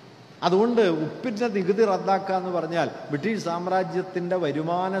 അതുകൊണ്ട് ഉപ്പിൻ്റെ നികുതി റദ്ദാക്കുക എന്ന് പറഞ്ഞാൽ ബ്രിട്ടീഷ് സാമ്രാജ്യത്തിൻ്റെ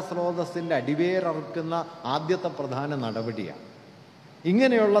വരുമാന സ്രോതസ്സിൻ്റെ അടിവേരറുക്കുന്ന ആദ്യത്തെ പ്രധാന നടപടിയാണ്.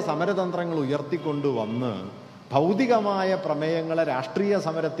 ഇങ്ങനെയുള്ള സമരതന്ത്രങ്ങൾ ഉയർത്തിക്കൊണ്ടുവന്ന് ഭൗതികമായ പ്രമേയങ്ങളെ രാഷ്ട്രീയ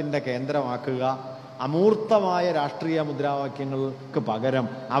സമരത്തിൻ്റെ കേന്ദ്രമാക്കുക, അമൂർത്തമായ രാഷ്ട്രീയ മുദ്രാവാക്യങ്ങൾക്ക് പകരം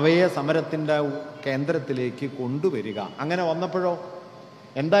അവയെ സമരത്തിൻ്റെ കേന്ദ്രത്തിലേക്ക് കൊണ്ടുവരിക. അങ്ങനെ വന്നപ്പോഴോ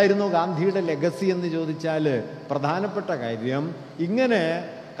എന്തായിരുന്നു ഗാന്ധിയുടെ ലെഗസി എന്ന് ചോദിച്ചാൽ പ്രധാനപ്പെട്ട കാര്യം ഇങ്ങനെ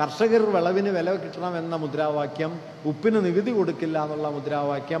കർഷകർ വിളവിന് വില കിട്ടണം എന്ന മുദ്രാവാക്യം, ഉപ്പിന് നികുതി കൊടുക്കില്ല എന്നുള്ള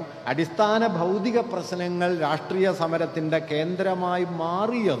മുദ്രാവാക്യം, അടിസ്ഥാന ഭൗതിക പ്രശ്നങ്ങൾ രാഷ്ട്രീയ സമരത്തിൻ്റെ കേന്ദ്രമായി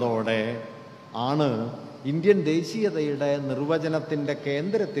മാറിയതോടെ ആണ് ഇന്ത്യൻ ദേശീയതയുടെ നിർവചനത്തിൻ്റെ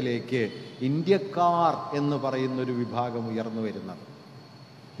കേന്ദ്രത്തിലേക്ക് ഇന്ത്യക്കാർ എന്ന് പറയുന്നൊരു വിഭാഗം ഉയർന്നു വരുന്നത്.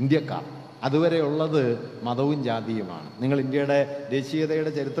 ഇന്ത്യക്കാർ അതുവരെ ഉള്ളത് മതവും ജാതിയുമാണ്. നിങ്ങൾ ഇന്ത്യയുടെ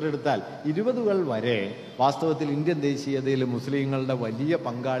ദേശീയതയുടെ ചരിത്രം എടുത്താൽ 20കൾ വരെ വാസ്തവത്തിൽ ഇന്ത്യൻ ദേശീയതയിൽ മുസ്ലിങ്ങളുടെ വലിയ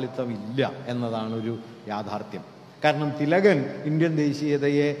പങ്കാളിത്തം ഇല്ല എന്നതാണ് ഒരു യാഥാർത്ഥ്യം. കാരണം തിലകൻ ഇന്ത്യൻ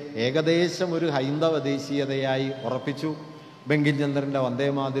ദേശീയതയെ ഏകദേശം ഒരു ഹൈന്ദവ ദേശീയതയായി ഉറപ്പിച്ചു. ബങ്കിം ചന്ദ്രൻ്റെ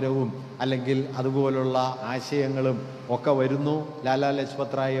വന്ദേമാതരവും അല്ലെങ്കിൽ അതുപോലുള്ള ആശയങ്ങളും ഒക്കെ വരുന്നു. ലാലാ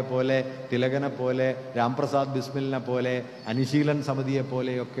ലജ്പത് റായെ പോലെ, തിലകനെ പോലെ, രാംപ്രസാദ് ബിസ്മിലിനെ പോലെ, അനുശീലൻ സമിതിയെ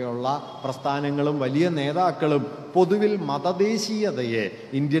പോലെയൊക്കെയുള്ള പ്രസ്ഥാനങ്ങളും വലിയ നേതാക്കളും പൊതുവിൽ മതദേശീയതയെ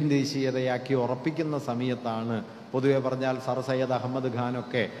ഇന്ത്യൻ ദേശീയതയാക്കി ഉറപ്പിക്കുന്ന സമയത്താണ് പൊതുവെ പറഞ്ഞാൽ സർ സയ്യദ് അഹമ്മദ്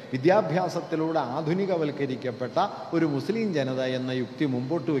ഖാനൊക്കെ വിദ്യാഭ്യാസത്തിലൂടെ ആധുനികവൽക്കരിക്കപ്പെട്ട ഒരു മുസ്ലിം ജനത എന്ന യുക്തി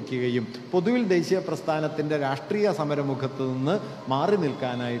മുമ്പോട്ട് വയ്ക്കുകയും പൊതുവിൽ ദേശീയ പ്രസ്ഥാനത്തിൻ്റെ രാഷ്ട്രീയ സമരമുഖത്ത് നിന്ന് മാറി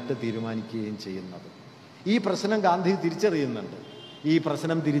നിൽക്കാനായിട്ട് തീരുമാനിക്കുകയും ചെയ്യുന്നത്. ഈ പ്രശ്നം ഗാന്ധി തിരിച്ചറിയുന്നുണ്ട്. ഈ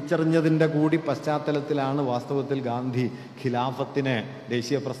പ്രശ്നം തിരിച്ചറിഞ്ഞതിൻ്റെ കൂടി പശ്ചാത്തലത്തിലാണ് വാസ്തവത്തിൽ ഗാന്ധി ഖിലാഫത്തിനെ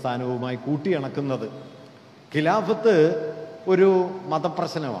ദേശീയ പ്രസ്ഥാനവുമായി കൂട്ടിയിണക്കുന്നത്. ഖിലാഫത്ത് ഒരു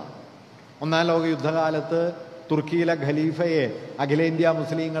മതപ്രശ്നമാണ്. ഒന്നാം ലോക യുദ്ധകാലത്ത് തുർക്കിയിലെ ഖലീഫയെ അഖിലേന്ത്യാ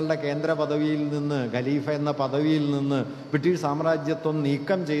മുസ്ലിങ്ങളുടെ കേന്ദ്ര പദവിയിൽ നിന്ന്, ഖലീഫ എന്ന പദവിയിൽ നിന്ന് ബ്രിട്ടീഷ് സാമ്രാജ്യത്വം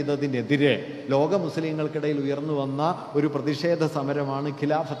നീക്കം ചെയ്തതിനെതിരെ ലോക മുസ്ലിങ്ങൾക്കിടയിൽ ഉയർന്നു വന്ന ഒരു പ്രതിഷേധ സമരമാണ്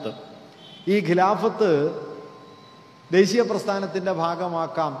ഖിലാഫത്ത്. ഈ ഖിലാഫത്ത് ദേശീയ പ്രസ്ഥാനത്തിൻ്റെ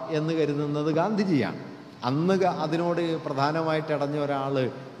ഭാഗമാക്കാം എന്ന് കരുതുന്നത് ഗാന്ധിജിയാണ്. അന്ന് അതിനോട് പ്രധാനമായിട്ട് ഇടഞ്ഞ ഒരാൾ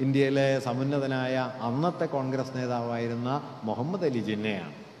ഇന്ത്യയിലെ സമുന്നതനായ അന്നത്തെ കോൺഗ്രസ് നേതാവായിരുന്ന മുഹമ്മദ് അലി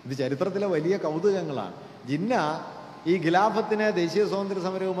ജിന്നയാണ്. ഇത് ചരിത്രത്തിലെ വലിയ കൗതുകങ്ങളാണ്. ജിന്ന ഈ ഖിലാഫത്തിനെ ദേശീയ സ്വാതന്ത്ര്യ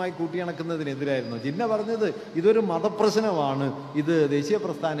സമരവുമായി കൂട്ടിയിണക്കുന്നതിനെതിരായിരുന്നു. ജിന്ന പറഞ്ഞത് ഇതൊരു മതപ്രശ്നമാണ്, ഇത് ദേശീയ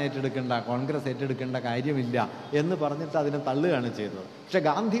പ്രസ്ഥാനം ഏറ്റെടുക്കേണ്ട, കോൺഗ്രസ് ഏറ്റെടുക്കേണ്ട കാര്യമില്ല എന്ന് പറഞ്ഞിട്ട് അതിനെ തള്ളുകയാണ് ചെയ്തത്. പക്ഷെ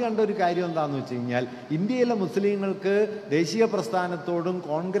ഗാന്ധി കണ്ട ഒരു കാര്യം എന്താണെന്ന് വെച്ച് കഴിഞ്ഞാൽ ഇന്ത്യയിലെ മുസ്ലിങ്ങൾക്ക് ദേശീയ പ്രസ്ഥാനത്തോടും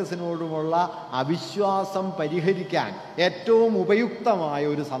കോൺഗ്രസിനോടുമുള്ള അവിശ്വാസം പരിഹരിക്കാൻ ഏറ്റവും ഉപയുക്തമായ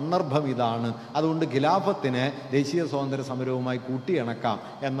ഒരു സന്ദർഭം ഇതാണ്. അതുകൊണ്ട് ഖിലാഫത്തിനെ ദേശീയ സ്വാതന്ത്ര്യ സമരവുമായി കൂട്ടിയിണക്കാം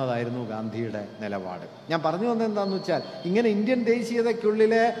എന്നതായിരുന്നു ഗാന്ധിയുടെ നിലപാട്. ഞാൻ പറഞ്ഞു വന്നത് എന്താണെന്ന് വെച്ചാൽ, ഇങ്ങനെ ഇന്ത്യൻ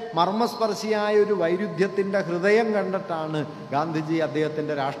ദേശീയതയ്ക്കുള്ളിലെ മർമ്മസ്പർശിയായ ഒരു വൈരുദ്ധ്യത്തിൻ്റെ ഹൃദയം കണ്ടിട്ടാണ് ഗാന്ധിജി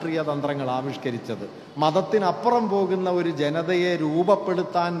അദ്ദേഹത്തിൻ്റെ രാഷ്ട്രീയ തന്ത്രങ്ങൾ ആവിഷ്കരിച്ചത്. മതത്തിനപ്പുറം പോകുന്ന ഒരു ജനതയെ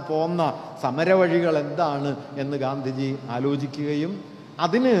രൂപപ്പെടുത്താൻ പോന്ന സമരവഴികൾ എന്താണ് എന്ന് ഗാന്ധിജി ആലോചിക്കുകയും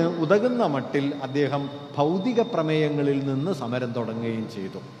അതിന് ഉതകുന്ന മട്ടിൽ അദ്ദേഹം ഭൗതിക പ്രമേയങ്ങളിൽ നിന്ന് സമരം തുടങ്ങുകയും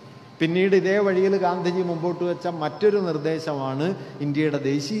ചെയ്തു. പിന്നീട് ഇതേ വഴിയിൽ ഗാന്ധിജി മുമ്പോട്ട് വെച്ച മറ്റൊരു നിർദ്ദേശമാണ് ഇന്ത്യയുടെ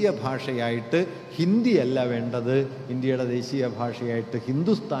ദേശീയ ഭാഷയായിട്ട് ഹിന്ദിയല്ല വേണ്ടത്, ഇന്ത്യയുടെ ദേശീയ ഭാഷയായിട്ട്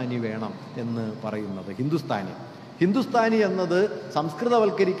ഹിന്ദുസ്ഥാനി വേണം എന്ന് പറയുന്നത്. ഹിന്ദുസ്ഥാനി എന്നത്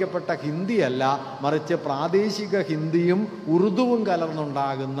സംസ്കൃതവൽക്കരിക്കപ്പെട്ട ഹിന്ദിയല്ല, മറിച്ച് പ്രാദേശിക ഹിന്ദിയും ഉറുദുവും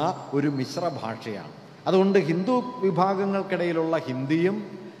കലർന്നുണ്ടാകുന്ന ഒരു മിശ്ര ഭാഷയാണ്. അതുകൊണ്ട് ഹിന്ദു വിഭാഗങ്ങൾക്കിടയിലുള്ള ഹിന്ദിയും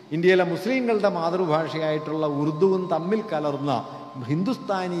ഇന്ത്യയിലെ മുസ്ലിങ്ങളുടെ മാതൃഭാഷയായിട്ടുള്ള ഉറുദുവും തമ്മിൽ കലർന്ന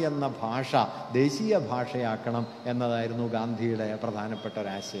ഹിന്ദുസ്ഥാനി എന്ന ഭാഷ ദേശീയ ഭാഷയാക്കണം എന്നതായിരുന്നു ഗാന്ധിയുടെ പ്രധാനപ്പെട്ട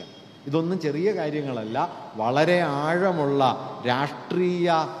ഒരാശയം. ഇതൊന്നും ചെറിയ കാര്യങ്ങളല്ല, വളരെ ആഴമുള്ള രാഷ്ട്രീയ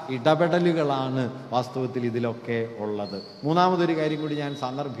ഇടപെടലുകളാണ് വാസ്തവത്തിൽ ഇതിലൊക്കെ ഉള്ളത്. മൂന്നാമതൊരു കാര്യം കൂടി ഞാൻ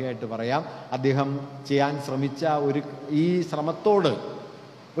സാന്ദർഭികമായിട്ട് പറയാം. അദ്ദേഹം ചെയ്യാൻ ശ്രമിച്ച ഈ ശ്രമത്തോട്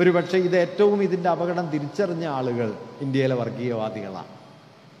ഒരുപക്ഷെ ഇത് ഏറ്റവും ഇതിൻ്റെ അപകടം തിരിച്ചറിഞ്ഞ ആളുകൾ ഇന്ത്യയിലെ വർഗീയവാദികളാണ്.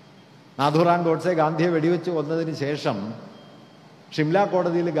 നാഥുറാം ഗോഡ്സെ ഗാന്ധിയെ വെടിവെച്ച് കൊന്നതിന് ശേഷം ഷിംല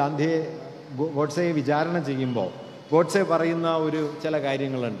കോടതിയിൽ ഗോഡ്സെയെ വിചാരണ ചെയ്യുമ്പോൾ ഗോഡ്സെ പറയുന്ന ചില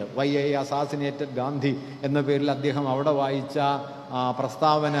കാര്യങ്ങളുണ്ട്. വൈ ഐ അസാസിനേറ്റഡ് ഗാന്ധി എന്ന പേരിൽ അദ്ദേഹം അവിടെ വായിച്ച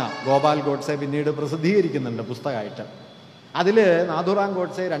പ്രസ്താവന ഗോപാൽ ഗോഡ്സെ പിന്നീട് പ്രസിദ്ധീകരിക്കുന്നുണ്ട് പുസ്തകമായിട്ട്. അതിൽ നാഥുറാം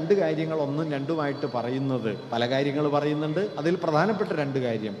ഗോഡ്സെ രണ്ട് കാര്യങ്ങൾ ഒന്നും രണ്ടുമായിട്ട് പറയുന്നത്, പല കാര്യങ്ങൾ പറയുന്നുണ്ട്. അതിൽ പ്രധാനപ്പെട്ട രണ്ട്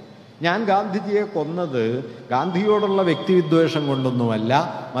കാര്യം, ഞാൻ ഗാന്ധിജിയെ കൊന്നത് ഗാന്ധിയോടുള്ള വ്യക്തിവിദ്വേഷം കൊണ്ടൊന്നുമല്ല,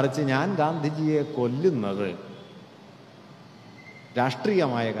 മറിച്ച് ഞാൻ ഗാന്ധിജിയെ കൊല്ലുന്നത്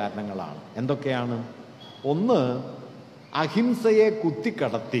രാഷ്ട്രീയമായ കാരണങ്ങളാണ്. എന്തൊക്കെയാണ്? ഒന്ന്, അഹിംസയെ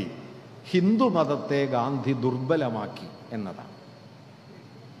കുത്തിക്കടത്തി ഹിന്ദുമതത്തെ ഗാന്ധി ദുർബലമാക്കി എന്നതാണ്.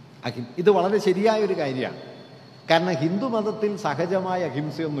 ഇത് വളരെ ശരിയായൊരു കാര്യമാണ്. കാരണം ഹിന്ദുമതത്തിൽ സഹജമായ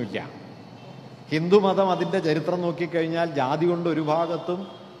അഹിംസയൊന്നുമില്ല. ഹിന്ദുമതം അതിൻ്റെ ചരിത്രം നോക്കിക്കഴിഞ്ഞാൽ ജാതി കൊണ്ട് ഒരു ഭാഗത്തും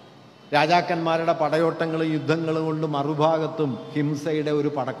രാജാക്കന്മാരുടെ പടയോട്ടങ്ങളും യുദ്ധങ്ങളും കൊണ്ട് മറുഭാഗത്തും ഹിംസയുടെ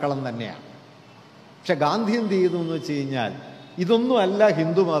ഒരു പടക്കളം തന്നെയാണ്. പക്ഷെ ഗാന്ധി എന്ത് ചെയ്തു എന്ന് വെച്ച് കഴിഞ്ഞാൽ ഇതൊന്നുമല്ല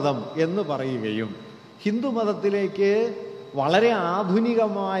ഹിന്ദുമതം എന്ന് പറയുകയും ഹിന്ദുമതത്തിലേക്ക് വളരെ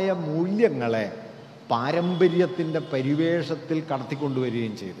ആധുനികമായ മൂല്യങ്ങളെ പാരമ്പര്യത്തിൻ്റെ പരിവേഷത്തിൽ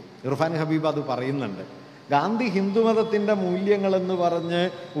കടത്തിക്കൊണ്ടുവരികയും ചെയ്തു. ഇർഫാൻ ഹബീബ് അത് പറയുന്നുണ്ട്. ഗാന്ധി ഹിന്ദുമതത്തിൻ്റെ മൂല്യങ്ങളെന്ന് പറഞ്ഞ്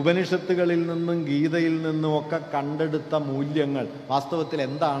ഉപനിഷത്തുകളിൽ നിന്നും ഗീതയിൽ നിന്നും ഒക്കെ കണ്ടെടുത്ത മൂല്യങ്ങൾ വാസ്തവത്തിൽ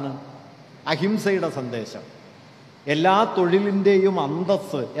എന്താണ്? അഹിംസയുടെ സന്ദേശം, എല്ലാ തൊഴിലിൻ്റെയും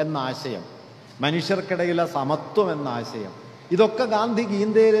അന്തസ്സ് എന്ന ആശയം, മനുഷ്യർക്കിടയിലെ സമത്വം എന്ന ആശയം, ഇതൊക്കെ ഗാന്ധി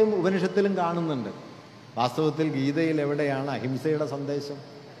ഗീതയിലും ഉപനിഷത്തിലും കാണുന്നുണ്ട്. വാസ്തവത്തിൽ ഗീതയിൽ എവിടെയാണ് അഹിംസയുടെ സന്ദേശം?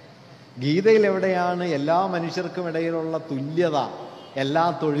 ഗീതയിൽ എവിടെയാണ് എല്ലാ മനുഷ്യർക്കും ഇടയിലുള്ള തുല്യത എല്ലാ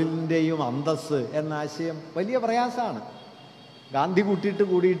തൊഴിലിൻ്റെയും അന്തസ്സ് എന്ന ആശയം വലിയ പ്രയാസമാണ്. ഗാന്ധി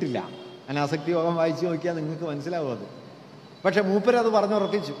കൂട്ടിയിട്ടില്ല. അനാസക്തി യോഗം വായിച്ചു നോക്കിയാൽ നിങ്ങൾക്ക് മനസ്സിലാവും അത്. പക്ഷെ മൂപ്പരത്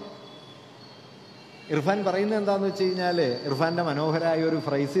പറഞ്ഞുറപ്പിച്ചു. ഇർഫാൻ പറയുന്നത് എന്താണെന്ന് വെച്ച് കഴിഞ്ഞാൽ, ഇർഫാൻ്റെ മനോഹരമായ ഒരു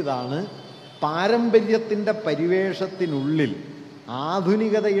ഫ്രൈസ് ഇതാണ്: പാരമ്പര്യത്തിൻ്റെ പരിവേഷത്തിനുള്ളിൽ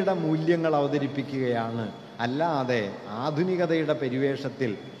ആധുനികതയുടെ മൂല്യങ്ങൾ അവതരിപ്പിക്കുകയാണ്, അല്ലാതെ ആധുനികതയുടെ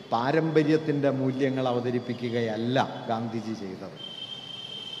പരിവേഷത്തിൽ പാരമ്പര്യത്തിൻ്റെ മൂല്യങ്ങൾ അവതരിപ്പിക്കുകയല്ല ഗാന്ധിജി ചെയ്തത്.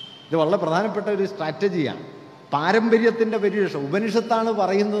 ഇത് വളരെ പ്രധാനപ്പെട്ട ഒരു സ്ട്രാറ്റജിയാണ്. പാരമ്പര്യത്തിൻ്റെ പരിവേഷം ഉപനിഷത്താണ്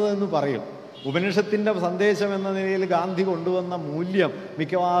പറയുന്നത് എന്ന് പറയും. ഉപനിഷത്തിൻ്റെ സന്ദേശം എന്ന നിലയിൽ ഗാന്ധി കൊണ്ടുവന്ന മൂല്യം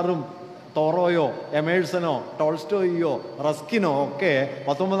മിക്കവാറും തോറോയോ എമേഴ്സനോ ടോൾസ്റ്റോയിയോ റസ്കിനോ ഒക്കെ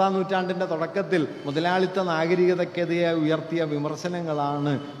 19-ാം നൂറ്റാണ്ടിൻ്റെ തുടക്കത്തിൽ മുതലാളിത്ത നാഗരികതയ്ക്കെതിരെ ഉയർത്തിയ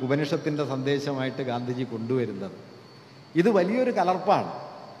വിമർശനങ്ങളാണ് ഉപനിഷത്തിൻ്റെ സന്ദേശമായിട്ട് ഗാന്ധിജി കൊണ്ടുവരുന്നത്. ഇത് വലിയൊരു കലർപ്പാണ്.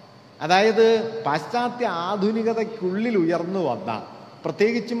 അതായത് പാശ്ചാത്യ ആധുനികതയ്ക്കുള്ളിൽ ഉയർന്നു വന്ന,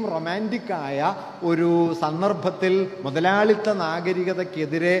 പ്രത്യേകിച്ചും റൊമാൻറ്റിക്കായ ഒരു സന്ദർഭത്തിൽ മുതലാളിത്ത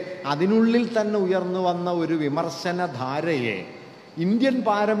നാഗരികതയ്ക്കെതിരെ അതിനുള്ളിൽ തന്നെ ഉയർന്നു വന്ന ഒരു വിമർശനധാരയെ ഇന്ത്യൻ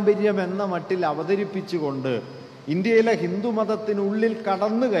പാരമ്പര്യം എന്ന മട്ടിൽ അവതരിപ്പിച്ചുകൊണ്ട് ഇന്ത്യയിലെ ഹിന്ദുമതത്തിനുള്ളിൽ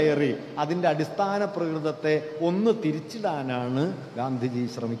കടന്നു കയറി അതിൻ്റെ അടിസ്ഥാന പ്രകൃതത്തെ ഒന്ന് തിരിച്ചിടാനാണ് ഗാന്ധിജി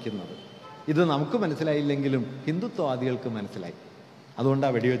ശ്രമിക്കുന്നത്. ഇത് നമുക്ക് മനസ്സിലായില്ലെങ്കിലും ഹിന്ദുത്വവാദികൾക്ക് മനസ്സിലായി.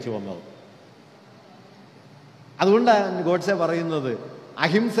 അതുകൊണ്ടാണ് വെടിവെച്ച് വന്നത്. അതുകൊണ്ടാണ് ഗോഡ്സെ പറയുന്നത്,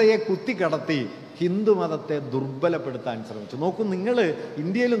 അഹിംസയെ കുത്തിക്കടത്തി ഹിന്ദുമതത്തെ ദുർബലപ്പെടുത്താൻ ശ്രമിച്ചു. നോക്കൂ, നിങ്ങൾ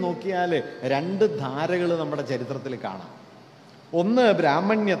ഇന്ത്യയിൽ നോക്കിയാൽ 2 ധാരകൾ നമ്മുടെ ചരിത്രത്തിൽ കാണാം. ഒന്ന്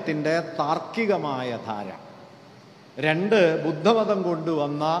ബ്രാഹ്മണ്യത്തിൻ്റെ താർക്കികമായ ധാര, 2 ബുദ്ധമതം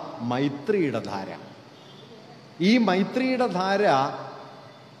കൊണ്ടുവന്ന മൈത്രിയുടെ ധാര. ഈ മൈത്രിയുടെ ധാര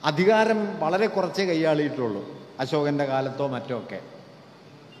അധികാരം വളരെ കുറച്ചേ കൈയാളിയിട്ടുള്ളൂ, അശോകന്റെ കാലത്തോ മറ്റോ ഒക്കെ.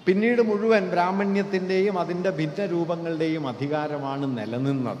 പിന്നീട് മുഴുവൻ ബ്രാഹ്മണ്യത്തിൻ്റെയും അതിൻ്റെ ഭിന്ന രൂപങ്ങളുടെയും അധികാരമാണ്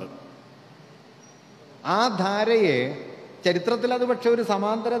നിലനിന്നത്. ആ ധാരയെ ചരിത്രത്തിൽ അത് പക്ഷെ ഒരു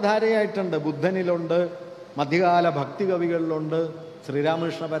സമാന്തര ധാരയായിട്ടുണ്ട്. ബുദ്ധനിലുണ്ട്, മധ്യകാല ഭക്തി കവികളിലുണ്ട്,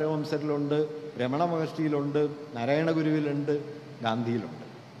 ശ്രീരാമകൃഷ്ണ പരമഹംസരിലുണ്ട്, രമണ മഹർഷിയിലുണ്ട്, നാരായണ ഗുരുവിലുണ്ട്, ഗാന്ധിയിലുണ്ട്.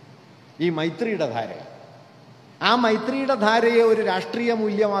 ഈ മൈത്രിയുടെ ധാര, ആ മൈത്രിയുടെ ധാരയെ ഒരു രാഷ്ട്രീയ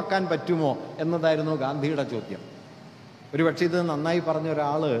മൂല്യമാക്കാൻ പറ്റുമോ എന്നതായിരുന്നു ഗാന്ധിയുടെ ചോദ്യം. ഒരുപക്ഷെ ഇത് നന്നായി പറഞ്ഞ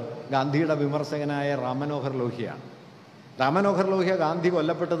ഒരാൾ ഗാന്ധിയുടെ വിമർശകനായ റാം മനോഹർ ലോഹിയാണ്. റാം മനോഹർ ലോഹ്യ ഗാന്ധി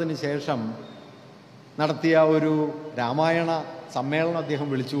കൊല്ലപ്പെട്ടതിന് ശേഷം നടത്തിയ ഒരു രാമായണ സമ്മേളനം അദ്ദേഹം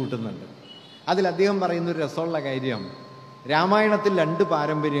വിളിച്ചു കൂട്ടുന്നുണ്ട്. അതിൽ അദ്ദേഹം പറയുന്നൊരു രസമുള്ള കാര്യം, രാമായണത്തിൽ 2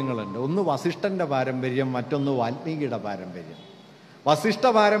 പാരമ്പര്യങ്ങളുണ്ട്. ഒന്ന് വസിഷ്ഠൻ്റെ പാരമ്പര്യം, മറ്റൊന്ന് വാൽമീകിയുടെ പാരമ്പര്യം. വസിഷ്ഠ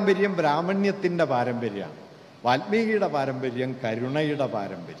പാരമ്പര്യം ബ്രാഹ്മണ്യത്തിൻ്റെ പാരമ്പര്യമാണ്, വാൽമീകിയുടെ പാരമ്പര്യം കരുണയുടെ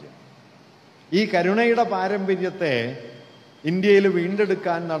പാരമ്പര്യം. ഈ കരുണയുടെ പാരമ്പര്യത്തെ ഇന്ത്യയിൽ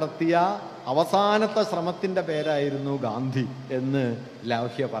വീണ്ടെടുക്കാൻ നടത്തിയ അവസാനത്തെ ശ്രമത്തിൻ്റെ പേരായിരുന്നു ഗാന്ധി എന്ന്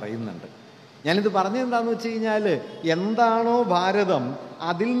ലോഹ്യ പറയുന്നുണ്ട്. ഞാനിത് പറഞ്ഞതെന്താണെന്ന് വെച്ച് കഴിഞ്ഞാൽ, എന്താണോ ഭാരതം,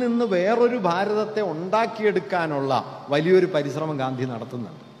 അതിൽ നിന്ന് വേറൊരു ഭാരതത്തെ ഉണ്ടാക്കിയെടുക്കാനുള്ള വലിയൊരു പരിശ്രമം ഗാന്ധി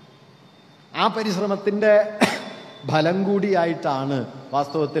നടത്തുന്നുണ്ട്. ആ പരിശ്രമത്തിൻ്റെ ഫലം കൂടിയായിട്ടാണ്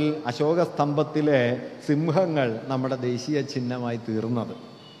വാസ്തവത്തിൽ അശോക സ്തംഭത്തിലെ സിംഹങ്ങൾ നമ്മുടെ ദേശീയ ചിഹ്നമായി തീർന്നത്.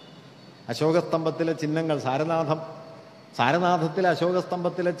 അശോകസ്തംഭത്തിലെ ചിഹ്നങ്ങൾ സാരനാഥത്തിലെ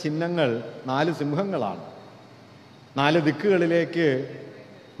അശോകസ്തംഭത്തിലെ ചിഹ്നങ്ങൾ 4 സിംഹങ്ങളാണ്. 4 ദിക്കുകളിലേക്ക്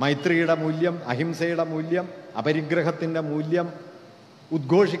മൈത്രിയുടെ മൂല്യം, അഹിംസയുടെ മൂല്യം, അപരിഗ്രഹത്തിൻ്റെ മൂല്യം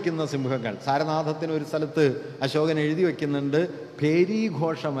ഉദ്ഘോഷിക്കുന്ന സിംഹങ്ങൾ. സാരനാഥത്തിന് ഒരു സ്ഥലത്ത് അശോകൻ എഴുതി വയ്ക്കുന്നുണ്ട്,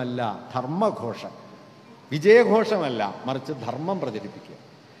 ഭേരീഘോഷമല്ല ധർമ്മഘോഷം, വിജയഘോഷമല്ല മറിച്ച് ധർമ്മം പ്രചരിപ്പിക്കുക.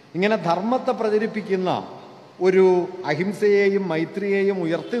 ഇങ്ങനെ ധർമ്മത്തെ പ്രചരിപ്പിക്കുന്ന ഒരു അഹിംസയെയും മൈത്രിയെയും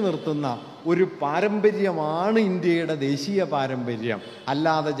ഉയർത്തി നിർത്തുന്ന ഒരു പാരമ്പര്യമാണ് ഇന്ത്യയുടെ ദേശീയ പാരമ്പര്യം.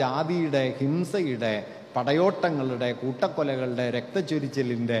 അല്ലാതെ ജാതിയുടെ, ഹിംസയുടെ, പടയോട്ടങ്ങളുടെ, കൂട്ടക്കൊലകളുടെ,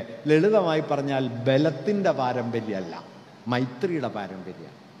 രക്തച്ചൊരിച്ചിലിൻ്റെ, ലളിതമായി പറഞ്ഞാൽ ബലത്തിൻ്റെ പാരമ്പര്യമല്ല, മൈത്രിയുടെ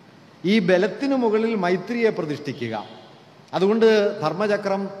പാരമ്പര്യമാണ്. ഈ ബലത്തിനു മുകളിൽ മൈത്രിയെ പ്രതിഷ്ഠിക്കുക. അതുകൊണ്ട്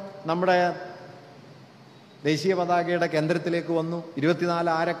ധർമ്മചക്രം നമ്മുടെ ദേശീയ പതാകയുടെ കേന്ദ്രത്തിലേക്ക് വന്നു. 24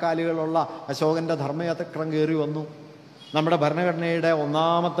 ആരക്കാലുകളുള്ള അശോകന്റെ ധർമ്മചക്രം കയറി വന്നു. നമ്മുടെ ഭരണഘടനയുടെ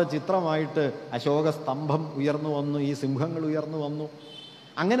 1ാമത്തെ ചിത്രമായിട്ട് അശോക സ്തംഭം ഉയർന്നു വന്നു, ഈ സിംഹങ്ങൾ ഉയർന്നു വന്നു.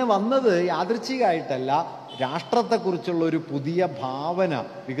 അങ്ങനെ വന്നത് യാദൃച്ഛികമായിട്ടല്ല, രാഷ്ട്രത്തെക്കുറിച്ചുള്ള ഒരു പുതിയ ഭാവന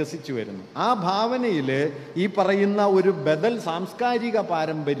വികസിച്ചു വരുന്നു. ആ ഭാവനയിൽ ഈ പറയുന്ന ഒരു ബദൽ സാംസ്കാരിക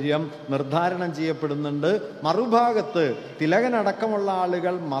പാരമ്പര്യം നിർദ്ധാരണം ചെയ്യപ്പെടുന്നുണ്ട്. മറുഭാഗത്ത് തിലകനടക്കമുള്ള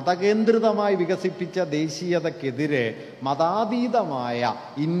ആളുകൾ മതകേന്ദ്രിതമായി വികസിപ്പിച്ച ദേശീയതക്കെതിരെ മതാതീതമായ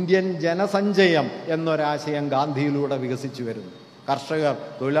ഇന്ത്യൻ ജനസഞ്ചയം എന്നൊരാശയം ഗാന്ധിയിലൂടെ വികസിച്ചു വരുന്നു. കർഷകർ,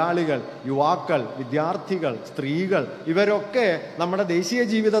 തൊഴിലാളികൾ, യുവാക്കൾ, വിദ്യാർത്ഥികൾ, സ്ത്രീകൾ ഇവരൊക്കെ നമ്മുടെ ദേശീയ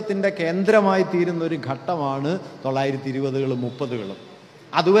ജീവിതത്തിൻ്റെ കേന്ദ്രമായി തീരുന്ന ഒരു ഘട്ടമാണ് 1920കളും 30കളും.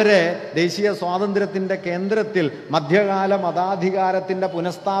 അതുവരെ ദേശീയ സ്വാതന്ത്ര്യത്തിൻ്റെ കേന്ദ്രത്തിൽ മധ്യകാല മതാധികാരത്തിൻ്റെ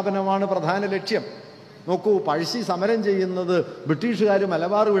പുനഃസ്ഥാപനമാണ് പ്രധാന ലക്ഷ്യം. നോക്കൂ, പഴശ്ശി സമരം ചെയ്യുന്നത് ബ്രിട്ടീഷുകാർ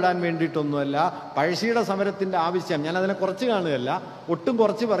മലബാർ വിടാൻ വേണ്ടിയിട്ടൊന്നുമല്ല. പഴശ്ശിയുടെ സമരത്തിൻ്റെ ആവശ്യം, ഞാനതിനെ കുറച്ച് കാണുകയല്ല, ഒട്ടും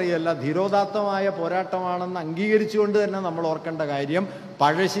കുറച്ച് പറയുകയല്ല, ധീരോദാത്തമായ പോരാട്ടമാണെന്ന് അംഗീകരിച്ചുകൊണ്ട് തന്നെ നമ്മൾ ഓർക്കേണ്ട കാര്യം,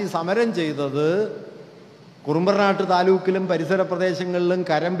 പഴശ്ശി സമരം ചെയ്തത് കുറുമ്പനാട്ട് താലൂക്കിലും പരിസര പ്രദേശങ്ങളിലും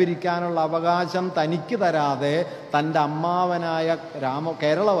കരം പിരിക്കാനുള്ള അവകാശം തനിക്ക് തരാതെ തൻ്റെ അമ്മാവനായ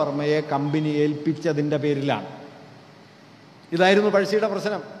കേരളവർമ്മയെ കമ്പനി ഏൽപ്പിച്ചതിൻ്റെ പേരിലാണ്. ഇതായിരുന്നു പഴശ്ശിയുടെ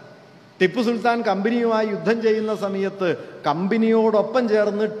പ്രശ്നം. ടിപ്പു സുൽത്താൻ കമ്പനിയുമായി യുദ്ധം ചെയ്യുന്ന സമയത്ത് കമ്പനിയോടൊപ്പം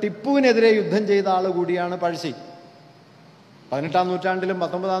ചേർന്ന് ടിപ്പുവിനെതിരെ യുദ്ധം ചെയ്ത ആൾ കൂടിയാണ് പഴശ്ശി. 18-ാം നൂറ്റാണ്ടിലും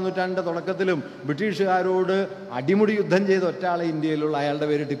 19-ാം നൂറ്റാണ്ടിൻ്റെ തുടക്കത്തിലും ബ്രിട്ടീഷുകാരോട് അടിമുടി യുദ്ധം ചെയ്ത ഒറ്റ ആളെ ഇന്ത്യയിലുള്ള, അയാളുടെ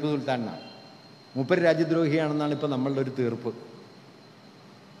പേര് ടിപ്പു സുൽത്താൻ എന്നാണ്. മൂപ്പര് രാജ്യദ്രോഹിയാണെന്നാണ് ഇപ്പം നമ്മളുടെ ഒരു തീർപ്പ്.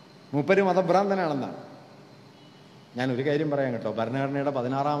 മൂപ്പര് മതഭ്രാന്തനാണെന്നാണ്. ഞാനൊരു കാര്യം പറയാം കേട്ടോ, ഭരണഘടനയുടെ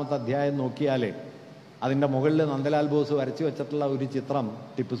 16-ാമത്തെ അധ്യായം നോക്കിയാൽ അതിൻ്റെ മുകളിൽ നന്ദലാൽ ബോസ് വരച്ചു വെച്ചിട്ടുള്ള ഒരു ചിത്രം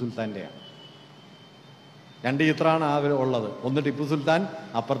ടിപ്പു സുൽത്താൻ്റെയാണ്. 2 ചിത്രമാണ് ഉള്ളത്. ഒന്ന് ടിപ്പു സുൽത്താൻ,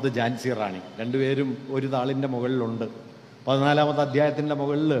 അപ്പുറത്ത് ഝാൻസി റാണി. രണ്ടുപേരും ഒരു താളിൻ്റെ മുകളിലുണ്ട്. 14-ാമത്തെ അധ്യായത്തിൻ്റെ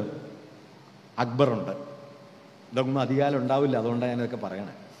മുകളിൽ അക്ബറുണ്ട്. ഇതൊന്നും അധികാലം ഉണ്ടാവില്ല, അതുകൊണ്ടാണ് ഞാനതൊക്കെ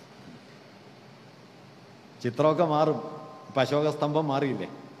പറയണേ. ചിത്രമൊക്കെ മാറും. ഇപ്പം അശോകസ്തംഭം മാറിയില്ലേ?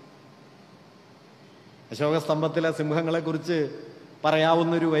 അശോകസ്തംഭത്തിലെ സിംഹങ്ങളെക്കുറിച്ച്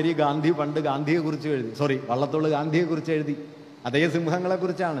പറയാവുന്നൊരു വരി ഗാന്ധി പണ്ട് ഗാന്ധിയെക്കുറിച്ച് എഴുതി, വള്ളത്തോൾ ഗാന്ധിയെക്കുറിച്ച് എഴുതി. അതേ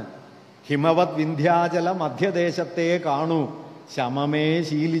സിംഹങ്ങളെക്കുറിച്ചാണ്. ഹിമവത് വിന്ധ്യാചല മധ്യദേശത്തെ കാണൂ, ശമമേ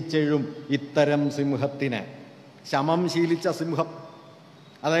ശീലിച്ചെഴും ഇത്തരം സിംഹത്തിനെ. ശമം ശീലിച്ച സിംഹം,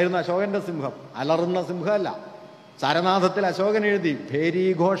 അതായിരുന്നു അശോകന്റെ സിംഹം. അലറുന്ന സിംഹമല്ല. സാരനാഥത്തിൽ അശോകൻ എഴുതി,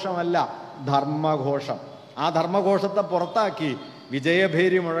 ഭേരീഘോഷമല്ല ധർമ്മഘോഷം. ആ ധർമ്മഘോഷത്തെ പുറത്താക്കി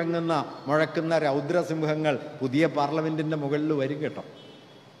വിജയഭേരി മുഴക്കുന്ന രൗദ്രസിംഹങ്ങൾ പുതിയ പാർലമെന്റിന്റെ മുകളിൽ വരും കേട്ടോ.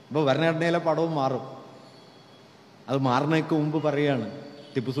 ഇപ്പോൾ ഭരണഘടനയിലെ പടവും മാറും. അത് മാറുന്നതിന് മുമ്പ് പറയാണ്,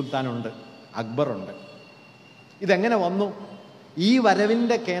 ടിപ്പു സുൽത്താനുണ്ട്, അക്ബറുണ്ട്. ഇതെങ്ങനെ വന്നു? ഈ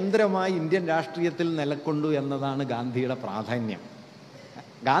വരവിൻ്റെ കേന്ദ്രമായി ഇന്ത്യൻ രാഷ്ട്രീയത്തിൽ നിലക്കൊണ്ടു എന്നതാണ് ഗാന്ധിയുടെ പ്രാധാന്യം.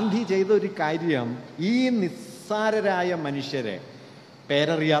 ഗാന്ധി ചെയ്ത ഒരു കാര്യം, ഈ നിസ്സാരരായ മനുഷ്യരെ,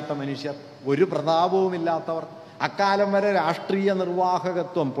 പേരറിയാത്ത മനുഷ്യർ, ഒരു പ്രതാപവുമില്ലാത്തവർ, അക്കാലം വരെ രാഷ്ട്രീയ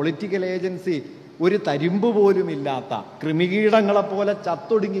നിർവാഹകത്വം, പൊളിറ്റിക്കൽ ഏജൻസി ഒരു തരിമ്പ് പോലും ഇല്ലാത്ത കൃമികീടങ്ങളെപ്പോലെ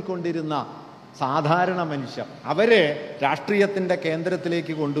ചത്തൊടുങ്ങിക്കൊണ്ടിരുന്ന സാധാരണ മനുഷ്യർ, അവരെ രാഷ്ട്രീയത്തിൻ്റെ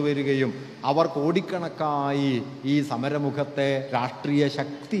കേന്ദ്രത്തിലേക്ക് കൊണ്ടുവരികയും അവർ കോടിക്കണക്കായി ഈ സമരമുഖത്തെ രാഷ്ട്രീയ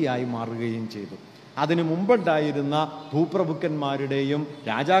ശക്തിയായി മാറുകയും ചെയ്തു. അതിനു മുമ്പുണ്ടായിരുന്ന ഭൂപ്രഭുക്കന്മാരുടെയും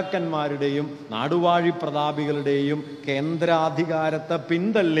രാജാക്കന്മാരുടെയും നാടുവാഴി പ്രതാപികളുടെയും കേന്ദ്രാധികാരത്തെ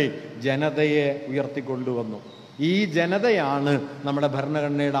പിന്തള്ളി ജനതയെ ഉയർത്തിക്കൊണ്ടുവന്നു. ഈ ജനതയാണ് നമ്മുടെ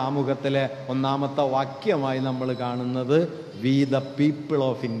ഭരണഘടനയുടെ ആമുഖത്തിലെ 1-ാമത്തെ വാക്യമായി നമ്മൾ കാണുന്നത്, we the people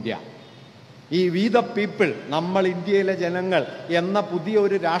of India. ഈ വി ദ പീപ്പിൾ, നമ്മൾ ഇന്ത്യയിലെ ജനങ്ങൾ എന്ന പുതിയ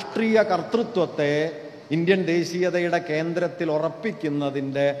ഒരു രാഷ്ട്രീയ കർത്തൃത്വത്തെ ഇന്ത്യൻ ദേശീയതയുടെ കേന്ദ്രത്തിൽ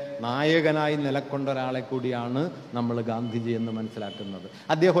ഉറപ്പിക്കുന്നതിൻ്റെ നായകനായി നിലക്കൊണ്ട ഒരാളെ കൂടിയാണ് നമ്മൾ ഗാന്ധിജി എന്ന് മനസ്സിലാക്കുന്നത്.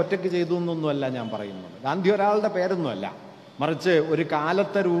 അദ്ദേഹം ഒറ്റയ്ക്ക് ചെയ്തു എന്നൊന്നുമല്ല ഞാൻ പറയുന്നത്. ഗാന്ധി ഒരാളുടെ പേരൊന്നുമല്ല, മറിച്ച് ഒരു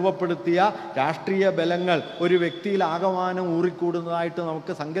കാലത്തെ രൂപപ്പെടുത്തിയ രാഷ്ട്രീയ ബലങ്ങൾ ഒരു വ്യക്തിയിൽ ആകമാനം ഊറിക്കൂടുന്നതായിട്ട്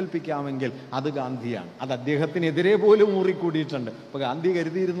നമുക്ക് സങ്കല്പിക്കാമെങ്കിൽ അത് ഗാന്ധിയാണ്. അത് അദ്ദേഹത്തിനെതിരെ പോലും ഊറിക്കൂടിയിട്ടുണ്ട്. ഇപ്പോൾ ഗാന്ധി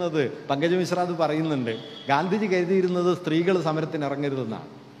കരുതിയിരുന്നത്, പങ്കജ മിശ്ര അത് പറയുന്നുണ്ട്, ഗാന്ധിജി കരുതിയിരുന്നത് സ്ത്രീകൾ സമരത്തിന് ഇറങ്ങരുതെന്നാണ്.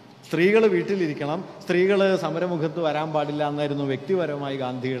 സ്ത്രീകൾ വീട്ടിലിരിക്കണം, സ്ത്രീകൾ സമരമുഖത്ത് വരാൻ പാടില്ല എന്നായിരുന്നു വ്യക്തിപരമായി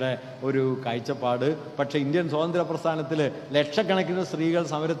ഗാന്ധിയുടെ ഒരു കാഴ്ചപ്പാട്. പക്ഷെ ഇന്ത്യൻ സ്വാതന്ത്ര്യ പ്രസ്ഥാനത്തിൽ ലക്ഷക്കണക്കിന് സ്ത്രീകൾ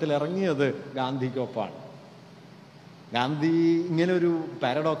സമരത്തിൽ ഇറങ്ങിയത് ഗാന്ധിക്കൊപ്പമാണ്. ഗാന്ധി ഇങ്ങനെ ഒരു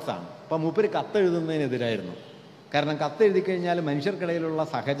പാരഡോക്സാണ്. അപ്പം മൂപ്പര് കത്തെഴുതുന്നതിനെതിരായിരുന്നു. കാരണം കത്തെഴുതി കഴിഞ്ഞാൽ മനുഷ്യർക്കിടയിലുള്ള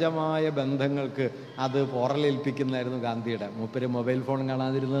സഹജമായ ബന്ധങ്ങൾക്ക് അത് പോറലേൽപ്പിക്കുന്നതായിരുന്നു ഗാന്ധിയുടെ. മൂപ്പര് മൊബൈൽ ഫോൺ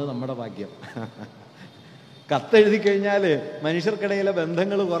കാണാതിരുന്നത് നമ്മുടെ ഭാഗ്യം. കത്തെഴുതി കഴിഞ്ഞാൽ മനുഷ്യർക്കിടയിലെ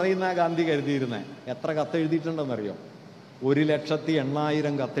ബന്ധങ്ങൾ കുറയുന്ന ഗാന്ധി കരുതിയിരുന്നത്. എത്ര കത്തെഴുതിയിട്ടുണ്ടെന്നറിയോ?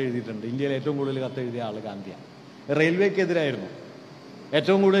 1,80,000 കത്തെഴുതിയിട്ടുണ്ട്. ഇന്ത്യയിൽ ഏറ്റവും കൂടുതൽ കത്തെഴുതിയ ആൾ ഗാന്ധിയാണ്. റെയിൽവേക്കെതിരായിരുന്നു.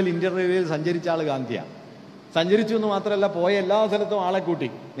 ഏറ്റവും കൂടുതൽ ഇന്ത്യൻ റെയിൽവേയിൽ സഞ്ചരിച്ച ആൾ ഗാന്ധിയാണ്. സഞ്ചരിച്ചു എന്ന് മാത്രമല്ല, പോയ എല്ലാ സ്ഥലത്തും ആളെ കൂട്ടി.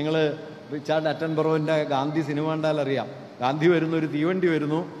 നിങ്ങൾ റിച്ചാർഡ് അറ്റൻബറോവിൻ്റെ ഗാന്ധി സിനിമ കണ്ടാൽ അറിയാം. ഗാന്ധി വരുന്നു, ഒരു തീവണ്ടി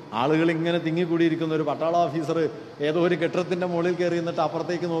വരുന്നു, ആളുകൾ ഇങ്ങനെ തിങ്ങിക്കൂടിയിരിക്കുന്ന ഒരു പട്ടാള ഓഫീസർ ഏതോ ഒരു കെട്ടിടത്തിൻ്റെ മുകളിൽ കയറി നിന്നിട്ട്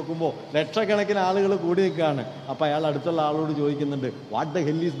അപ്പുറത്തേക്ക് നോക്കുമ്പോൾ ലക്ഷക്കണക്കിന് ആളുകൾ കൂടി നിൽക്കുകയാണ്. അപ്പോൾ അയാൾ അടുത്തുള്ള ആളോട് ചോദിക്കുന്നുണ്ട്, what the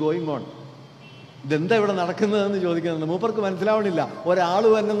hell is going on, ഇതെന്താ ഇവിടെ നടക്കുന്നതെന്ന് ചോദിക്കുന്നുണ്ട്. മൂപ്പർക്ക് മനസ്സിലാവണില്ല. ഒരാൾ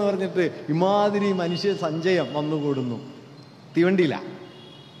വന്നെന്ന് പറഞ്ഞിട്ട് ഇമാതിരി മനുഷ്യ സഞ്ചയം വന്നുകൂടുന്നു. തീവണ്ടിയില്ല.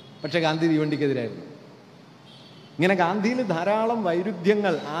 പക്ഷെ ഗാന്ധി തീവണ്ടിക്കെതിരായിരുന്നു. ഇങ്ങനെ ഗാന്ധിയിൽ ധാരാളം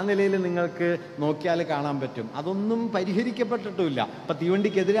വൈരുദ്ധ്യങ്ങൾ ആ നിലയിൽ നിങ്ങൾക്ക് നോക്കിയാൽ കാണാൻ പറ്റും. അതൊന്നും പരിഹരിക്കപ്പെട്ടിട്ടുമില്ല. ഇപ്പം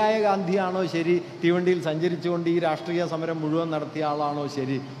തീവണ്ടിക്കെതിരായ ഗാന്ധിയാണോ ശരി, തീവണ്ടിയിൽ സഞ്ചരിച്ചുകൊണ്ട് ഈ രാഷ്ട്രീയ സമരം മുഴുവൻ നടത്തിയ ആളാണോ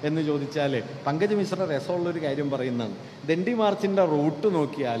ശരി എന്ന് ചോദിച്ചാൽ പങ്കജ് മിശ്ര രസമുള്ളൊരു കാര്യം പറയുന്നത്, ദണ്ഡി മാർച്ചിൻ്റെ റൂട്ട്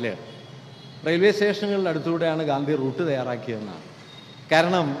നോക്കിയാൽ റെയിൽവേ സ്റ്റേഷനുകളുടെ അടുത്തൂടെയാണ് ഗാന്ധി റൂട്ട് തയ്യാറാക്കിയതെന്നാണ്.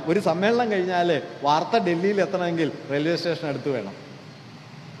 കാരണം ഒരു സമ്മേളനം കഴിഞ്ഞാൽ വാർത്ത ഡൽഹിയിൽ എത്തണമെങ്കിൽ റെയിൽവേ സ്റ്റേഷൻ അടുത്ത് വേണം.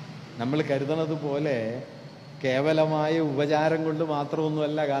 നമ്മൾ കരുതണത് പോലെ കേവലമായ ഉപചാരം കൊണ്ട്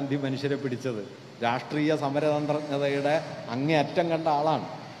മാത്രമൊന്നുമല്ല ഗാന്ധി മനുഷ്യരെ പിടിച്ചത്. രാഷ്ട്രീയ സമരതന്ത്രജ്ഞതയുടെ അങ്ങേയറ്റം കണ്ട ആളാണ്.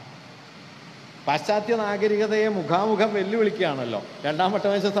 പാശ്ചാത്യ നാഗരികതയെ മുഖാമുഖം വെല്ലുവിളിക്കുകയാണല്ലോ. രണ്ടാം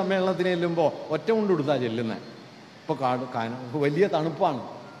വട്ടമേശ സമ്മേളനത്തിന് ചെല്ലുമ്പോൾ ഒറ്റ കൊണ്ടുകൊടുത്താ ചെല്ലുന്നത്. ഇപ്പോൾ വലിയ തണുപ്പാണ്,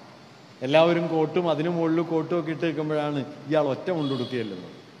 എല്ലാവരും കോട്ടും അതിനു മുകളിൽ കോട്ടും ഒക്കെ ഇട്ട് നിൽക്കുമ്പോഴാണ് ഇയാൾ ഒറ്റ കൊണ്ടുകൊടുക്കുക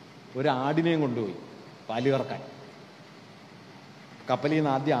ചെല്ലുന്നത്. ഒരു ആടിനെയും കൊണ്ടുപോയി പാല് കറക്കാൻ. കപ്പലിൽ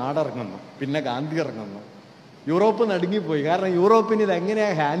നിന്ന് ആദ്യം ആടിറങ്ങുന്നു, പിന്നെ ഗാന്ധി ഇറങ്ങുന്നു. യൂറോപ്പ് നടുങ്ങിപ്പോയി. കാരണം യൂറോപ്പിന്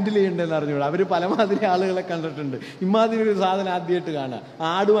ഇതെങ്ങനെയാണ് ഹാൻഡിൽ ചെയ്യേണ്ടതെന്ന് അറിഞ്ഞൂടാ. അവർ പലമാതിരി ആളുകളെ കണ്ടിട്ടുണ്ട്. ഇമാതിരി ഒരു സാധനം ആദ്യമായിട്ട് കാണുക.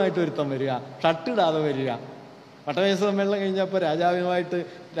 ആടുമായിട്ട് ഒരുത്തം വരിക, ഷർട്ടിടാതെ വരിക. വട്ടമേശ സമ്മേളനം കഴിഞ്ഞപ്പോൾ രാജാവിനുമായിട്ട്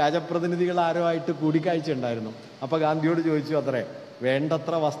രാജപ്രതിനിധികൾ ആരോ ആയിട്ട് കൂടിക്കാഴ്ച ഉണ്ടായിരുന്നു. അപ്പോൾ ഗാന്ധിയോട് ചോദിച്ചു അത്രേ,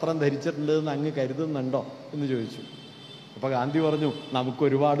 വേണ്ടത്ര വസ്ത്രം ധരിച്ചിട്ടുണ്ടെന്ന് അങ്ങ് കരുതുന്നുണ്ടോ എന്ന് ചോദിച്ചു. അപ്പോൾ ഗാന്ധി പറഞ്ഞു, നമുക്ക്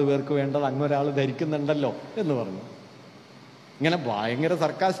ഒരുപാട് പേർക്ക് വേണ്ടത് അങ്ങൊരാൾ ധരിക്കുന്നുണ്ടല്ലോ എന്ന് പറഞ്ഞു. ഇങ്ങനെ ഭയങ്കര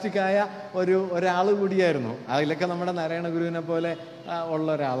സർക്കാസ്റ്റിക്കായ ഒരാൾ കൂടിയായിരുന്നു. അതിലൊക്കെ നമ്മുടെ നാരായണ ഗുരുവിനെ പോലെ ഉള്ള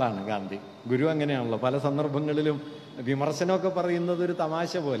ഒരാളാണ് ഗാന്ധി. ഗുരു അങ്ങനെയാണല്ലോ, പല സന്ദർഭങ്ങളിലും വിമർശനമൊക്കെ പറയുന്നത് ഒരു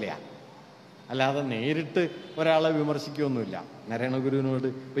തമാശ പോലെയാണ്, അല്ലാതെ നേരിട്ട് ഒരാളെ വിമർശിക്കുകയൊന്നുമില്ല. നാരായണ ഗുരുവിനോട്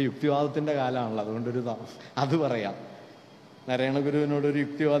ഇപ്പോൾ യുക്തിവാദത്തിൻ്റെ കാലമാണല്ലോ, അതുകൊണ്ടൊരു അത് പറയാം. നാരായണ ഗുരുവിനോടൊരു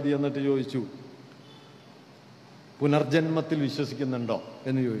യുക്തിവാദി എന്നിട്ട് ചോദിച്ചു, പുനർജന്മത്തിൽ വിശ്വസിക്കുന്നുണ്ടോ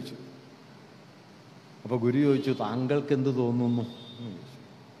എന്ന് ചോദിച്ചു. അപ്പോൾ ഗുരു ചോദിച്ചു, താങ്കൾക്ക് എന്ത് തോന്നുന്നു എന്ന് ചോദിച്ചു.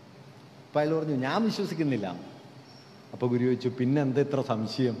 അപ്പം അയാൾ പറഞ്ഞു, ഞാൻ വിശ്വസിക്കുന്നില്ല. അപ്പോൾ ഗുരു ചോദിച്ചു, പിന്നെ എന്താ ഇത്ര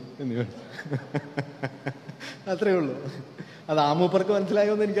സംശയം എന്ന് ചോദിച്ചു. അത്രയേ ഉള്ളൂ. അത് ആമൂപ്പർക്ക്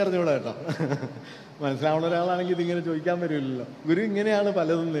മനസ്സിലായോ എന്ന് എനിക്കറിഞ്ഞൂടാ കേട്ടോ. മനസ്സിലാവുന്ന ഒരാളാണെങ്കിൽ ഇതിങ്ങനെ ചോദിക്കാൻ വരില്ലല്ലോ. ഗുരു ഇങ്ങനെയാണ്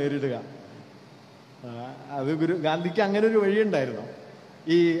പലതും നേരിടുക. അത് ഗാന്ധിക്ക് അങ്ങനെ ഒരു വഴിയുണ്ടായിരുന്നു.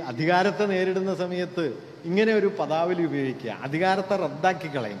 ഈ അധികാരത്തെ നേരിടുന്ന സമയത്ത് ഇങ്ങനെ ഒരു പദാവലി ഉപയോഗിക്കുക, അധികാരത്തെ റദ്ദാക്കി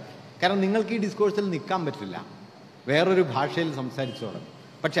കളയും. കാരണം നിങ്ങൾക്ക് ഈ ഡിസ്കോഴ്സിൽ നിൽക്കാൻ പറ്റില്ല, വേറൊരു ഭാഷയിൽ സംസാരിച്ചോളും.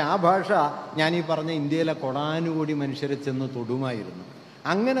 പക്ഷെ ആ ഭാഷ ഞാൻ ഈ പറഞ്ഞ ഇന്ത്യയിലെ കൊടാനുകൂടി മനുഷ്യരെ ചെന്ന് തൊടുമായിരുന്നു.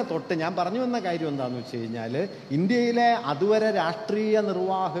 അങ്ങനെ തൊട്ട് ഞാൻ പറഞ്ഞു വന്ന കാര്യം എന്താണെന്ന് വെച്ച് കഴിഞ്ഞാൽ, ഇന്ത്യയിലെ അതുവരെ രാഷ്ട്രീയ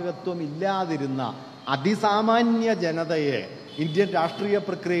നിർവാഹകത്വം ഇല്ലാതിരുന്ന അതിസാമാന്യ ജനതയെ ഇന്ത്യൻ രാഷ്ട്രീയ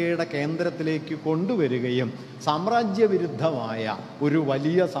പ്രക്രിയയുടെ കേന്ദ്രത്തിലേക്ക് കൊണ്ടുവരികയും സാമ്രാജ്യവിരുദ്ധമായ ഒരു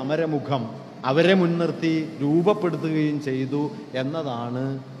വലിയ സമരമുഖം അവരെ മുൻനിർത്തി രൂപപ്പെടുത്തുകയും ചെയ്തു എന്നതാണ്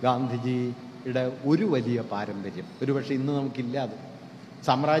ഗാന്ധിജിയുടെ ഒരു വലിയ പാരമ്പര്യം. ഒരുപക്ഷെ ഇന്ന് നമുക്കില്ലാതെ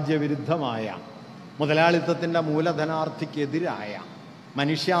സാമ്രാജ്യവിരുദ്ധമായ, മുതലാളിത്തത്തിൻ്റെ മൂലധനാർത്ഥിക്കെതിരായ,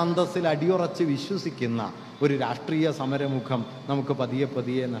 മനുഷ്യാന്തസ്സിൽ അടിയുറച്ച് വിശ്വസിക്കുന്ന ഒരു രാഷ്ട്രീയ സമരമുഖം നമുക്ക് പതിയെ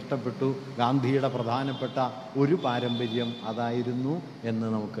പതിയെ നഷ്ടപ്പെട്ടു. ഗാന്ധിയുടെ പ്രധാനപ്പെട്ട ഒരു പാരമ്പര്യം അതായിരുന്നു എന്ന്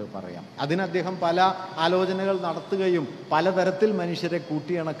നമുക്ക് പറയാം. അതിന് അദ്ദേഹം പല ആലോചനകൾ നടത്തുകയും പലതരത്തിൽ മനുഷ്യരെ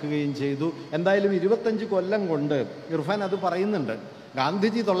കൂട്ടിയിണക്കുകയും ചെയ്തു. എന്തായാലും 25 കൊല്ലം കൊണ്ട് ഇർഫാൻ അത് പറയുന്നുണ്ട്.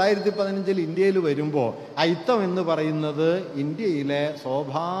 ഗാന്ധിജി 1915 ഇന്ത്യയിൽ വരുമ്പോൾ അയിത്തം എന്ന് പറയുന്നത് ഇന്ത്യയിലെ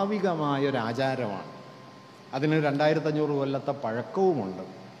സ്വാഭാവികമായൊരാചാരമാണ്. അതിന് 2500 കൊല്ലത്തെ പഴക്കവുമുണ്ട്.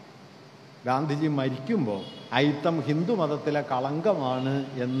 ഗാന്ധിജി മരിക്കുമ്പോൾ അയിത്തം ഹിന്ദു മതത്തിലെ കളങ്കമാണ്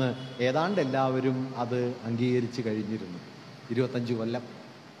എന്ന് ഏതാണ്ട് എല്ലാവരും അത് അംഗീകരിച്ച് കഴിഞ്ഞിരുന്നു. 25 കൊല്ലം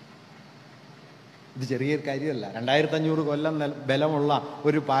ഇത് ചെറിയൊരു കാര്യമല്ല. 2500 കൊല്ലം ബലമുള്ള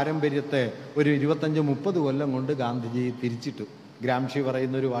ഒരു പാരമ്പര്യത്തെ ഒരു 25-30 കൊല്ലം കൊണ്ട് ഗാന്ധിജി തിരിച്ചിട്ടു. ഗ്രാംഷി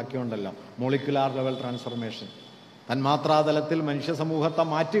പറയുന്നൊരു വാക്യമുണ്ടല്ലോ, മോളിക്കുലാർ ലെവൽ ട്രാൻസ്ഫർമേഷൻ, തന്മാത്രാതലത്തിൽ മനുഷ്യ സമൂഹത്തെ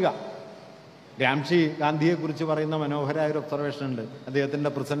മാറ്റുക. ഗ്രാംഷി ഗാന്ധിയെക്കുറിച്ച് പറയുന്ന മനോഹരമായ ഒരു ഒബ്സർവേഷൻ ഉണ്ട്. അദ്ദേഹത്തിൻ്റെ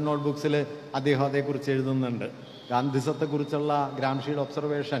പ്രസന്റ് നോട്ട് ബുക്സിൽ അദ്ദേഹം അതേക്കുറിച്ച് എഴുതുന്നുണ്ട്. ഗാന്ധിസത്തെക്കുറിച്ചുള്ള ഗ്രാംഷിയുടെ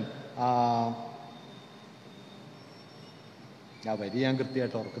ഒബ്സർവേഷൻ ആ വരി ഞാൻ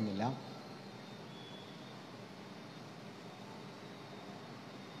കൃത്യമായിട്ട് ഓർക്കുന്നില്ല.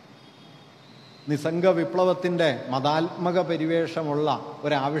 നിസ്സംഗ വിപ്ലവത്തിൻ്റെ മതാത്മക പരിവേഷമുള്ള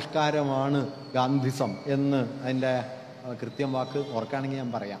ഒരാവിഷ്കാരമാണ് ഗാന്ധിസം എന്ന് അതിൻ്റെ കൃത്യം വാക്ക് ഓർക്കുകയാണെങ്കിൽ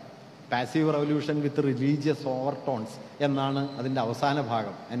ഞാൻ പറയാം. പാസീവ് റവല്യൂഷൻ വിത്ത് റിലീജിയസ് ഓവർടോൺസ് എന്നാണ് അതിൻ്റെ അവസാന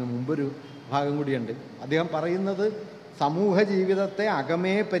ഭാഗം. അതിന് മുമ്പൊരു ഭാഗം കൂടിയുണ്ട്. അദ്ദേഹം പറയുന്നത് സമൂഹ ജീവിതത്തെ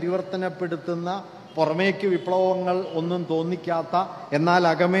അകമേ പരിവർത്തനപ്പെടുത്തുന്ന, പുറമേക്ക് വിപ്ലവങ്ങൾ ഒന്നും തോന്നിക്കാത്ത, എന്നാൽ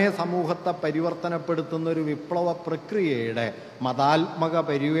അകമേ സമൂഹത്തെ പരിവർത്തനപ്പെടുത്തുന്ന ഒരു വിപ്ലവ പ്രക്രിയയുടെ മതാത്മക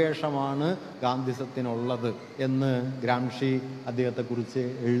പരിവേഷമാണ് ഗാന്ധിസത്തിനുള്ളത് എന്ന് ഗ്രാംഷി അദ്ദേഹത്തെക്കുറിച്ച്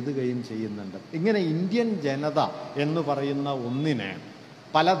എഴുതുകയും ചെയ്യുന്നുണ്ട്. ഇങ്ങനെ ഇന്ത്യൻ ജനത എന്ന് പറയുന്ന ഒന്നിനെ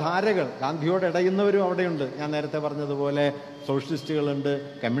പല ധാരകൾ ഗാന്ധിയോട് ഇടയുന്നവരും അവിടെയുണ്ട്. ഞാൻ നേരത്തെ പറഞ്ഞതുപോലെ സോഷ്യലിസ്റ്റുകളുണ്ട്,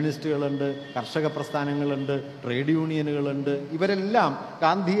 കമ്മ്യൂണിസ്റ്റുകളുണ്ട്, കർഷക പ്രസ്ഥാനങ്ങളുണ്ട്, ട്രേഡ് യൂണിയനുകളുണ്ട്. ഇവരെല്ലാം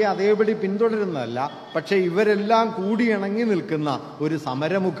ഗാന്ധിയെ അതേപടി പിന്തുടരുന്നതല്ല, പക്ഷേ ഇവരെല്ലാം കൂടിയിണങ്ങി നിൽക്കുന്ന ഒരു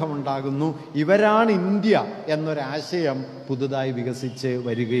സമരമുഖമുണ്ടാകുന്നു. ഇവരാണ് ഇന്ത്യ എന്നൊരാശയം പുതുതായി വികസിച്ച്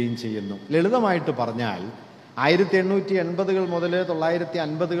വരികയും ചെയ്യുന്നു. ലളിതമായിട്ട് പറഞ്ഞാൽ 1880 മുതൽ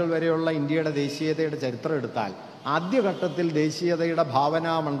 1950 വരെയുള്ള ഇന്ത്യയുടെ ദേശീയതയുടെ ചരിത്രം എടുത്താൽ ആദ്യഘട്ടത്തിൽ ദേശീയതയുടെ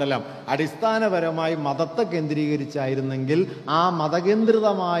ഭാവനാമണ്ഡലം അടിസ്ഥാനപരമായി മതത്തെ കേന്ദ്രീകരിച്ചായിരുന്നെങ്കിൽ ആ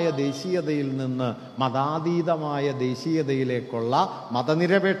മതകേന്ദ്രിതമായ ദേശീയതയിൽ നിന്ന് മതാതീതമായ ദേശീയതയിലേക്കുള്ള,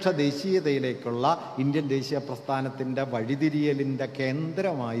 മതനിരപേക്ഷ ദേശീയതയിലേക്കുള്ള ഇന്ത്യൻ ദേശീയ പ്രസ്ഥാനത്തിൻ്റെ വഴിതിരിയലിൻ്റെ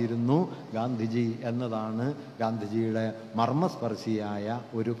കേന്ദ്രമായിരുന്നു ഗാന്ധിജി എന്നതാണ് ഗാന്ധിജിയുടെ മർമ്മസ്പർശിയായ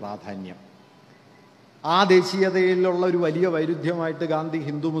ഒരു പ്രാധാന്യം. ആ ദേശീയതയിലുള്ള ഒരു വലിയ വൈരുദ്ധ്യമായിട്ട് ഗാന്ധി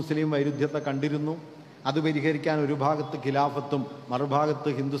ഹിന്ദു മുസ്ലിം വൈരുദ്ധ്യത്തെ കണ്ടിരുന്നു. അത് പരിഹരിക്കാൻ ഒരു ഭാഗത്ത് ഖിലാഫത്തും മറുഭാഗത്ത്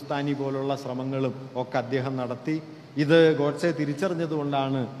ഹിന്ദുസ്ഥാനി പോലുള്ള ശ്രമങ്ങളും ഒക്കെ അദ്ദേഹം നടത്തി. ഇത് ഗോഡ്സെ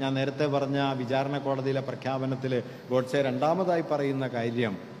തിരിച്ചറിഞ്ഞതുകൊണ്ടാണ് ഞാൻ നേരത്തെ പറഞ്ഞ വിചാരണ കോടതിയിലെ പ്രഖ്യാപനത്തിൽ ഗോഡ്സെ രണ്ടാമതായി പറയുന്ന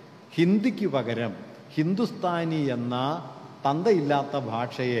കാര്യം, ഹിന്ദിക്ക് പകരം ഹിന്ദുസ്ഥാനി എന്ന തന്തയില്ലാത്ത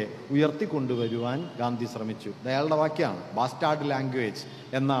ഭാഷയെ ഉയർത്തിക്കൊണ്ടുവരുവാൻ ഗാന്ധി ശ്രമിച്ചു. അയാളുടെ വാക്യാണ്, ബാസ്റ്റാർഡ് ലാംഗ്വേജ്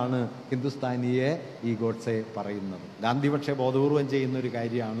എന്നാണ് ഹിന്ദുസ്ഥാനിയെ ഈ ഗോഡ്സെ പറയുന്നത്. ഗാന്ധി പക്ഷേ ബോധപൂർവം ചെയ്യുന്ന ഒരു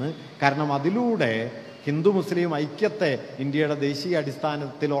കാര്യമാണ്. കാരണം അതിലൂടെ ഹിന്ദു മുസ്ലിം ഐക്യത്തെ ഇന്ത്യയുടെ ദേശീയ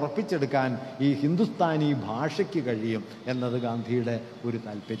അടിസ്ഥാനത്തിൽ ഉറപ്പിച്ചെടുക്കാൻ ഈ ഹിന്ദുസ്ഥാനി ഭാഷയ്ക്ക് കഴിയും എന്നത് ഗാന്ധിയുടെ ഒരു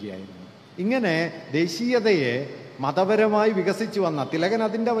താല്പര്യമായിരുന്നു. ഇങ്ങനെ ദേശീയതയെ മതപരമായി വികസിച്ചു വന്ന തിലകൻ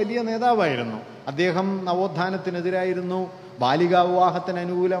അതിൻ്റെ വലിയ നേതാവായിരുന്നു. അദ്ദേഹം നവോത്ഥാനത്തിനെതിരായിരുന്നു, ബാലികാ വിവാഹത്തിന്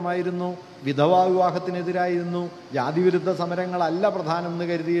അനുകൂലമായിരുന്നു, വിധവാ വിവാഹത്തിനെതിരായിരുന്നു, ജാതിവിരുദ്ധ സമരങ്ങളല്ല പ്രധാനം എന്ന്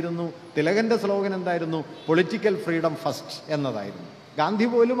കരുതിയിരുന്നു. തിലകൻ്റെ സ്ലോഗൻ എന്തായിരുന്നു? പൊളിറ്റിക്കൽ ഫ്രീഡം ഫസ്റ്റ് എന്നതായിരുന്നു. ഗാന്ധി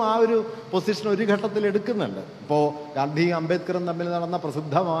പോലും ആ ഒരു പൊസിഷൻ ഒരു ഘട്ടത്തിൽ എടുക്കുന്നുണ്ട്. ഇപ്പോൾ ഗാന്ധിയും അംബേദ്കറും തമ്മിൽ നടന്ന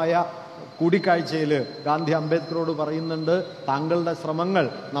പ്രസിദ്ധമായ കൂടിക്കാഴ്ചയിൽ ഗാന്ധി അംബേദ്കറോട് പറയുന്നുണ്ട്, താങ്കളുടെ ശ്രമങ്ങൾ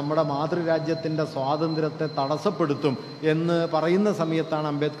നമ്മുടെ മാതൃരാജ്യത്തിൻ്റെ സ്വാതന്ത്ര്യത്തെ തടസ്സപ്പെടുത്തും എന്ന് പറയുന്ന സമയത്താണ്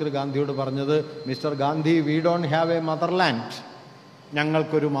അംബേദ്കർ ഗാന്ധിയോട് പറഞ്ഞത്, mister Gandhi, we don't have A motherland,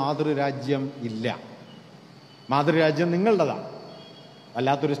 ഞങ്ങൾക്കൊരു മാതൃരാജ്യം ഇല്ല, മാതൃരാജ്യം നിങ്ങളുടേതാണ്.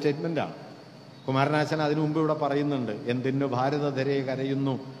 വല്ലാത്തൊരു സ്റ്റേറ്റ്മെൻറ്റാണ്. കുമാരനാശൻ അതിനു മുമ്പ് ഇവിടെ പറയുന്നുണ്ട്, എന്തിനു ഭാരതധരെ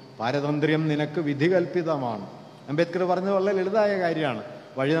കരയുന്നു, പാരതന്ത്ര്യം നിനക്ക് വിധികൽപ്പിതമാണ്. അംബേദ്കർ പറഞ്ഞത് വളരെ ലളിതമായ കാര്യമാണ്.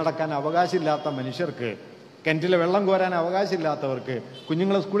 വഴി നടക്കാൻ അവകാശമില്ലാത്ത മനുഷ്യർക്ക്, കിണറ്റിലെ വെള്ളം കോരാൻ അവകാശമില്ലാത്തവർക്ക്,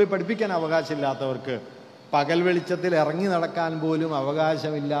 കുഞ്ഞുങ്ങളെ സ്കൂളിൽ പഠിപ്പിക്കാൻ അവകാശമില്ലാത്തവർക്ക്, പകൽ വെളിച്ചത്തിൽ ഇറങ്ങി നടക്കാൻ പോലും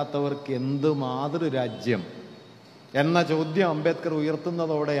അവകാശമില്ലാത്തവർക്ക് എന്ത് മാതൃരാജ്യം എന്ന ചോദ്യം അംബേദ്കർ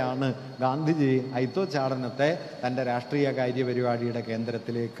ഉയർത്തുന്നതോടെയാണ് ഗാന്ധിജി ഐത്തോച്ചാടനത്തെ തൻ്റെ രാഷ്ട്രീയ കാര്യപരിപാടിയുടെ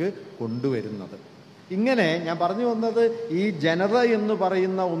കേന്ദ്രത്തിലേക്ക് കൊണ്ടുവരുന്നത്. ഇങ്ങനെ ഞാൻ പറഞ്ഞു വന്നത്, ഈ ജനത എന്ന്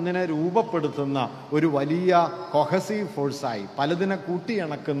പറയുന്ന ഒന്നിനെ രൂപപ്പെടുത്തുന്ന ഒരു വലിയ കൊഹസീവ് ഫോഴ്സായി, പലതിനെ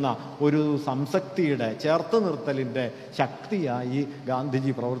കൂട്ടിയിണക്കുന്ന ഒരു സംസക്തിയുടെ ചേർത്ത് നിർത്തലിൻ്റെ ശക്തിയായി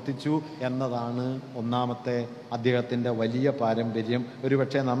ഗാന്ധിജി പ്രവർത്തിച്ചു എന്നതാണ് ഒന്നാമത്തെ അദ്ദേഹത്തിൻ്റെ വലിയ പാരമ്പര്യം.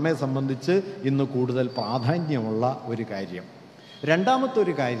 ഒരുപക്ഷെ നമ്മെ സംബന്ധിച്ച് ഇന്ന് കൂടുതൽ പ്രാധാന്യമുള്ള ഒരു കാര്യം. രണ്ടാമത്തെ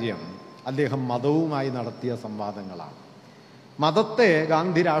ഒരു കാര്യം, അദ്ദേഹം മതവുമായി നടത്തിയ സംവാദങ്ങളാണ്. മതത്തെ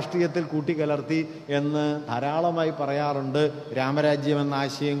ഗാന്ധി രാഷ്ട്രീയത്തിൽ കൂട്ടിക്കലർത്തി എന്ന് ധാരാളമായി പറയാറുണ്ട്. രാമരാജ്യം എന്ന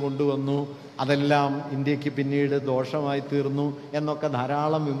ആശയം കൊണ്ടുവന്നു, അതെല്ലാം ഇന്ത്യക്ക് പിന്നീട് ദോഷമായി തീർന്നു എന്നൊക്കെ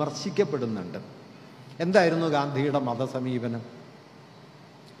ധാരാളം വിമർശിക്കപ്പെടുന്നുണ്ട്. എന്തായിരുന്നു ഗാന്ധിയുടെ മതസമീപനം?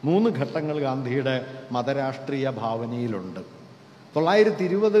 3 ഘട്ടങ്ങൾ ഗാന്ധിയുടെ മതരാഷ്ട്രീയ ഭാവനയിലുണ്ട്.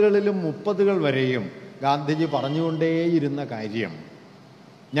 1920കളിലും 30കൾ വരെയും ഗാന്ധിജി പറഞ്ഞുകൊണ്ടേയിരുന്ന കാര്യം,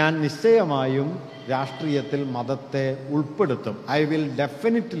 ഞാൻ നിശ്ചയമായും രാഷ്ട്രീയത്തിൽ മതത്തെ ഉൾപ്പെടുത്തും. I will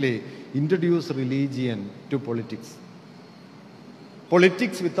definitely introduce religion to politics.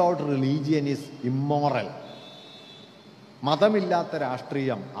 Politics without religion is immoral. മതമില്ലാത്ത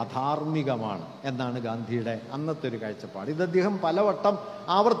രാഷ്ട്രീയം അധാർമികമാണ് എന്നാണ് ഗാന്ധിയുടെ അന്നത്തെ ഒരു കാഴ്ചപ്പാട്. ഇത് അദ്ദേഹം പലവട്ടം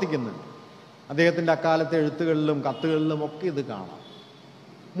ആവർത്തിക്കുന്നുണ്ട്. അദ്ദേഹത്തിൻ്റെ അക്കാലത്തെ എഴുത്തുകളിലും കത്തുകളിലും ഒക്കെ ഇത് കാണാം.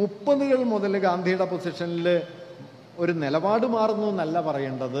 30കൾ മുതൽ ഗാന്ധിയുടെ പൊസിഷനിൽ ഒരു നിലപാട് മാറുന്നു എന്നല്ല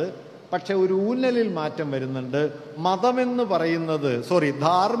പറയേണ്ടത്, പക്ഷെ ഒരു ഊന്നലിൽ മാറ്റം വരുന്നുണ്ട്. മതമെന്ന് പറയുന്നത്,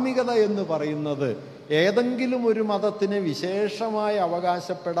 ധാർമ്മികത എന്ന് പറയുന്നത് ഏതെങ്കിലും ഒരു മതത്തിന് വിശേഷമായി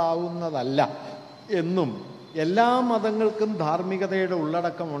അവകാശപ്പെടാവുന്നതല്ല എന്നും എല്ലാ മതങ്ങൾക്കും ധാർമ്മികതയുടെ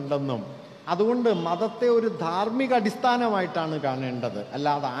ഉള്ളടക്കമുണ്ടെന്നും അതുകൊണ്ട് മതത്തെ ഒരു ധാർമ്മിക അടിസ്ഥാനമായിട്ടാണ് കാണേണ്ടത്,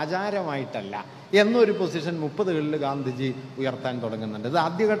 അല്ലാതെ ആചാരമായിട്ടല്ല എന്നൊരു പൊസിഷൻ 30കളിൽ ഗാന്ധിജി ഉയർത്താൻ തുടങ്ങുന്നുണ്ട്. ഇത്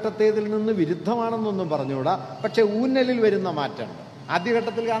ആദ്യഘട്ടത്തേതിൽ നിന്ന് വിരുദ്ധമാണെന്നൊന്നും പറഞ്ഞുകൂടാ, പക്ഷെ ഊന്നലിൽ വരുന്ന മാറ്റമുണ്ട്.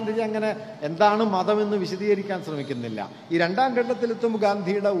 ആദ്യഘട്ടത്തിൽ ഗാന്ധിജി അങ്ങനെ എന്താണ് മതമെന്ന് വിശദീകരിക്കാൻ ശ്രമിക്കുന്നില്ല. ഈ രണ്ടാം ഘട്ടത്തിലെത്തുമ്പോൾ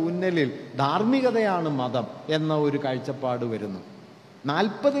ഗാന്ധിയുടെ ഊന്നലിൽ ധാർമ്മികതയാണ് മതം എന്ന ഒരു കാഴ്ചപ്പാട് വരുന്നു.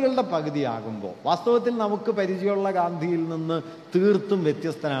 40കളുടെ പകുതിയാകുമ്പോൾ വാസ്തവത്തിൽ നമുക്ക് പരിചയമുള്ള ഗാന്ധിയിൽ നിന്ന് തീർത്തും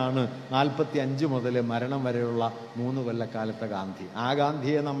വ്യത്യസ്തനാണ് 45 മുതൽ മരണം വരെയുള്ള 3 കൊല്ലക്കാലത്തെ ഗാന്ധി. ആ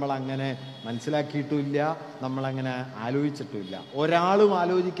ഗാന്ധിയെ നമ്മളങ്ങനെ മനസ്സിലാക്കിയിട്ടുമില്ല, നമ്മളങ്ങനെ ആലോചിച്ചിട്ടുമില്ല. ഒരാളും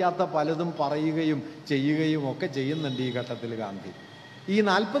ആലോചിക്കാത്ത പലതും പറയുകയും ചെയ്യുകയും ഒക്കെ ചെയ്യുന്നുണ്ട് ഈ ഘട്ടത്തിൽ ഗാന്ധി. ഈ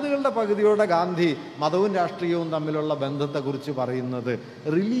 40കളുടെ പകുതിയോടെ ഗാന്ധി മതവും രാഷ്ട്രീയവും തമ്മിലുള്ള ബന്ധത്തെക്കുറിച്ച് പറയുന്നത്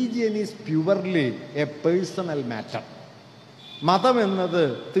religion is purely A personal matter. മതം എന്നത്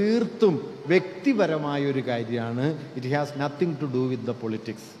തീർത്തും വ്യക്തിപരമായൊരു കാര്യമാണ്. It has nothing to do with the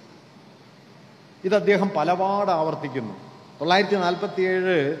politics. ഇത് അദ്ദേഹം പലപാട് ആവർത്തിക്കുന്നു.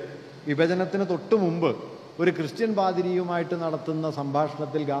 1947 വിഭജനത്തിന് തൊട്ടു മുമ്പ് ഒരു ക്രിസ്ത്യൻ പാതിരിയുമായിട്ട് നടത്തുന്ന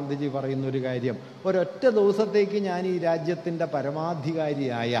സംഭാഷണത്തിൽ ഗാന്ധിജി പറയുന്ന ഒരു കാര്യം, ഒരൊറ്റ ദിവസത്തേക്ക് ഞാൻ ഈ രാജ്യത്തിൻ്റെ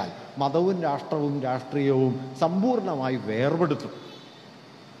പരമാധികാരിയായാൽ മതവും രാഷ്ട്രവും രാഷ്ട്രീയവും സമ്പൂർണമായി വേർപെടുത്തും.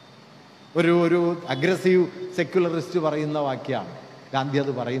 ഒരു അഗ്രസീവ് സെക്യുലറിസ്റ്റ് പറയുന്ന വാക്യമാണ്. ഗാന്ധി അത്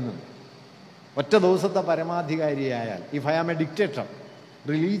പറയുന്നുണ്ട്. ഒറ്റ ദിവസത്തെ പരമാധികാരിയായാൽ, if I am a dictator,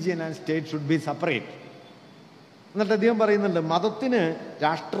 religion and state should be separate. എന്നിട്ട് അദ്ദേഹം പറയുന്നുണ്ട്, മതത്തിന്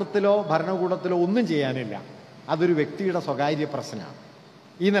രാഷ്ട്രത്തിലോ ഭരണകൂടത്തിലോ ഒന്നും ചെയ്യാനില്ല, അതൊരു വ്യക്തിയുടെ സ്വകാര്യ പ്രശ്നമാണ്.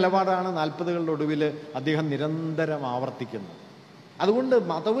 ഈ നിലപാടാണ് 40കളുടെ ഒടുവിൽ അദ്ദേഹം നിരന്തരം ആവർത്തിക്കുന്നത്. അതുകൊണ്ട്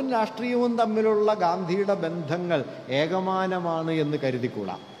മതവും രാഷ്ട്രീയവും തമ്മിലുള്ള ഗാന്ധിയുടെ ബന്ധങ്ങൾ ഏകമാനമാണ് എന്ന്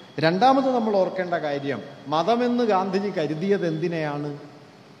കരുതിക്കൂടാ. രണ്ടാമത് നമ്മൾ ഓർക്കേണ്ട കാര്യം, മതമെന്ന് ഗാന്ധിജി കരുതിയത് എന്തിനെയാണ്?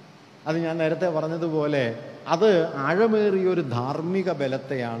 അത് ഞാൻ നേരത്തെ പറഞ്ഞതുപോലെ അത് ആഴമേറിയൊരു ധാർമ്മിക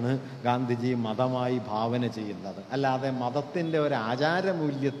ബലത്തെയാണ് ഗാന്ധിജി മതമായി ഭാവന ചെയ്യുന്നത്, അല്ലാതെ മതത്തിൻ്റെ ഒരു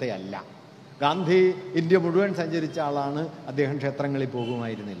ആചാരമൂല്യത്തെ അല്ല. ഗാന്ധി ഇന്ത്യ മുഴുവൻ സഞ്ചരിച്ച ആളാണ്. അദ്ദേഹം ക്ഷേത്രങ്ങളിൽ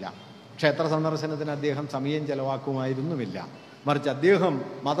പോകുമായിരുന്നില്ല. ക്ഷേത്ര സന്ദർശനത്തിന് അദ്ദേഹം സമയം ചെലവാക്കുമായിരുന്നുമില്ല. മറിച്ച് അദ്ദേഹം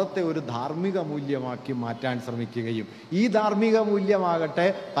മതത്തെ ഒരു ധാർമ്മിക മൂല്യമാക്കി മാറ്റാൻ ശ്രമിക്കുകയും ഈ ധാർമ്മിക മൂല്യമാകട്ടെ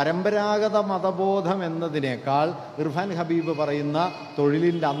പരമ്പരാഗത മതബോധം എന്നതിനേക്കാൾ ഇർഫാൻ ഹബീബ് പറയുന്ന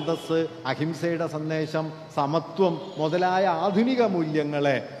തൊഴിലിൻ്റെ അന്തസ്സ്, അഹിംസയുടെ സന്ദേശം, സമത്വം മുതലായ ആധുനിക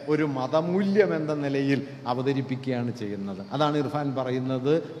മൂല്യങ്ങളെ ഒരു മതമൂല്യം എന്ന നിലയിൽ അവതരിപ്പിക്കുകയാണ് ചെയ്യുന്നത്. അതാണ് ഇർഫാൻ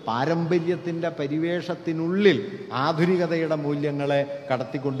പറയുന്നത്, പാരമ്പര്യത്തിൻ്റെ പരിവേഷത്തിനുള്ളിൽ ആധുനികതയുടെ മൂല്യങ്ങളെ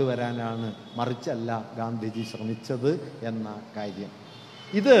കടത്തിക്കൊണ്ടുവരാനാണ്, മറിച്ചല്ല ഗാന്ധിജി ശ്രമിച്ചത് എന്ന കാര്യം.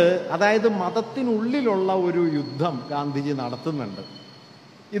 ഇത് അതായത് മതത്തിനുള്ളിലുള്ള ഒരു യുദ്ധം ഗാന്ധിജി നടത്തുന്നുണ്ട്.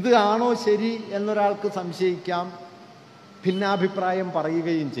 ഇത് ആണോ ശരി എന്നൊരാൾക്ക് സംശയിക്കാം, ഭിന്നാഭിപ്രായം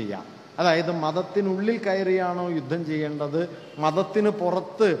പറയുകയും ചെയ്യാം. അതായത് മതത്തിനുള്ളിൽ കയറിയാണോ യുദ്ധം ചെയ്യേണ്ടത്, മതത്തിന്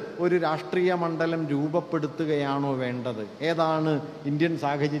പുറത്ത് ഒരു രാഷ്ട്രീയ മണ്ഡലം രൂപപ്പെടുത്തുകയാണോ വേണ്ടത്, ഏതാണ് ഇന്ത്യൻ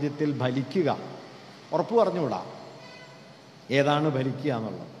സാഹചര്യത്തിൽ ഫലിക്കുക? ഉറപ്പ് പറഞ്ഞുകൂടാ ഏതാണ് ഫലിക്കുക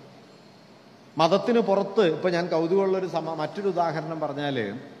എന്നുള്ളത്. മതത്തിന് പുറത്ത് ഇപ്പം ഞാൻ കൗതുകമുള്ളൊരു മറ്റൊരു ഉദാഹരണം പറഞ്ഞാൽ,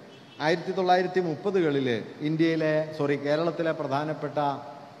 1930കളിൽ കേരളത്തിലെ പ്രധാനപ്പെട്ട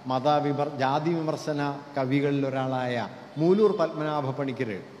ജാതി വിമർശന കവികളിൽ ഒരാളായ മൂലൂർ പത്മനാഭ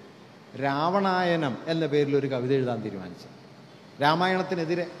പണിക്കർ രാവണായനം എന്ന പേരിൽ ഒരു കവിത എഴുതാൻ തീരുമാനിച്ചു.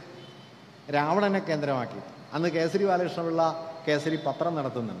 രാമായണത്തിനെതിരെ, രാവണനെ കേന്ദ്രമാക്കി. അന്ന് കേസരി ബാലകൃഷ്ണപിള്ള കേസരി പത്രം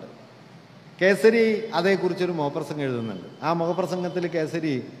നടത്തുന്നുണ്ട്. കേസരി അതേക്കുറിച്ചൊരു മുഖപ്രസംഗം എഴുതുന്നുണ്ട്. ആ മുഖപ്രസംഗത്തിൽ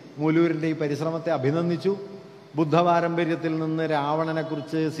കേസരി മൂലൂരിൻ്റെ ഈ പരിശ്രമത്തെ അഭിനന്ദിച്ചു. ബുദ്ധപാരമ്പര്യത്തിൽ നിന്ന്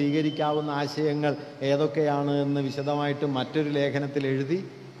രാവണനെക്കുറിച്ച് സ്വീകരിക്കാവുന്ന ആശയങ്ങൾ ഏതൊക്കെയാണ് എന്ന് വിശദമായിട്ട് മറ്റൊരു ലേഖനത്തിൽ എഴുതി.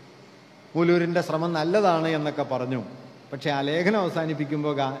 മൂലൂരിൻ്റെ ശ്രമം നല്ലതാണ് എന്നൊക്കെ പറഞ്ഞു. പക്ഷേ ആ ലേഖനം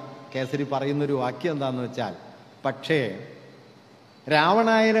അവസാനിപ്പിക്കുമ്പോൾ കേസരി പറയുന്നൊരു വാക്യം എന്താണെന്ന് വെച്ചാൽ, പക്ഷേ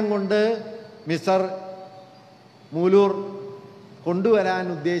രാവണായനം കൊണ്ട് മിസ്റ്റർ മൂലൂർ കൊണ്ടുവരാൻ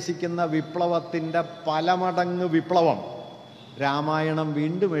ഉദ്ദേശിക്കുന്ന വിപ്ലവത്തിൻ്റെ പല മടങ്ങ് വിപ്ലവം രാമായണം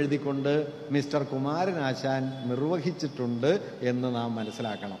വീണ്ടും എഴുതിക്കൊണ്ട് മിസ്റ്റർ കുമാരനാശാൻ നിർവഹിച്ചിട്ടുണ്ട് എന്ന് നാം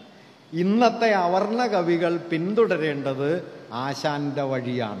മനസ്സിലാക്കണം. ഇന്നത്തെ അവർണ കവികൾ പിന്തുടരേണ്ടത് ആശാന്റെ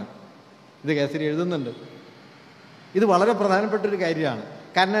വഴിയാണ്. ഇത് കേസരി എഴുതുന്നുണ്ട്. ഇത് വളരെ പ്രധാനപ്പെട്ടൊരു കാര്യമാണ്.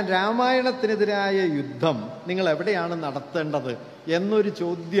 കാരണം രാമായണത്തിനെതിരായ യുദ്ധം നിങ്ങൾ എവിടെയാണ് നടത്തേണ്ടത് എന്നൊരു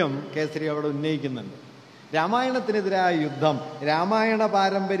ചോദ്യം കേസരി അവിടെ ഉന്നയിക്കുന്നുണ്ട്. രാമായണത്തിനെതിരായ യുദ്ധം രാമായണ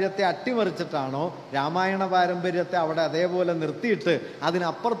പാരമ്പര്യത്തെ അട്ടിമറിച്ചിട്ടാണോ, രാമായണ പാരമ്പര്യത്തെ അവിടെ അതേപോലെ നിർത്തിയിട്ട്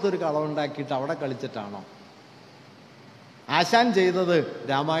അതിനപ്പുറത്തൊരു കളവുണ്ടാക്കിയിട്ട് അവിടെ കളിച്ചിട്ടാണോ? ആശാൻ ചെയ്തത്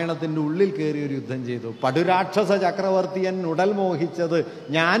രാമായണത്തിൻ്റെ ഉള്ളിൽ കയറി ഒരു യുദ്ധം ചെയ്തു. പടുരാക്ഷസ ചക്രവർത്തിയൻ ഉടൽ മോഹിച്ചത്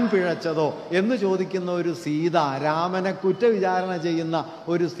ഞാൻ പിഴച്ചതോ എന്ന് ചോദിക്കുന്ന ഒരു സീത, രാമനെ കുറ്റവിചാരണ ചെയ്യുന്ന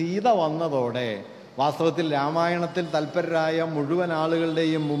ഒരു സീത വന്നതോടെ വാസ്തവത്തിൽ രാമായണത്തിൽ തൽപരരായ മുഴുവൻ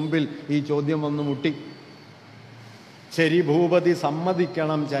ആളുകളുടെയും മുമ്പിൽ ഈ ചോദ്യം വന്നു മുട്ടി. ശരി, ഭൂപതി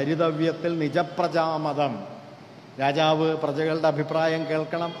സമ്മതിക്കണം, ചരിതവ്യത്തിൽ നിജപ്രജാമതം, രാജാവ് പ്രജകളുടെ അഭിപ്രായം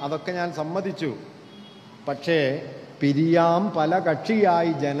കേൾക്കണം, അതൊക്കെ ഞാൻ സമ്മതിച്ചു. പക്ഷേ പിരിയാം പല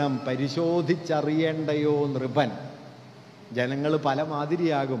കക്ഷിയായി ജനം, പരിശോധിച്ചറിയേണ്ടയോ നൃപൻ. ജനങ്ങൾ പല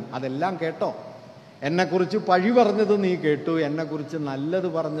മാതിരിയാകും, അതെല്ലാം കേട്ടോ. എന്നെക്കുറിച്ച് പഴി പറഞ്ഞത് നീ കേട്ടു, എന്നെക്കുറിച്ച് നല്ലത്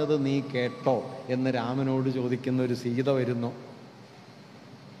പറഞ്ഞത് നീ കേട്ടോ എന്ന് രാമനോട് ചോദിക്കുന്ന ഒരു സീത വരുന്നു.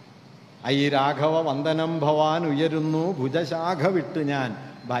 ഐ രാഘവ വന്ദനം ഭവാൻ ഉയരുന്നു ഭുജശാഖ വിട്ട് ഞാൻ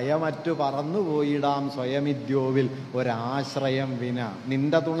ഭയമറ്റു പറന്നുപോയിടാം സ്വയമിദ്യോവിൽ ഒരാശ്രയം വിന.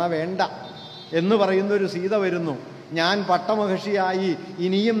 നിന്റെ തുണ വേണ്ട എന്ന് പറയുന്നൊരു സീത വരുന്നു. ഞാൻ പട്ടമഹർഷിയായി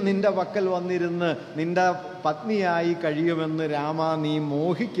ഇനിയും നിന്റെ പക്കൽ വന്നിരുന്ന് നിന്റെ പത്നിയായി കഴിയുമെന്ന് രാമ നീ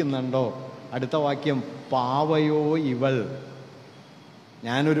മോഹിക്കുന്നുണ്ടോ? അടുത്ത വാക്യം, പാവയോ ഇവൾ,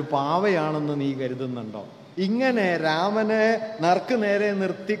 ഞാനൊരു പാവയാണെന്ന് നീ കരുതുന്നുണ്ടോ? ഇങ്ങനെ രാമനെ നേർക്ക് നേരെ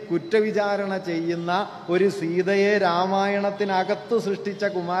നിർത്തി കുറ്റവിചാരണ ചെയ്യുന്ന ഒരു സീതയെ രാമായണത്തിനകത്ത് സൃഷ്ടിച്ച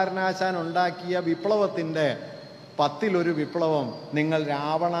കുമാരനാശാൻ ഉണ്ടാക്കിയ വിപ്ലവത്തിൻ്റെ 10-1 വിപ്ലവം നിങ്ങൾ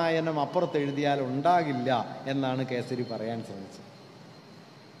രാവണായനം അപ്പുറത്തെഴുതിയാൽ ഉണ്ടാകില്ല എന്നാണ് കേസരി പറയാൻ ശ്രമിച്ചത്.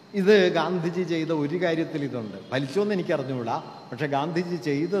 ഇത് ഗാന്ധിജി ചെയ്ത ഒരു കാര്യത്തിൽ ഇതുണ്ട്. ഫലിച്ചോന്ന് എനിക്കറിഞ്ഞുകൂടാ, പക്ഷെ ഗാന്ധിജി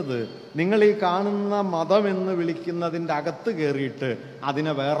ചെയ്തത് നിങ്ങൾ ഈ കാണുന്ന മതം എന്ന് വിളിക്കുന്നതിൻ്റെ അകത്ത് കയറിയിട്ട്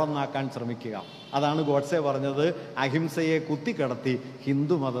അതിനെ വേറൊന്നാക്കാൻ ശ്രമിക്കുക. അതാണ് ഗോഡ്സെ പറഞ്ഞത്, അഹിംസയെ കുത്തിക്കടത്തി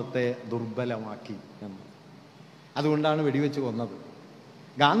ഹിന്ദു മതത്തെ ദുർബലമാക്കി എന്ന്. അതുകൊണ്ടാണ് വെടിവെച്ച് കൊന്നത്.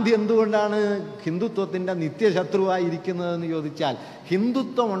 ഗാന്ധി എന്തുകൊണ്ടാണ് ഹിന്ദുത്വത്തിൻ്റെ നിത്യശത്രുവായിരിക്കുന്നതെന്ന് ചോദിച്ചാൽ,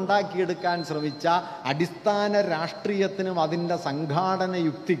 ഹിന്ദുത്വം ഉണ്ടാക്കിയെടുക്കാൻ ശ്രമിച്ച അടിസ്ഥാന രാഷ്ട്രീയത്തിനും അതിൻ്റെ സംഘാടന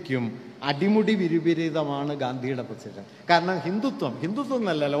യുക്തിക്കും അടിമുടി വിപരീതമാണ് ഗാന്ധിയുടെ പൊസിഷൻ. കാരണം ഹിന്ദുത്വം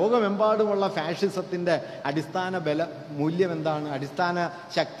എന്നല്ല, ലോകമെമ്പാടുമുള്ള ഫാഷിസത്തിൻ്റെ അടിസ്ഥാന മൂല്യം എന്താണ്? അടിസ്ഥാന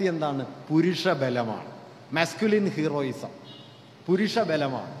ശക്തി എന്താണ്? പുരുഷ ബലമാണ്. മാസ്കുലിൻ ഹീറോയിസം, പുരുഷ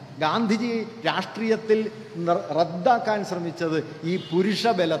ബലമാണ്. ഗാന്ധിജി രാഷ്ട്രീയത്തിൽ റദ്ദാക്കാൻ ശ്രമിച്ചത് ഈ പുരുഷ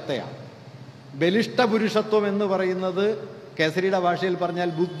ബലത്തെയാണ്. ബലിഷ്ഠ പുരുഷത്വം എന്ന് പറയുന്നത് കേസരിയുടെ ഭാഷയിൽ പറഞ്ഞാൽ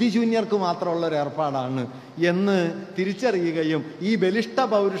ബുദ്ധിശൂന്യർക്ക് മാത്രമുള്ള ഒരു ഏർപ്പാടാണ് എന്ന് തിരിച്ചറിയുകയും ഈ ബലിഷ്ഠ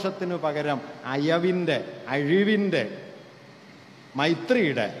പൗരുഷത്തിനു പകരം അഴിവിൻ്റെ,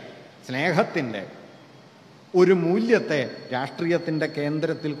 മൈത്രിയുടെ, സ്നേഹത്തിൻ്റെ ഒരു മൂല്യത്തെ രാഷ്ട്രീയത്തിൻ്റെ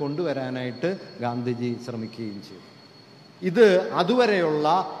കേന്ദ്രത്തിൽ കൊണ്ടുവരാനായിട്ട് ഗാന്ധിജി ശ്രമിക്കുകയും ചെയ്തു. ഇത് അതുവരെയുള്ള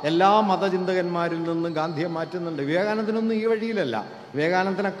എല്ലാ മതചിന്തകന്മാരിൽ നിന്നും ഗാന്ധിയെ മാറ്റുന്നുണ്ട്. വിവേകാനന്ദനൊന്നും ഈ വഴിയിലല്ല.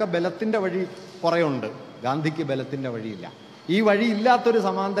 വിവേകാനന്ദനൊക്കെ ബലത്തിൻ്റെ വഴി കുറേയുണ്ട്, ഗാന്ധിക്ക് ബലത്തിൻ്റെ വഴിയില്ല. ഈ വഴിയില്ലാത്തൊരു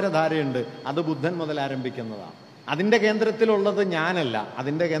സമാന്തര ധാരയുണ്ട്, അത് ബുദ്ധൻ മുതൽ ആരംഭിക്കുന്നതാണ്. അതിൻ്റെ കേന്ദ്രത്തിലുള്ളത് ഞാനല്ല,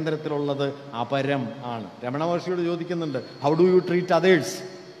 അതിൻ്റെ കേന്ദ്രത്തിലുള്ളത് അപരം ആണ്. രമണ മഹർഷിയോട് ചോദിക്കുന്നുണ്ട്, how do you treat others?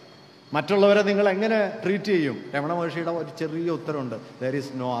 മറ്റുള്ളവരെ നിങ്ങൾ എങ്ങനെ ട്രീറ്റ് ചെയ്യും? രമണ മഹർഷിയുടെ ഒരു ചെറിയ ഉത്തരവുണ്ട്, ദർ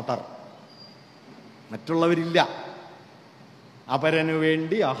ഈസ് നോ അതർ. മറ്റുള്ളവരില്ല. അപരനു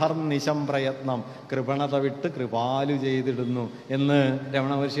വേണ്ടി അഹർനിശം പ്രയത്നം, കൃപണത വിട്ട് കൃപാലു ചെയ്തിടുന്നു എന്ന്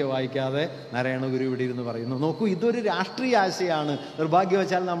രമണ മഹർഷിയെ വായിക്കാതെ നാരായണ ഗുരു ഇവിടെ ഇരുന്ന് പറയുന്നു. നോക്കൂ, ഇതൊരു രാഷ്ട്രീയ ആശയമാണ്.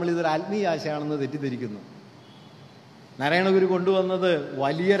 നിർഭാഗ്യവശാൽ നമ്മൾ ഇതൊരു ആത്മീയ ആശയമാണെന്ന് തെറ്റിദ്ധരിക്കുന്നു. നാരായണ ഗുരു കൊണ്ടുവന്നത്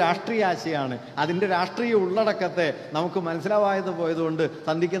വലിയ രാഷ്ട്രീയ ആശയമാണ്. അതിൻ്റെ രാഷ്ട്രീയ ഉള്ളടക്കത്തെ നമുക്ക് മനസ്സിലാവാതെ പോയതുകൊണ്ട്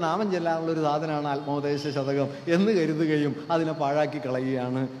സന്ധിക്ക് നാമം ചെല്ലാനുള്ളൊരു സാധനമാണ് ആത്മോപദേശ ശതകം എന്ന് കരുതുകയും അതിനെ പാഴാക്കി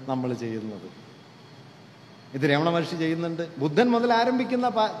കളയുകയാണ് നമ്മൾ ചെയ്യുന്നത്. ഇത് രമണ മഹർഷി ചെയ്യുന്നുണ്ട്. ബുദ്ധൻ മുതൽ ആരംഭിക്കുന്ന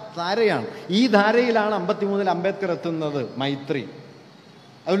ധാരയാണ്. ഈ ധാരയിലാണ് 53 അംബേദ്കർ എത്തുന്നത്, മൈത്രി.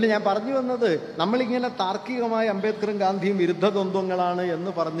 അതുകൊണ്ട് ഞാൻ പറഞ്ഞു വന്നത്, നമ്മളിങ്ങനെ താർക്കികമായി അംബേദ്കറും ഗാന്ധിയും വിരുദ്ധ ദ്വന്ദ്വങ്ങളാണ്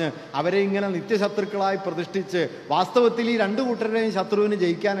എന്ന് പറഞ്ഞ് അവരെ ഇങ്ങനെ നിത്യശത്രുക്കളായി പ്രതിഷ്ഠിച്ച് വാസ്തവത്തിൽ ഈ രണ്ടു കൂട്ടരുടെയും ശത്രുവിന്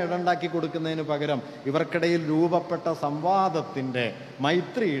ജയിക്കാൻ ഇടണ്ടാക്കി കൊടുക്കുന്നതിന് പകരം ഇവർക്കിടയിൽ രൂപപ്പെട്ട സംവാദത്തിൻ്റെ,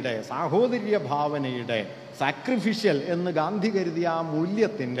 മൈത്രിയുടെ, സാഹോദര്യ ഭാവനയുടെ, സാക്രിഫിഷ്യൽ എന്ന് ഗാന്ധി കരുതിയ ആ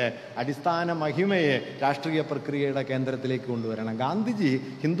മൂല്യത്തിൻ്റെ അടിസ്ഥാന മഹിമയെ രാഷ്ട്രീയ പ്രക്രിയയുടെ കേന്ദ്രത്തിലേക്ക് കൊണ്ടുവരണം. ഗാന്ധിജി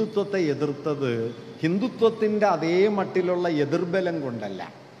ഹിന്ദുത്വത്തെ എതിർത്തത് ഹിന്ദുത്വത്തിൻ്റെ അതേ മട്ടിലുള്ള എതിർബലം കൊണ്ടല്ല.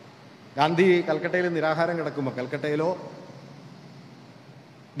 ഗാന്ധി കൽക്കട്ടയിൽ നിരാഹാരം കിടക്കുമ്പോൾ, കൽക്കട്ടയിലോ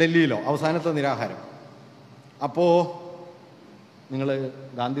ഡൽഹിയിലോ അവസാനത്തെ നിരാഹാരം, അപ്പോൾ നിങ്ങൾ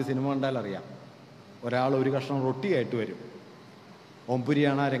ഗാന്ധി സിനിമ കണ്ടാൽ അറിയാം, ഒരാൾ ഒരു കഷ്ണം റൊട്ടിയായിട്ട് വരും.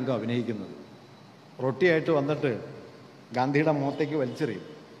 ഓംപുരിയാണ് ആ രംഗം അഭിനയിക്കുന്നത്. റൊട്ടിയായിട്ട് വന്നിട്ട് ഗാന്ധിയുടെ മുഖത്തേക്ക് വലിച്ചെറിയും.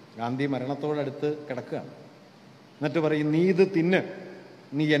 ഗാന്ധി മരണത്തോടടുത്ത് കിടക്കുകയാണ്. എന്നിട്ട് പറയും, നീ ഇത് തിന്ന്,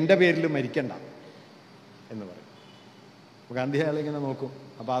 നീ എൻ്റെ പേരിൽ മരിക്കണ്ട എന്ന് പറയും. അപ്പോൾ ഗാന്ധി അയാളിങ്ങനെ നോക്കും.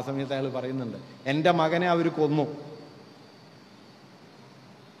 അപ്പോൾ ആ സമയത്ത് അയാൾ പറയുന്നുണ്ട്, എൻ്റെ മകനെ അവർ കൊന്നു,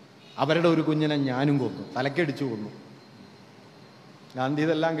 അവരുടെ ഒരു കുഞ്ഞിനെ ഞാനും കൊന്നു, തലക്കടിച്ചു കൊന്നു. ഗാന്ധി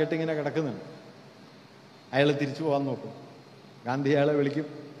ഇതെല്ലാം കേട്ടിങ്ങനെ കിടക്കുന്നുണ്ട്. അയാൾ തിരിച്ചു പോകാൻ നോക്കും. ഗാന്ധി അയാളെ വിളിക്കും.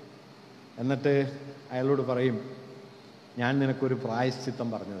 എന്നിട്ട് അയാളോട് പറയും, ഞാൻ നിനക്കൊരു പ്രായശ്ചിത്തം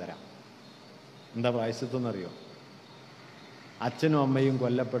പറഞ്ഞു തരാം. എന്താ പ്രായശ്ചിത്തം എന്നറിയോ? അച്ഛനും അമ്മയും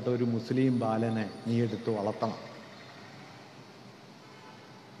കൊല്ലപ്പെട്ട ഒരു മുസ്ലിം ബാലനെ നീ എടുത്ത് വളർത്തണം.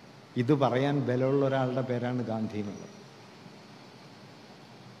 ഇത് പറയാൻ ബലമുള്ള ഒരാളുടെ പേരാണ് ഗാന്ധി എന്നുള്ളത്.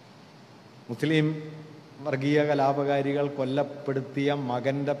 മുസ്ലിം വർഗീയ കലാപകാരികൾ കൊല്ലപ്പെടുത്തിയ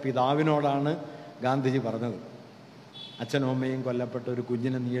മകൻ്റെ പിതാവിനോടാണ് ഗാന്ധിജി പറഞ്ഞത്, അച്ഛനും അമ്മയും കൊല്ലപ്പെട്ട ഒരു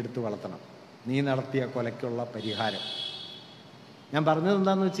കുഞ്ഞിനെ നീ എടുത്ത് വളർത്തണം. നീ നടത്തിയ കൊലയ്ക്കുള്ള പരിഹാരം. ഞാൻ പറഞ്ഞത്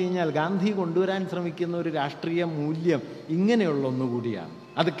എന്താണെന്ന് വെച്ച് കഴിഞ്ഞാൽ, ഗാന്ധി കൊണ്ടുവരാൻ ശ്രമിക്കുന്ന ഒരു രാഷ്ട്രീയ മൂല്യം ഇങ്ങനെയുള്ള ഒന്നുകൂടിയാണ്.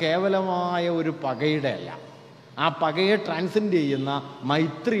 അത് കേവലമായ ഒരു പകയുടെ അല്ല. ആ പകയെ ട്രാൻസെൻഡ് ചെയ്യുന്ന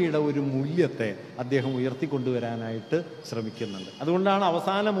മൈത്രിയുടെ ഒരു മൂല്യത്തെ അദ്ദേഹം ഉയർത്തിക്കൊണ്ടുവരാനായിട്ട് ശ്രമിക്കുന്നുണ്ട്. അതുകൊണ്ടാണ്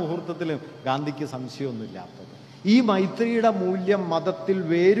അവസാന മുഹൂർത്തത്തിലും ഗാന്ധിക്ക് സംശയമൊന്നുമില്ലാത്തത്. ഈ മൈത്രിയുടെ മൂല്യം മതത്തിൽ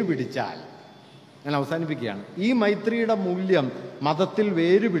വേരുപിടിച്ചാൽ, ഞാൻ അവസാനിപ്പിക്കുകയാണ്, ഈ മൈത്രിയുടെ മൂല്യം മതത്തിൽ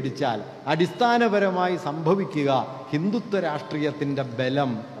വേരുപിടിച്ചാൽ അടിസ്ഥാനപരമായി സംഭവിക്കുക ഹിന്ദുത്വ രാഷ്ട്രീയത്തിൻ്റെ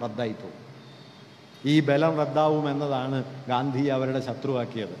ബലം റദ്ദായിപ്പോകും. ഈ ബലം റദ്ദാവുമെന്നതാണ് ഗാന്ധി അവരുടെ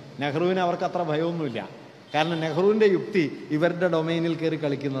ശത്രുവാക്കിയത്. നെഹ്റുവിന് അവർക്ക് അത്ര ഭയമൊന്നുമില്ല. കാരണം നെഹ്റുവിൻ്റെ യുക്തി ഇവരുടെ ഡൊമൈനിൽ കയറി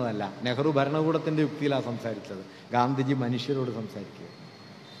കളിക്കുന്നതല്ല. നെഹ്റു ഭരണകൂടത്തിൻ്റെ യുക്തിയിലാണ് സംസാരിച്ചത്. ഗാന്ധിജി മനുഷ്യരോട് സംസാരിക്കുക.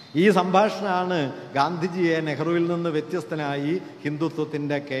 ഈ സംഭാഷണമാണ് ഗാന്ധിജിയെ നെഹ്റുവിൽ നിന്ന് വ്യത്യസ്തനായി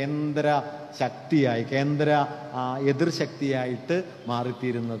ഹിന്ദുത്വത്തിൻ്റെ കേന്ദ്ര ശക്തിയായി, കേന്ദ്ര എതിർശക്തിയായിട്ട്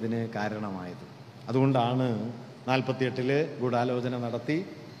മാറിത്തീരുന്നതിന് കാരണമായത്. അതുകൊണ്ടാണ് 48 ഗൂഢാലോചന നടത്തി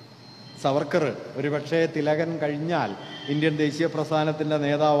സവർക്കർ, ഒരുപക്ഷെ തിലകൻ കഴിഞ്ഞാൽ ഇന്ത്യൻ ദേശീയ പ്രസ്ഥാനത്തിൻ്റെ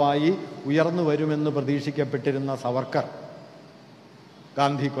നേതാവായി ഉയർന്നു വരുമെന്ന് പ്രതീക്ഷിക്കപ്പെട്ടിരുന്ന സവർക്കർ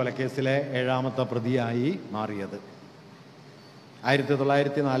ഗാന്ധി കൊലക്കേസിലെ 7ാമത്തെ പ്രതിയായി മാറിയത്.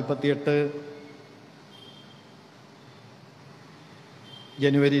 1948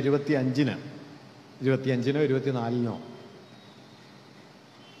 ജനുവരി 25-ന് 24-നോ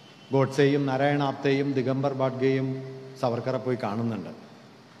ഗോഡ്സെയും നാരായണ ആപ്തെയും ദിഗംബർ ബാഡ്ഗെയും സവർക്കറെ പോയി കാണുന്നുണ്ട്.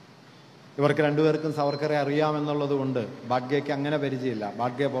 ഇവർക്ക് രണ്ടുപേർക്കും സവർക്കറെ അറിയാമെന്നുള്ളത് കൊണ്ട് ബാഡ്ഗെയ്ക്ക് അങ്ങനെ പരിചയമില്ല.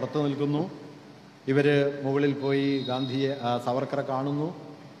 ബാഡ്ഗെ പുറത്തു നിൽക്കുന്നു. ഇവർ മുകളിൽ പോയി സവർക്കറെ കാണുന്നു.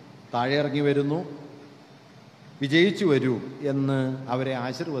 താഴെ ഇറങ്ങി വരുന്നു. വിജയിച്ചു വരൂ എന്ന് അവരെ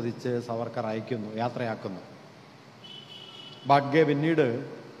ആശീർവദിച്ച് സവർക്കർ അയക്കുന്നു, യാത്രയാക്കുന്നു. ബാഡ്ഗെ പിന്നീട്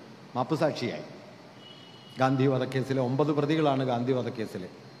മാപ്പുസാക്ഷിയായി. ഗാന്ധി വധക്കേസിലെ 9 പ്രതികളാണ് ഗാന്ധി വധക്കേസിൽ.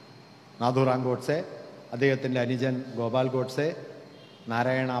 നാഥുറാം ഗോഡ്സെ, അദ്ദേഹത്തിൻ്റെ അനുജൻ ഗോപാൽ ഗോഡ്സെ,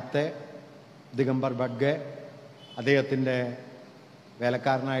 നാരായണ ആപ്തെ, ദിഗംബർ ബഡ്ഗെ, അദ്ദേഹത്തിൻ്റെ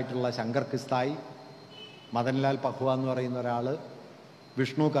വേലക്കാരനായിട്ടുള്ള ശങ്കർ കിസ്തായി, മദൻലാൽ പഹ്വ എന്ന് പറയുന്ന ഒരാൾ,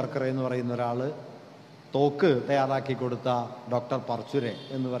 വിഷ്ണു കർക്കറെ എന്ന് പറയുന്ന ഒരാൾ, തോക്ക് തയ്യാറാക്കി കൊടുത്ത ഡോക്ടർ പർച്ചുരെ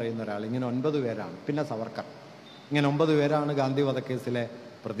എന്ന് പറയുന്ന ഒരാൾ. ഇങ്ങനെ 9 പേരാണ്. പിന്നെ സവർക്കർ. ഇങ്ങനെ 9 പേരാണ് ഗാന്ധി വധക്കേസിലെ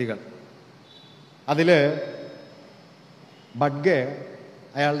പ്രതികൾ. അതിൽ ബഡ്ഗെ,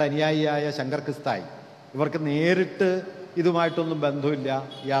 അയാളുടെ അനുയായിയായ ശങ്കർ കിസ്തായി, ഇവർക്ക് നേരിട്ട് ഇതുമായിട്ടൊന്നും ബന്ധമില്ല.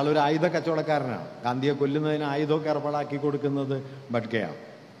 ഇയാളൊരു ആയുധ കച്ചവടക്കാരനാണ്. ഗാന്ധിയെ കൊല്ലുന്നതിന് ആയുധമൊക്കെ ഏർപ്പാടാക്കി കൊടുക്കുന്നത് ബഡ്ഗെയാണ്.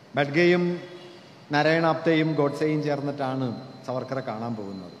 ബഡ്ഗെയും നാരായണ ആപ്തെയും ഗോഡ്സെയും ചേർന്നിട്ടാണ് സവർക്കറെ കാണാൻ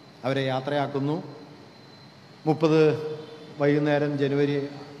പോകുന്നത്. അവരെ യാത്രയാക്കുന്നു. 30 വൈകുന്നേരം, ജനുവരി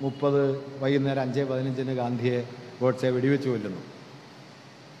 30 വൈകുന്നേരം 5:15 ഗാന്ധിയെ ഗോഡ്സെ വെടിവെച്ച് കൊല്ലുന്നു.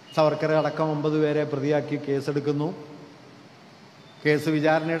 സവർക്കറെ അടക്കം 9 പേരെ പ്രതിയാക്കി കേസെടുക്കുന്നു. കേസ്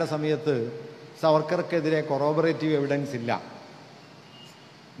വിചാരണയുടെ സമയത്ത് സവർക്കർക്കെതിരെ കൊറോബറേറ്റീവ് എവിഡൻസ് ഇല്ല.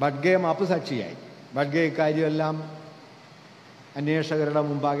 ബഡ്ഗെ മാപ്പുസാക്ഷിയായി. ബഡ്ഗെ ഇക്കാര്യമെല്ലാം അന്വേഷകരുടെ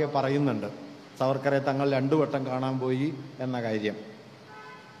മുമ്പാകെ പറയുന്നുണ്ട്. സവർക്കറെ തങ്ങൾ 2 വട്ടം കാണാൻ പോയി എന്ന കാര്യം.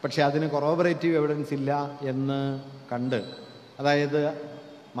 പക്ഷെ അതിന് കൊറോബറേറ്റീവ് എവിഡൻസ് ഇല്ല എന്ന് കണ്ട്, അതായത്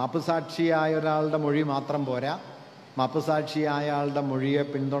മാപ്പുസാക്ഷിയായ ഒരാളുടെ മൊഴി മാത്രം പോരാ, മാപ്പുസാക്ഷിയായ ആളുടെ മൊഴിയെ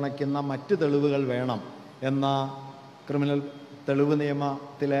പിന്തുണയ്ക്കുന്ന മറ്റ് തെളിവുകൾ വേണം എന്ന ക്രിമിനൽ തെളിവ്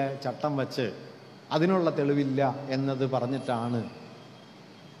നിയമത്തിലെ ചട്ടം വച്ച് അതിനുള്ള തെളിവില്ല എന്നത് പറഞ്ഞിട്ടാണ്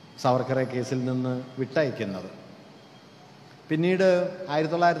സവർക്കറെ കേസിൽ നിന്ന് വിട്ടയക്കുന്നത്. പിന്നീട്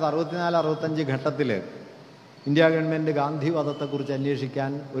 1964-65 ഘട്ടത്തിൽ ഇന്ത്യ ഗവൺമെൻറ് ഗാന്ധി വധത്തെക്കുറിച്ച്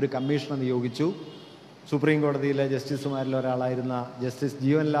അന്വേഷിക്കാൻ ഒരു കമ്മീഷനെ നിയോഗിച്ചു. സുപ്രീം കോടതിയിലെ ജസ്റ്റിസുമാരിൽ ഒരാളായിരുന്ന ജസ്റ്റിസ്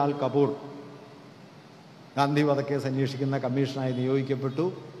ജീവൻലാൽ കപൂർ ഗാന്ധി വധക്കേസ് അന്വേഷിക്കുന്ന കമ്മീഷനായി നിയോഗിക്കപ്പെട്ടു.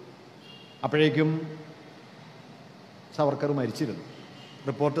 അപ്പോഴേക്കും സവർക്കർ മരിച്ചിരുന്നു,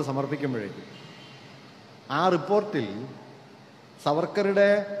 റിപ്പോർട്ട് സമർപ്പിക്കുമ്പോഴേക്കും. ആ റിപ്പോർട്ടിൽ സവർക്കറുടെ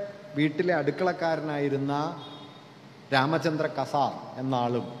വീട്ടിലെ അടുക്കളക്കാരനായിരുന്ന രാമചന്ദ്ര കസാർ എന്ന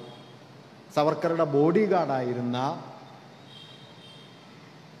ആളും സവർക്കറുടെ ബോഡി ഗാർഡായിരുന്ന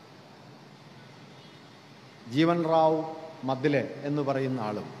ജീവൻ റാവു മദ്ലെ എന്ന് പറയുന്ന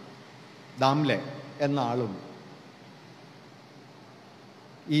ആളും ദാംലെ എന്ന ആളും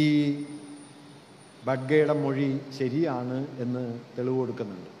ഈ ബഡ്ഗെയുടെ മൊഴി ശരിയാണ് എന്ന് തെളിവ്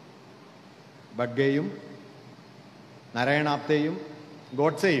കൊടുക്കുന്നുണ്ട്. ബഡ്ഗെയും നാരായണ ആപ്തെയും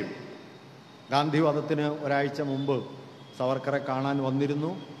ഗോഡ്സെയും ഗാന്ധി വധത്തിന് ഒരാഴ്ച മുമ്പ് സവർക്കറെ കാണാൻ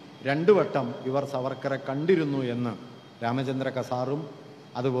വന്നിരുന്നു. 2 വട്ടം ഇവർ സവർക്കറെ കണ്ടിരുന്നു എന്ന് രാമചന്ദ്ര കസാറും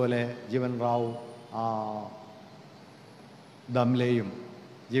അതുപോലെ ജീവൻ റാവു ദംലെയും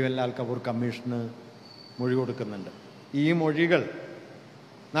ജീവൻലാൽ കപൂർ കമ്മീഷന് മൊഴി കൊടുക്കുന്നുണ്ട്. ഈ മൊഴികൾ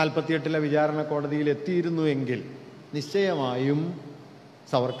 48 വിചാരണ കോടതിയിൽ എത്തിയിരുന്നു എങ്കിൽ നിശ്ചയമായും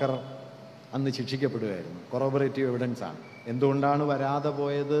സവർക്കർ അന്ന് ശിക്ഷിക്കപ്പെടുകയായിരുന്നു. കൊറോബറേറ്റീവ് എവിഡൻസാണ്. എന്തുകൊണ്ടാണ് വരാതെ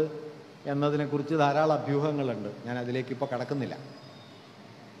പോയത് എന്നതിനെക്കുറിച്ച് ധാരാളം അഭ്യൂഹങ്ങളുണ്ട്. ഞാൻ അതിലേക്ക് ഇപ്പോൾ കടക്കുന്നില്ല.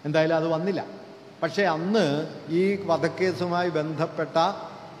 എന്തായാലും അത് വന്നില്ല. പക്ഷേ അന്ന് ഈ വധക്കേസുമായി ബന്ധപ്പെട്ട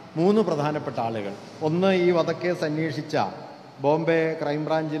 3 പ്രധാനപ്പെട്ട ആളുകൾ, ഒന്ന് ഈ വധക്കേസ് അന്വേഷിച്ച ബോംബെ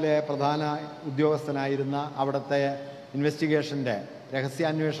ക്രൈംബ്രാഞ്ചിലെ പ്രധാന ഉദ്യോഗസ്ഥനായിരുന്ന, അവിടുത്തെ ഇൻവെസ്റ്റിഗേഷൻ്റെ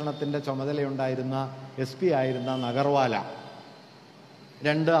രഹസ്യാന്വേഷണത്തിൻ്റെ ചുമതലയുണ്ടായിരുന്ന SP ആയിരുന്ന നഗർവാല,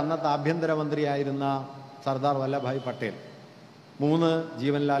 2 അന്നത്തെ ആഭ്യന്തരമന്ത്രിയായിരുന്ന സർദാർ വല്ലഭായ് പട്ടേൽ, 3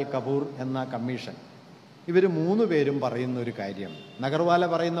 ജീവൻലാൽ കപൂർ എന്ന കമ്മീഷൻ. ഇവർ 3 പേരും പറയുന്ന ഒരു കാര്യം, നഗർവാല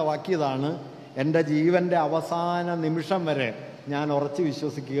പറയുന്ന വാക്യതാണ്: എൻ്റെ ജീവൻ്റെ അവസാന നിമിഷം വരെ ഞാൻ ഉറച്ചു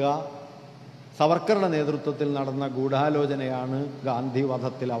വിശ്വസിക്കുക സവർക്കറുടെ നേതൃത്വത്തിൽ നടന്ന ഗൂഢാലോചനയാണ് ഗാന്ധി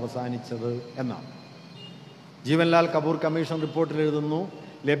വധത്തിൽ അവസാനിച്ചത് എന്നാണ്. ജീവൻലാൽ കപൂർ കമ്മീഷൻ റിപ്പോർട്ടിൽ എഴുതുന്നു,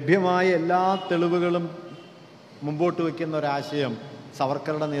 ലഭ്യമായ എല്ലാ തെളിവുകളും മുമ്പോട്ട് വയ്ക്കുന്ന ഒരാശയം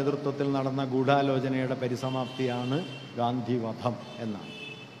സവർക്കറുടെ നേതൃത്വത്തിൽ നടന്ന ഗൂഢാലോചനയുടെ പരിസമാപ്തിയാണ് ഗാന്ധി വധം എന്നാണ്.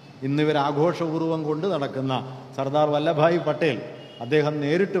 ഇന്നിവർ ആഘോഷപൂർവ്വം കൊണ്ട് നടക്കുന്ന സർദാർ വല്ലഭായ് പട്ടേൽ, അദ്ദേഹം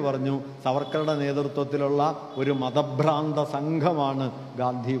നേരിട്ട് പറഞ്ഞു സവർക്കറുടെ നേതൃത്വത്തിലുള്ള ഒരു മതഭ്രാന്ത സംഘമാണ്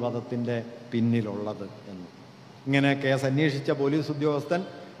ഗാന്ധി വധത്തിൻ്റെ പിന്നിലുള്ളത് എന്ന്. ഇങ്ങനെ കേസ് അന്വേഷിച്ച പോലീസ് ഉദ്യോഗസ്ഥൻ,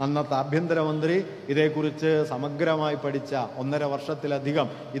 അന്നത്തെ ആഭ്യന്തരമന്ത്രി, ഇതേക്കുറിച്ച് സമഗ്രമായി പഠിച്ച 1.5 വർഷത്തിലധികം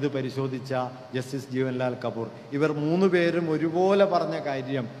ഇത് പരിശോധിച്ച ജസ്റ്റിസ് ജീവൻലാൽ കപൂർ, ഇവർ 3 പേരും ഒരുപോലെ പറഞ്ഞ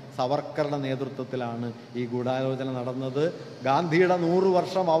കാര്യം സവർക്കറുടെ നേതൃത്വത്തിലാണ് ഈ ഗൂഢാലോചന നടന്നത്. ഗാന്ധിയുടെ 100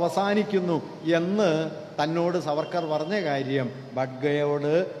 വർഷം അവസാനിക്കുന്നു എന്ന് തന്നോട് സവർക്കർ പറഞ്ഞ കാര്യം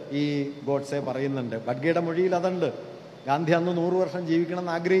ബഡ്ഗയോട് ഈ ഗോഡ്സെ പറയുന്നുണ്ട്. ബഡ്ഗയുടെ മൊഴിയിൽ അതുണ്ട്. ഗാന്ധി അന്ന് 100 വർഷം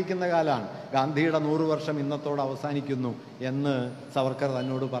ജീവിക്കണമെന്ന് ആഗ്രഹിക്കുന്ന കാലമാണ്. ഗാന്ധിയുടെ 100 വർഷം ഇന്നത്തോടെ അവസാനിക്കുന്നു എന്ന് സവർക്കർ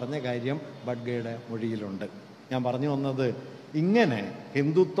തന്നോട് പറഞ്ഞ കാര്യം ബഡ്ഗയുടെ മൊഴിയിലുണ്ട്. ഞാൻ പറഞ്ഞു വന്നത്, ഇങ്ങനെ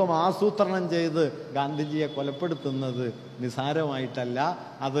ഹിന്ദുത്വം ആസൂത്രണം ചെയ്ത് ഗാന്ധിജിയെ കൊലപ്പെടുത്തുന്നത് നിസാരമായിട്ടല്ല.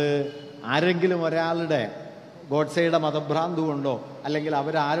 അത് ആരെങ്കിലും ഒരാളുടെ, ഗോഡ്സെയുടെ മതഭ്രാന്ത് കൊണ്ടോ അല്ലെങ്കിൽ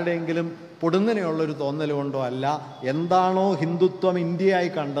അവരാരുടെയെങ്കിലും പൊടുന്നനെയുള്ളൊരു തോന്നൽ കൊണ്ടോ അല്ല. എന്താണോ ഹിന്ദുത്വം ഇന്ത്യയായി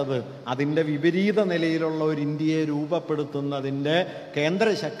കണ്ടത്, അതിൻ്റെ വിപരീത നിലയിലുള്ള ഒരു ഇന്ത്യയെ രൂപപ്പെടുത്തുന്നതിൻ്റെ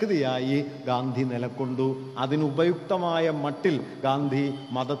കേന്ദ്രശക്തിയായി ഗാന്ധി നിലകൊണ്ടു. അതിനുപയുക്തമായ മട്ടിൽ ഗാന്ധി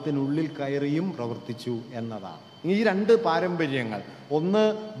മതത്തിനുള്ളിൽ കയറിയും പ്രവർത്തിച്ചു എന്നതാണ്. ഈ 2 പാരമ്പര്യങ്ങൾ, ഒന്ന്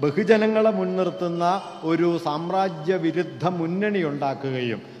ബഹുജനങ്ങളെ മുൻനിർത്തുന്ന ഒരു സാമ്രാജ്യ വിരുദ്ധ മുന്നണി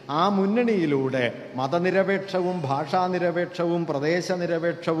ഉണ്ടാക്കുകയും ആ മുന്നണിയിലൂടെ മതനിരപേക്ഷവും ഭാഷാനിരപേക്ഷവും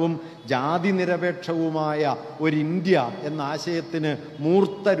പ്രദേശനിരപേക്ഷവും ജാതി നിരപേക്ഷവുമായ ഒരു ഇന്ത്യ എന്ന ആശയത്തിന്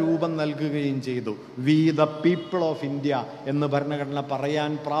മൂർത്ത രൂപം നൽകുകയും ചെയ്തു. We the people of India എന്ന് ഭരണഘടന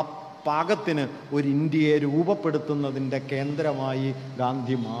പറയാൻ പാകത്തിന് ഒരു ഇന്ത്യയെ രൂപപ്പെടുത്തുന്നതിൻ്റെ കേന്ദ്രമായി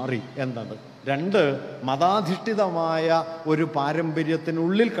ഗാന്ധി മാറി എന്നത്. 2, മതാധിഷ്ഠിതമായ ഒരു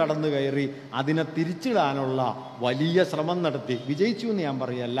പാരമ്പര്യത്തിനുള്ളിൽ കടന്നു കയറി അതിനെ തിരിച്ചിടാനുള്ള വലിയ ശ്രമം നടത്തി. വിജയിച്ചു എന്ന് ഞാൻ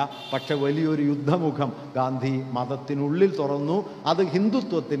പറയല്ല, പക്ഷെ വലിയൊരു യുദ്ധമുഖം ഗാന്ധി മതത്തിനുള്ളിൽ തുറന്നു. അത്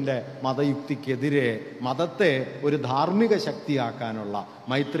ഹിന്ദുത്വത്തിൻ്റെ മതയുക്തിക്കെതിരെ മതത്തെ ഒരു ധാർമ്മിക ശക്തിയാക്കാനുള്ള,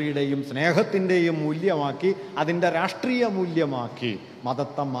 മൈത്രിയുടെയും സ്നേഹത്തിൻ്റെയും മൂല്യമാക്കി അതിൻ്റെ രാഷ്ട്രീയ മൂല്യമാക്കി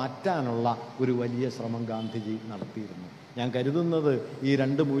മതത്തെ മാറ്റാനുള്ള ഒരു വലിയ ശ്രമം ഗാന്ധിജി നടത്തിയിരുന്നു. ഞാൻ കരുതുന്നത് ഈ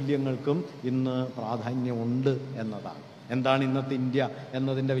 2 മൂല്യങ്ങൾക്കും ഇന്ന് പ്രാധാന്യമുണ്ട് എന്നതാണ്. എന്താണ് ഇന്നത്തെ ഇന്ത്യ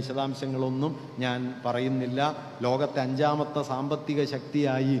എന്നതിൻ്റെ വിശദാംശങ്ങളൊന്നും ഞാൻ പറയുന്നില്ല. ലോകത്തെ 5ാമത്തെ സാമ്പത്തിക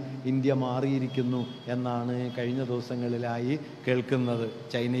ശക്തിയായി ഇന്ത്യ മാറിയിരിക്കുന്നു എന്നാണ് കഴിഞ്ഞ ദിവസങ്ങളിലായി കേൾക്കുന്നത്.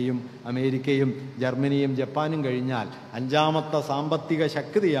 ചൈനയും അമേരിക്കയും ജർമ്മനിയും ജപ്പാനും കഴിഞ്ഞാൽ 5ാമത്തെ സാമ്പത്തിക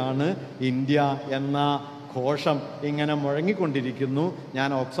ശക്തിയാണ് ഇന്ത്യ എന്ന ഘോഷം ഇങ്ങനെ മുഴങ്ങിക്കൊണ്ടിരിക്കുന്നു. ഞാൻ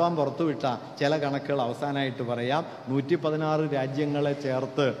ഓക്സ്ഫാം പുറത്തുവിട്ട ചില കണക്കുകൾ അവസാനമായിട്ട് പറയാം. 116 രാജ്യങ്ങളെ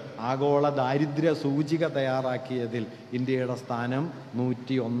ചേർത്ത് ആഗോള ദാരിദ്ര്യ സൂചിക തയ്യാറാക്കിയതിൽ ഇന്ത്യയുടെ സ്ഥാനം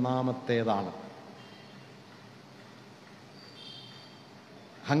 101ാമത്തേതാണ്.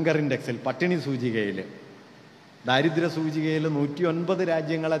 ഹങ്കർ ഇൻഡെക്സിൽ, പട്ടിണി സൂചികയിൽ, ദാരിദ്ര്യ സൂചികയിൽ 109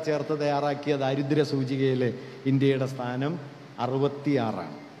 രാജ്യങ്ങളെ ചേർത്ത് തയ്യാറാക്കിയ ദാരിദ്ര്യ സൂചികയിൽ ഇന്ത്യയുടെ സ്ഥാനം 66ആണ്.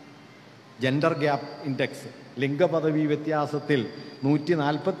 ജെൻഡർ ഗ്യാപ്പ് ഇൻഡെക്സ്, ലിംഗപദവി വ്യത്യാസത്തിൽ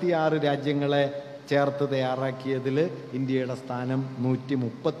 146 രാജ്യങ്ങളെ ചേർത്ത് തയ്യാറാക്കിയതിൽ ഇന്ത്യയുടെ സ്ഥാനം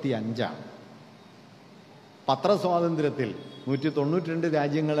 135ആണ്. പത്രസ്വാതന്ത്ര്യത്തിൽ 192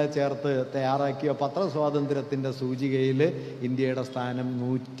 രാജ്യങ്ങളെ ചേർത്ത് തയ്യാറാക്കിയ പത്രസ്വാതന്ത്ര്യത്തിൻ്റെ സൂചികയിൽ ഇന്ത്യയുടെ സ്ഥാനം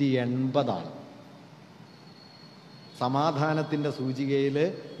 180ആണ്. സമാധാനത്തിൻ്റെ സൂചികയിൽ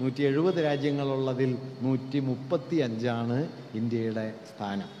 170 രാജ്യങ്ങളുള്ളതിൽ 135ആണ് ഇന്ത്യയുടെ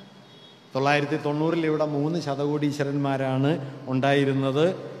സ്ഥാനം. 990 ഇവിടെ 3 ശതകോടീശ്വരന്മാരാണ് ഉണ്ടായിരുന്നത്.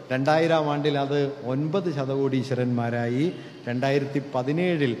 2000 ആണ്ടിൽ അത് 9 ശതകോടീശ്വരന്മാരായി.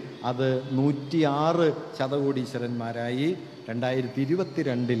 2017 അത് 106 ശതകോടീശ്വരന്മാരായി.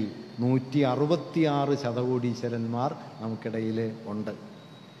 2022 166 ശതകോടീശ്വരന്മാർ നമുക്കിടയിൽ ഉണ്ട്.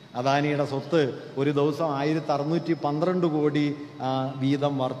 അദാനിയുടെ സ്വത്ത് ഒരു ദിവസം 1612 കോടി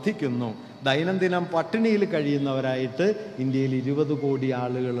വീതം വർദ്ധിക്കുന്നു. ദൈനംദിനം പട്ടിണിയിൽ കഴിയുന്നവരായിട്ട് ഇന്ത്യയിൽ 20 കോടി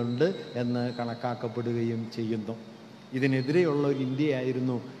ആളുകളുണ്ട് എന്ന് കണക്കാക്കപ്പെടുകയും ചെയ്യുന്നു. ഇതിനെതിരെയുള്ള ഒരു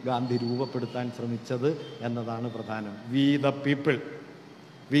ഇന്ത്യയായിരുന്നു ഗാന്ധി രൂപപ്പെടുത്താൻ ശ്രമിച്ചത് എന്നതാണ് പ്രധാനം. We the people.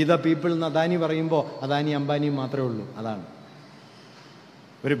 We the people എന്ന് അദാനി പറയുമ്പോൾ അദാനി അംബാനിയും മാത്രമേ ഉള്ളൂ. അതാണ്.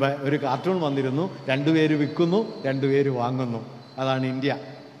 ഒരു കാർട്ടൂൺ വന്നിരുന്നു, 2 പേര് വിൽക്കുന്നു, 2 പേര് വാങ്ങുന്നു. അതാണ് ഇന്ത്യ.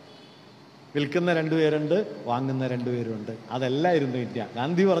 വിൽക്കുന്ന 2 പേരുണ്ട്, വാങ്ങുന്ന 2 പേരുണ്ട്. അതല്ലായിരുന്നു ഇന്ത്യ.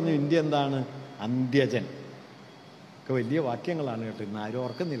 ഗാന്ധി പറഞ്ഞു ഇന്ത്യ എന്താണ്? അന്ത്യജൻ. ഒക്കെ വലിയ വാക്യങ്ങളാണ് കേട്ടോ, ഇന്ന് ആരും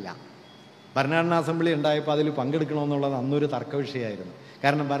ഓർക്കുന്നില്ല. ഭരണഘടനാ അസംബ്ലി ഉണ്ടായപ്പോൾ അതിൽ പങ്കെടുക്കണമെന്നുള്ളത് അന്നൊരു തർക്ക വിഷയമായിരുന്നു.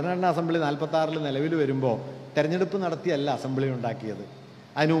 കാരണം ഭരണഘടനാ അസംബ്ലി 46 നിലവിൽ വരുമ്പോൾ തെരഞ്ഞെടുപ്പ് നടത്തിയല്ല അസംബ്ലി ഉണ്ടാക്കിയത്.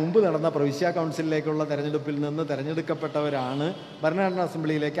 അതിനു മുമ്പ് നടന്ന പ്രവിശ്യ കൗൺസിലിലേക്കുള്ള തെരഞ്ഞെടുപ്പിൽ നിന്ന് തെരഞ്ഞെടുക്കപ്പെട്ടവരാണ് ഭരണഘടനാ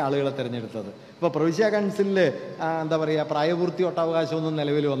അസംബ്ലിയിലേക്ക് ആളുകളെ തിരഞ്ഞെടുത്തത്. ഇപ്പോൾ പ്രവിശ്യ കൗൺസിലിൽ എന്താ പറയുക, പ്രായപൂർത്തി വോട്ടവകാശമൊന്നും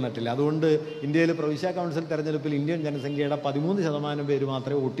നിലവിൽ വന്നിട്ടില്ല. അതുകൊണ്ട് ഇന്ത്യയിൽ പ്രവിശ്യ കൗൺസിൽ തെരഞ്ഞെടുപ്പിൽ ഇന്ത്യൻ ജനസംഖ്യയുടെ 13% പേര്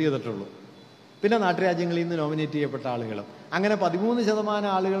മാത്രമേ വോട്ട് ചെയ്തിട്ടുള്ളൂ. പിന്നെ നാട്ടുരാജ്യങ്ങളിൽ നിന്ന് നോമിനേറ്റ് ചെയ്യപ്പെട്ട ആളുകൾ. അങ്ങനെ 13%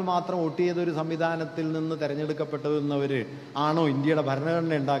 ആളുകൾ മാത്രം വോട്ട് ചെയ്ത ഒരു സംവിധാനത്തിൽ നിന്ന് തിരഞ്ഞെടുക്കപ്പെട്ടവർ ആണോ ഇന്ത്യയുടെ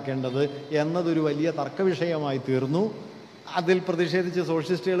ഭരണഘടന ഉണ്ടാക്കേണ്ടത് എന്നതൊരു വലിയ തർക്ക വിഷയമായി തീർന്നു. അതിൽ പ്രതിഷേധിച്ച്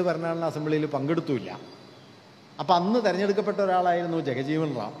സോഷ്യലിസ്റ്റുകൾ ഭരണഘടനാ അസംബ്ലിയിൽ പങ്കെടുത്തില്ല. അപ്പം അന്ന് തിരഞ്ഞെടുക്കപ്പെട്ട ഒരാളായിരുന്നു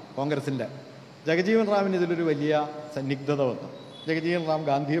ജഗജീവൻ റാം, കോൺഗ്രസിൻ്റെ. ജഗജീവൻ റാമിന് ഇതിലൊരു വലിയ സന്നിഗ്ധത വന്നു. ജഗജീവൻ റാം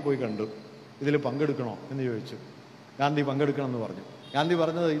ഗാന്ധിയെ പോയി കണ്ടു. ഇതിൽ പങ്കെടുക്കണോ എന്ന് ചോദിച്ചു. ഗാന്ധി പങ്കെടുക്കണം എന്ന് പറഞ്ഞു. ഗാന്ധി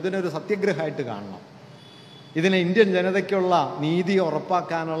പറഞ്ഞത് ഇതിനൊരു സത്യഗ്രഹമായിട്ട് കാണണം. ഇതിനെ ഇന്ത്യൻ ജനതയ്ക്കുള്ള നീതി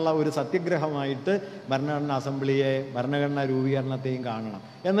ഉറപ്പാക്കാനുള്ള ഒരു സത്യഗ്രഹമായിട്ട് ഭരണഘടനാ അസംബ്ലിയെ, ഭരണഘടനാ രൂപീകരണത്തെയും കാണണം.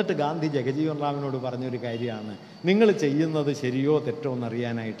 എന്നിട്ട് ഗാന്ധി ജഗജീവൻ റാമിനോട് പറഞ്ഞൊരു കാര്യമാണ്, നിങ്ങൾ ചെയ്യുന്നത് ശരിയോ തെറ്റോ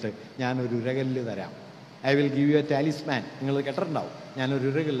എന്നറിയാനായിട്ട് ഞാനൊരു ഉരകല്ല് തരാം. I will give you A talisman. നിങ്ങൾ കേട്ടിട്ടുണ്ടാവും. ഞാനൊരു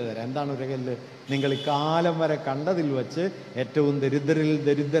ഉരകല്ല് തരാം. എന്താണ് ഉരകല്ല്? നിങ്ങൾ ഇക്കാലം വരെ കണ്ടതിൽ വെച്ച് ഏറ്റവും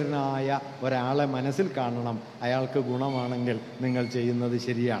ദരിദ്രനായ ഒരാളെ മനസ്സിൽ കാണണം. അയാൾക്ക് ഗുണമാണെങ്കിൽ നിങ്ങൾ ചെയ്യുന്നത്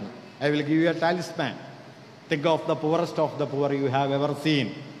ശരിയാണ്. I will give you A talisman. Think of the poorest of the poor you have ever seen.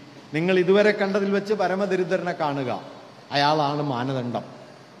 നിങ്ങൾ ഇതുവരെ കണ്ടതിൽ വെച്ച് പരമദരിദ്രനെ കാണുക. അയാളാണ് മാനദണ്ഡം.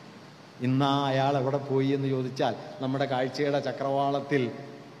 ഇന്ന് അയാൾ എവിടെ പോയി എന്ന് ചോദിച്ചാൽ നമ്മുടെ കാഴ്ചയുടെ ചക്രവാളത്തിൽ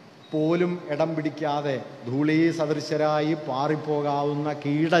പോലും ഇടം പിടിക്കാതെ ധൂളീ സദൃശരായി പാറിപ്പോകാവുന്ന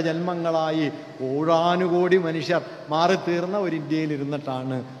കീടജന്മങ്ങളായി കോടാനുകോടി മനുഷ്യർ മാറിത്തീർന്ന ഒരു ഇന്ത്യയിൽ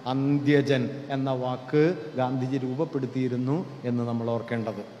ഇരുന്നിട്ടാണ് അന്ത്യജൻ എന്ന വാക്ക് ഗാന്ധിജി രൂപപ്പെടുത്തിയിരുന്നു എന്ന് നമ്മൾ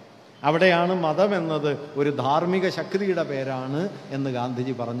ഓർക്കേണ്ടത്. അവിടെയാണ് മതം എന്നത് ഒരു ധാർമ്മിക ശക്തിയുടെ പേരാണ് എന്ന്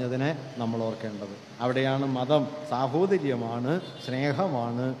ഗാന്ധിജി പറഞ്ഞതിനെ നമ്മൾ ഓർക്കേണ്ടത്. അവിടെയാണ് മതം സാഹോദര്യമാണ്,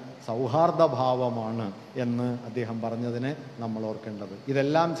 സ്നേഹമാണ്, സൗഹാർദ്ദഭാവമാണ് എന്ന് അദ്ദേഹം പറഞ്ഞതിനെ നമ്മൾ ഓർക്കേണ്ടത്.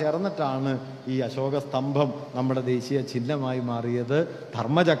 ഇതെല്ലാം ചേർന്നിട്ടാണ് ഈ അശോക സ്തംഭം നമ്മുടെ ദേശീയ ചിഹ്നമായി മാറിയത്,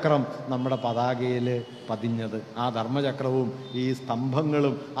 ധർമ്മചക്രം നമ്മുടെ പതാകയിൽ പതിഞ്ഞത്. ആ ധർമ്മചക്രവും ഈ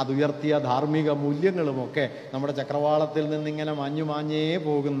സ്തംഭങ്ങളും അതുയർത്തിയ ധാർമ്മിക മൂല്യങ്ങളുമൊക്കെ നമ്മുടെ ചക്രവാളത്തിൽ നിന്നിങ്ങനെ മാഞ്ഞേ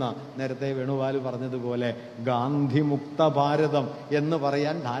പോകുന്ന, നേരത്തെ വേണുഗോപാൽ പറഞ്ഞതുപോലെ ഗാന്ധിമുക്ത ഭാരതം എന്ന്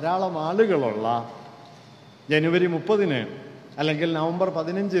പറയാൻ ധാരാളം ആളുകളുള്ള, ജനുവരി 30 അല്ലെങ്കിൽ നവംബർ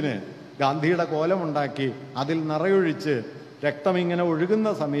 15 ഗാന്ധിയുടെ കോലമുണ്ടാക്കി അതിൽ നിറയൊഴിച്ച് രക്തമിങ്ങനെ ഒഴുകുന്ന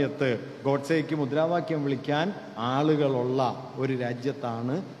സമയത്ത് ഗോഡ്സേക്ക് മുദ്രാവാക്യം വിളിക്കാൻ ആളുകളുള്ള ഒരു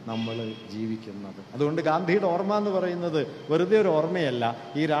രാജ്യത്താണ് നമ്മൾ ജീവിക്കുന്നത്. അതുകൊണ്ട് ഗാന്ധിയുടെ ഓർമ്മ എന്ന് പറയുന്നത് വെറുതെ ഒരു ഓർമ്മയല്ല,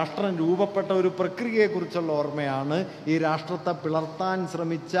 ഈ രാഷ്ട്രം രൂപപ്പെട്ട ഒരു പ്രക്രിയയെക്കുറിച്ചുള്ള ഓർമ്മയാണ്. ഈ രാഷ്ട്രത്തെ പിളർത്താൻ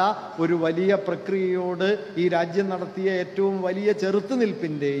ശ്രമിച്ച ഒരു വലിയ പ്രക്രിയയോട് ഈ രാജ്യം നടത്തിയ ഏറ്റവും വലിയ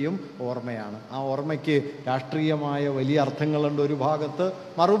ചെറുത്തുനിൽപ്പിൻ്റെയും ഓർമ്മയാണ്. ആ ഓർമ്മയ്ക്ക് രാഷ്ട്രീയമായ വലിയ അർത്ഥങ്ങളുണ്ട് ഒരു ഭാഗത്ത്,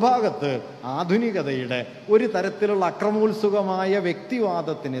 മറുഭാഗത്ത് ആധുനികതയുടെ ഒരു തരത്തിലുള്ള അക്രമോത്സുകമായ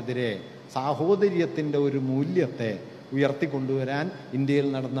വ്യക്തിവാദത്തിനെതിരെ സാഹോദര്യത്തിൻ്റെ ഒരു മൂല്യത്തെ ഉയർത്തിക്കൊണ്ടുവരാൻ ഇന്ത്യയിൽ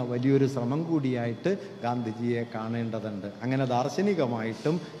നടന്ന വലിയൊരു ശ്രമം കൂടിയായിട്ട് ഗാന്ധിജിയെ കാണേണ്ടതുണ്ട്. അങ്ങനെ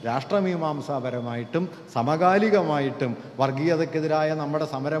ദാർശനികമായിട്ടും രാഷ്ട്രമീമാംസാപരമായിട്ടും സമകാലികമായിട്ടും വർഗീയതക്കെതിരായ നമ്മുടെ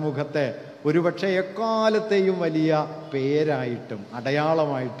സമരമുഖത്തെ ഒരുപക്ഷെ എക്കാലത്തെയും വലിയ പേരായിട്ടും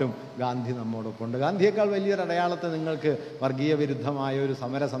അടയാളമായിട്ടും ഗാന്ധി നമ്മോടൊപ്പമുണ്ട്. ഗാന്ധിയേക്കാൾ വലിയൊരു അടയാളത്തെ നിങ്ങൾക്ക് വർഗീയ വിരുദ്ധമായ ഒരു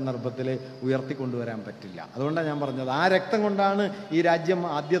സമര സന്ദർഭത്തിൽ ഉയർത്തിക്കൊണ്ടുവരാൻ പറ്റില്ല. അതുകൊണ്ടാണ് ഞാൻ പറഞ്ഞത്, ആ രക്തം കൊണ്ടാണ് ഈ രാജ്യം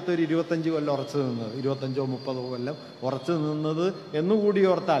ആദ്യത്തെ ഒരു 25 കൊല്ലം ഉറച്ചു നിന്നത്, 25-30 കൊല്ലം ഉറച്ചു നിന്നത് എന്നുകൂടി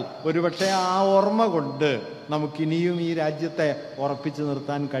ഓർത്താൽ ഒരുപക്ഷെ ആ ഓർമ്മ കൊണ്ട് നമുക്കിനിയും ഈ രാജ്യത്തെ ഉറപ്പിച്ചു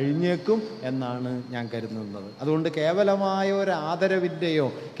നിർത്താൻ കഴിഞ്ഞേക്കും എന്നാണ് ഞാൻ കരുതുന്നത്. അതുകൊണ്ട് കേവലമായ ഒരു ആദരവിൻ്റെയോ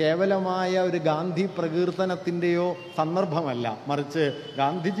കേവലമായ ഒരു ഗാന്ധി പ്രകീർത്തനത്തിൻ്റെയോ സന്ദർഭമല്ല, മറിച്ച്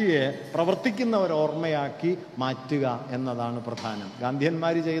ഗാന്ധിജിയെ ഗാന്ധിജിയെ പ്രവർത്തിക്കുന്ന ഒരു ഓർമ്മയാക്കി മാറ്റുക എന്നതാണ് പ്രധാനം.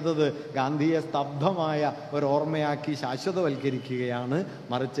 ഗാന്ധിയന്മാർ ചെയ്തത് ഗാന്ധിയെ സ്തബ്ധമായ ഒരു ഓർമ്മയാക്കി ശാശ്വതവൽക്കരിക്കുകയാണ്,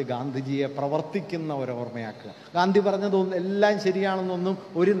 മറിച്ച് ഗാന്ധിജിയെ പ്രവർത്തിക്കുന്ന ഒരു ഓർമ്മയാക്കുക. ഗാന്ധി പറഞ്ഞതൊന്നും എല്ലാം ശരിയാണെന്നൊന്നും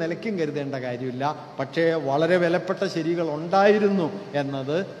ഒരു നിലയ്ക്കും കരുതേണ്ട കാര്യമില്ല. പക്ഷേ വളരെ വിലപ്പെട്ട ശരികൾ ഉണ്ടായിരുന്നു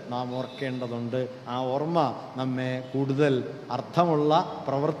എന്നത് നാം ഓർക്കേണ്ടതുണ്ട്. ആ ഓർമ്മ നമ്മെ കൂടുതൽ അർത്ഥമുള്ള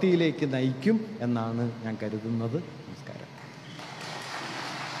പ്രവൃത്തിയിലേക്ക് നയിക്കും എന്നാണ് ഞാൻ കരുതുന്നത്. നമസ്കാരം.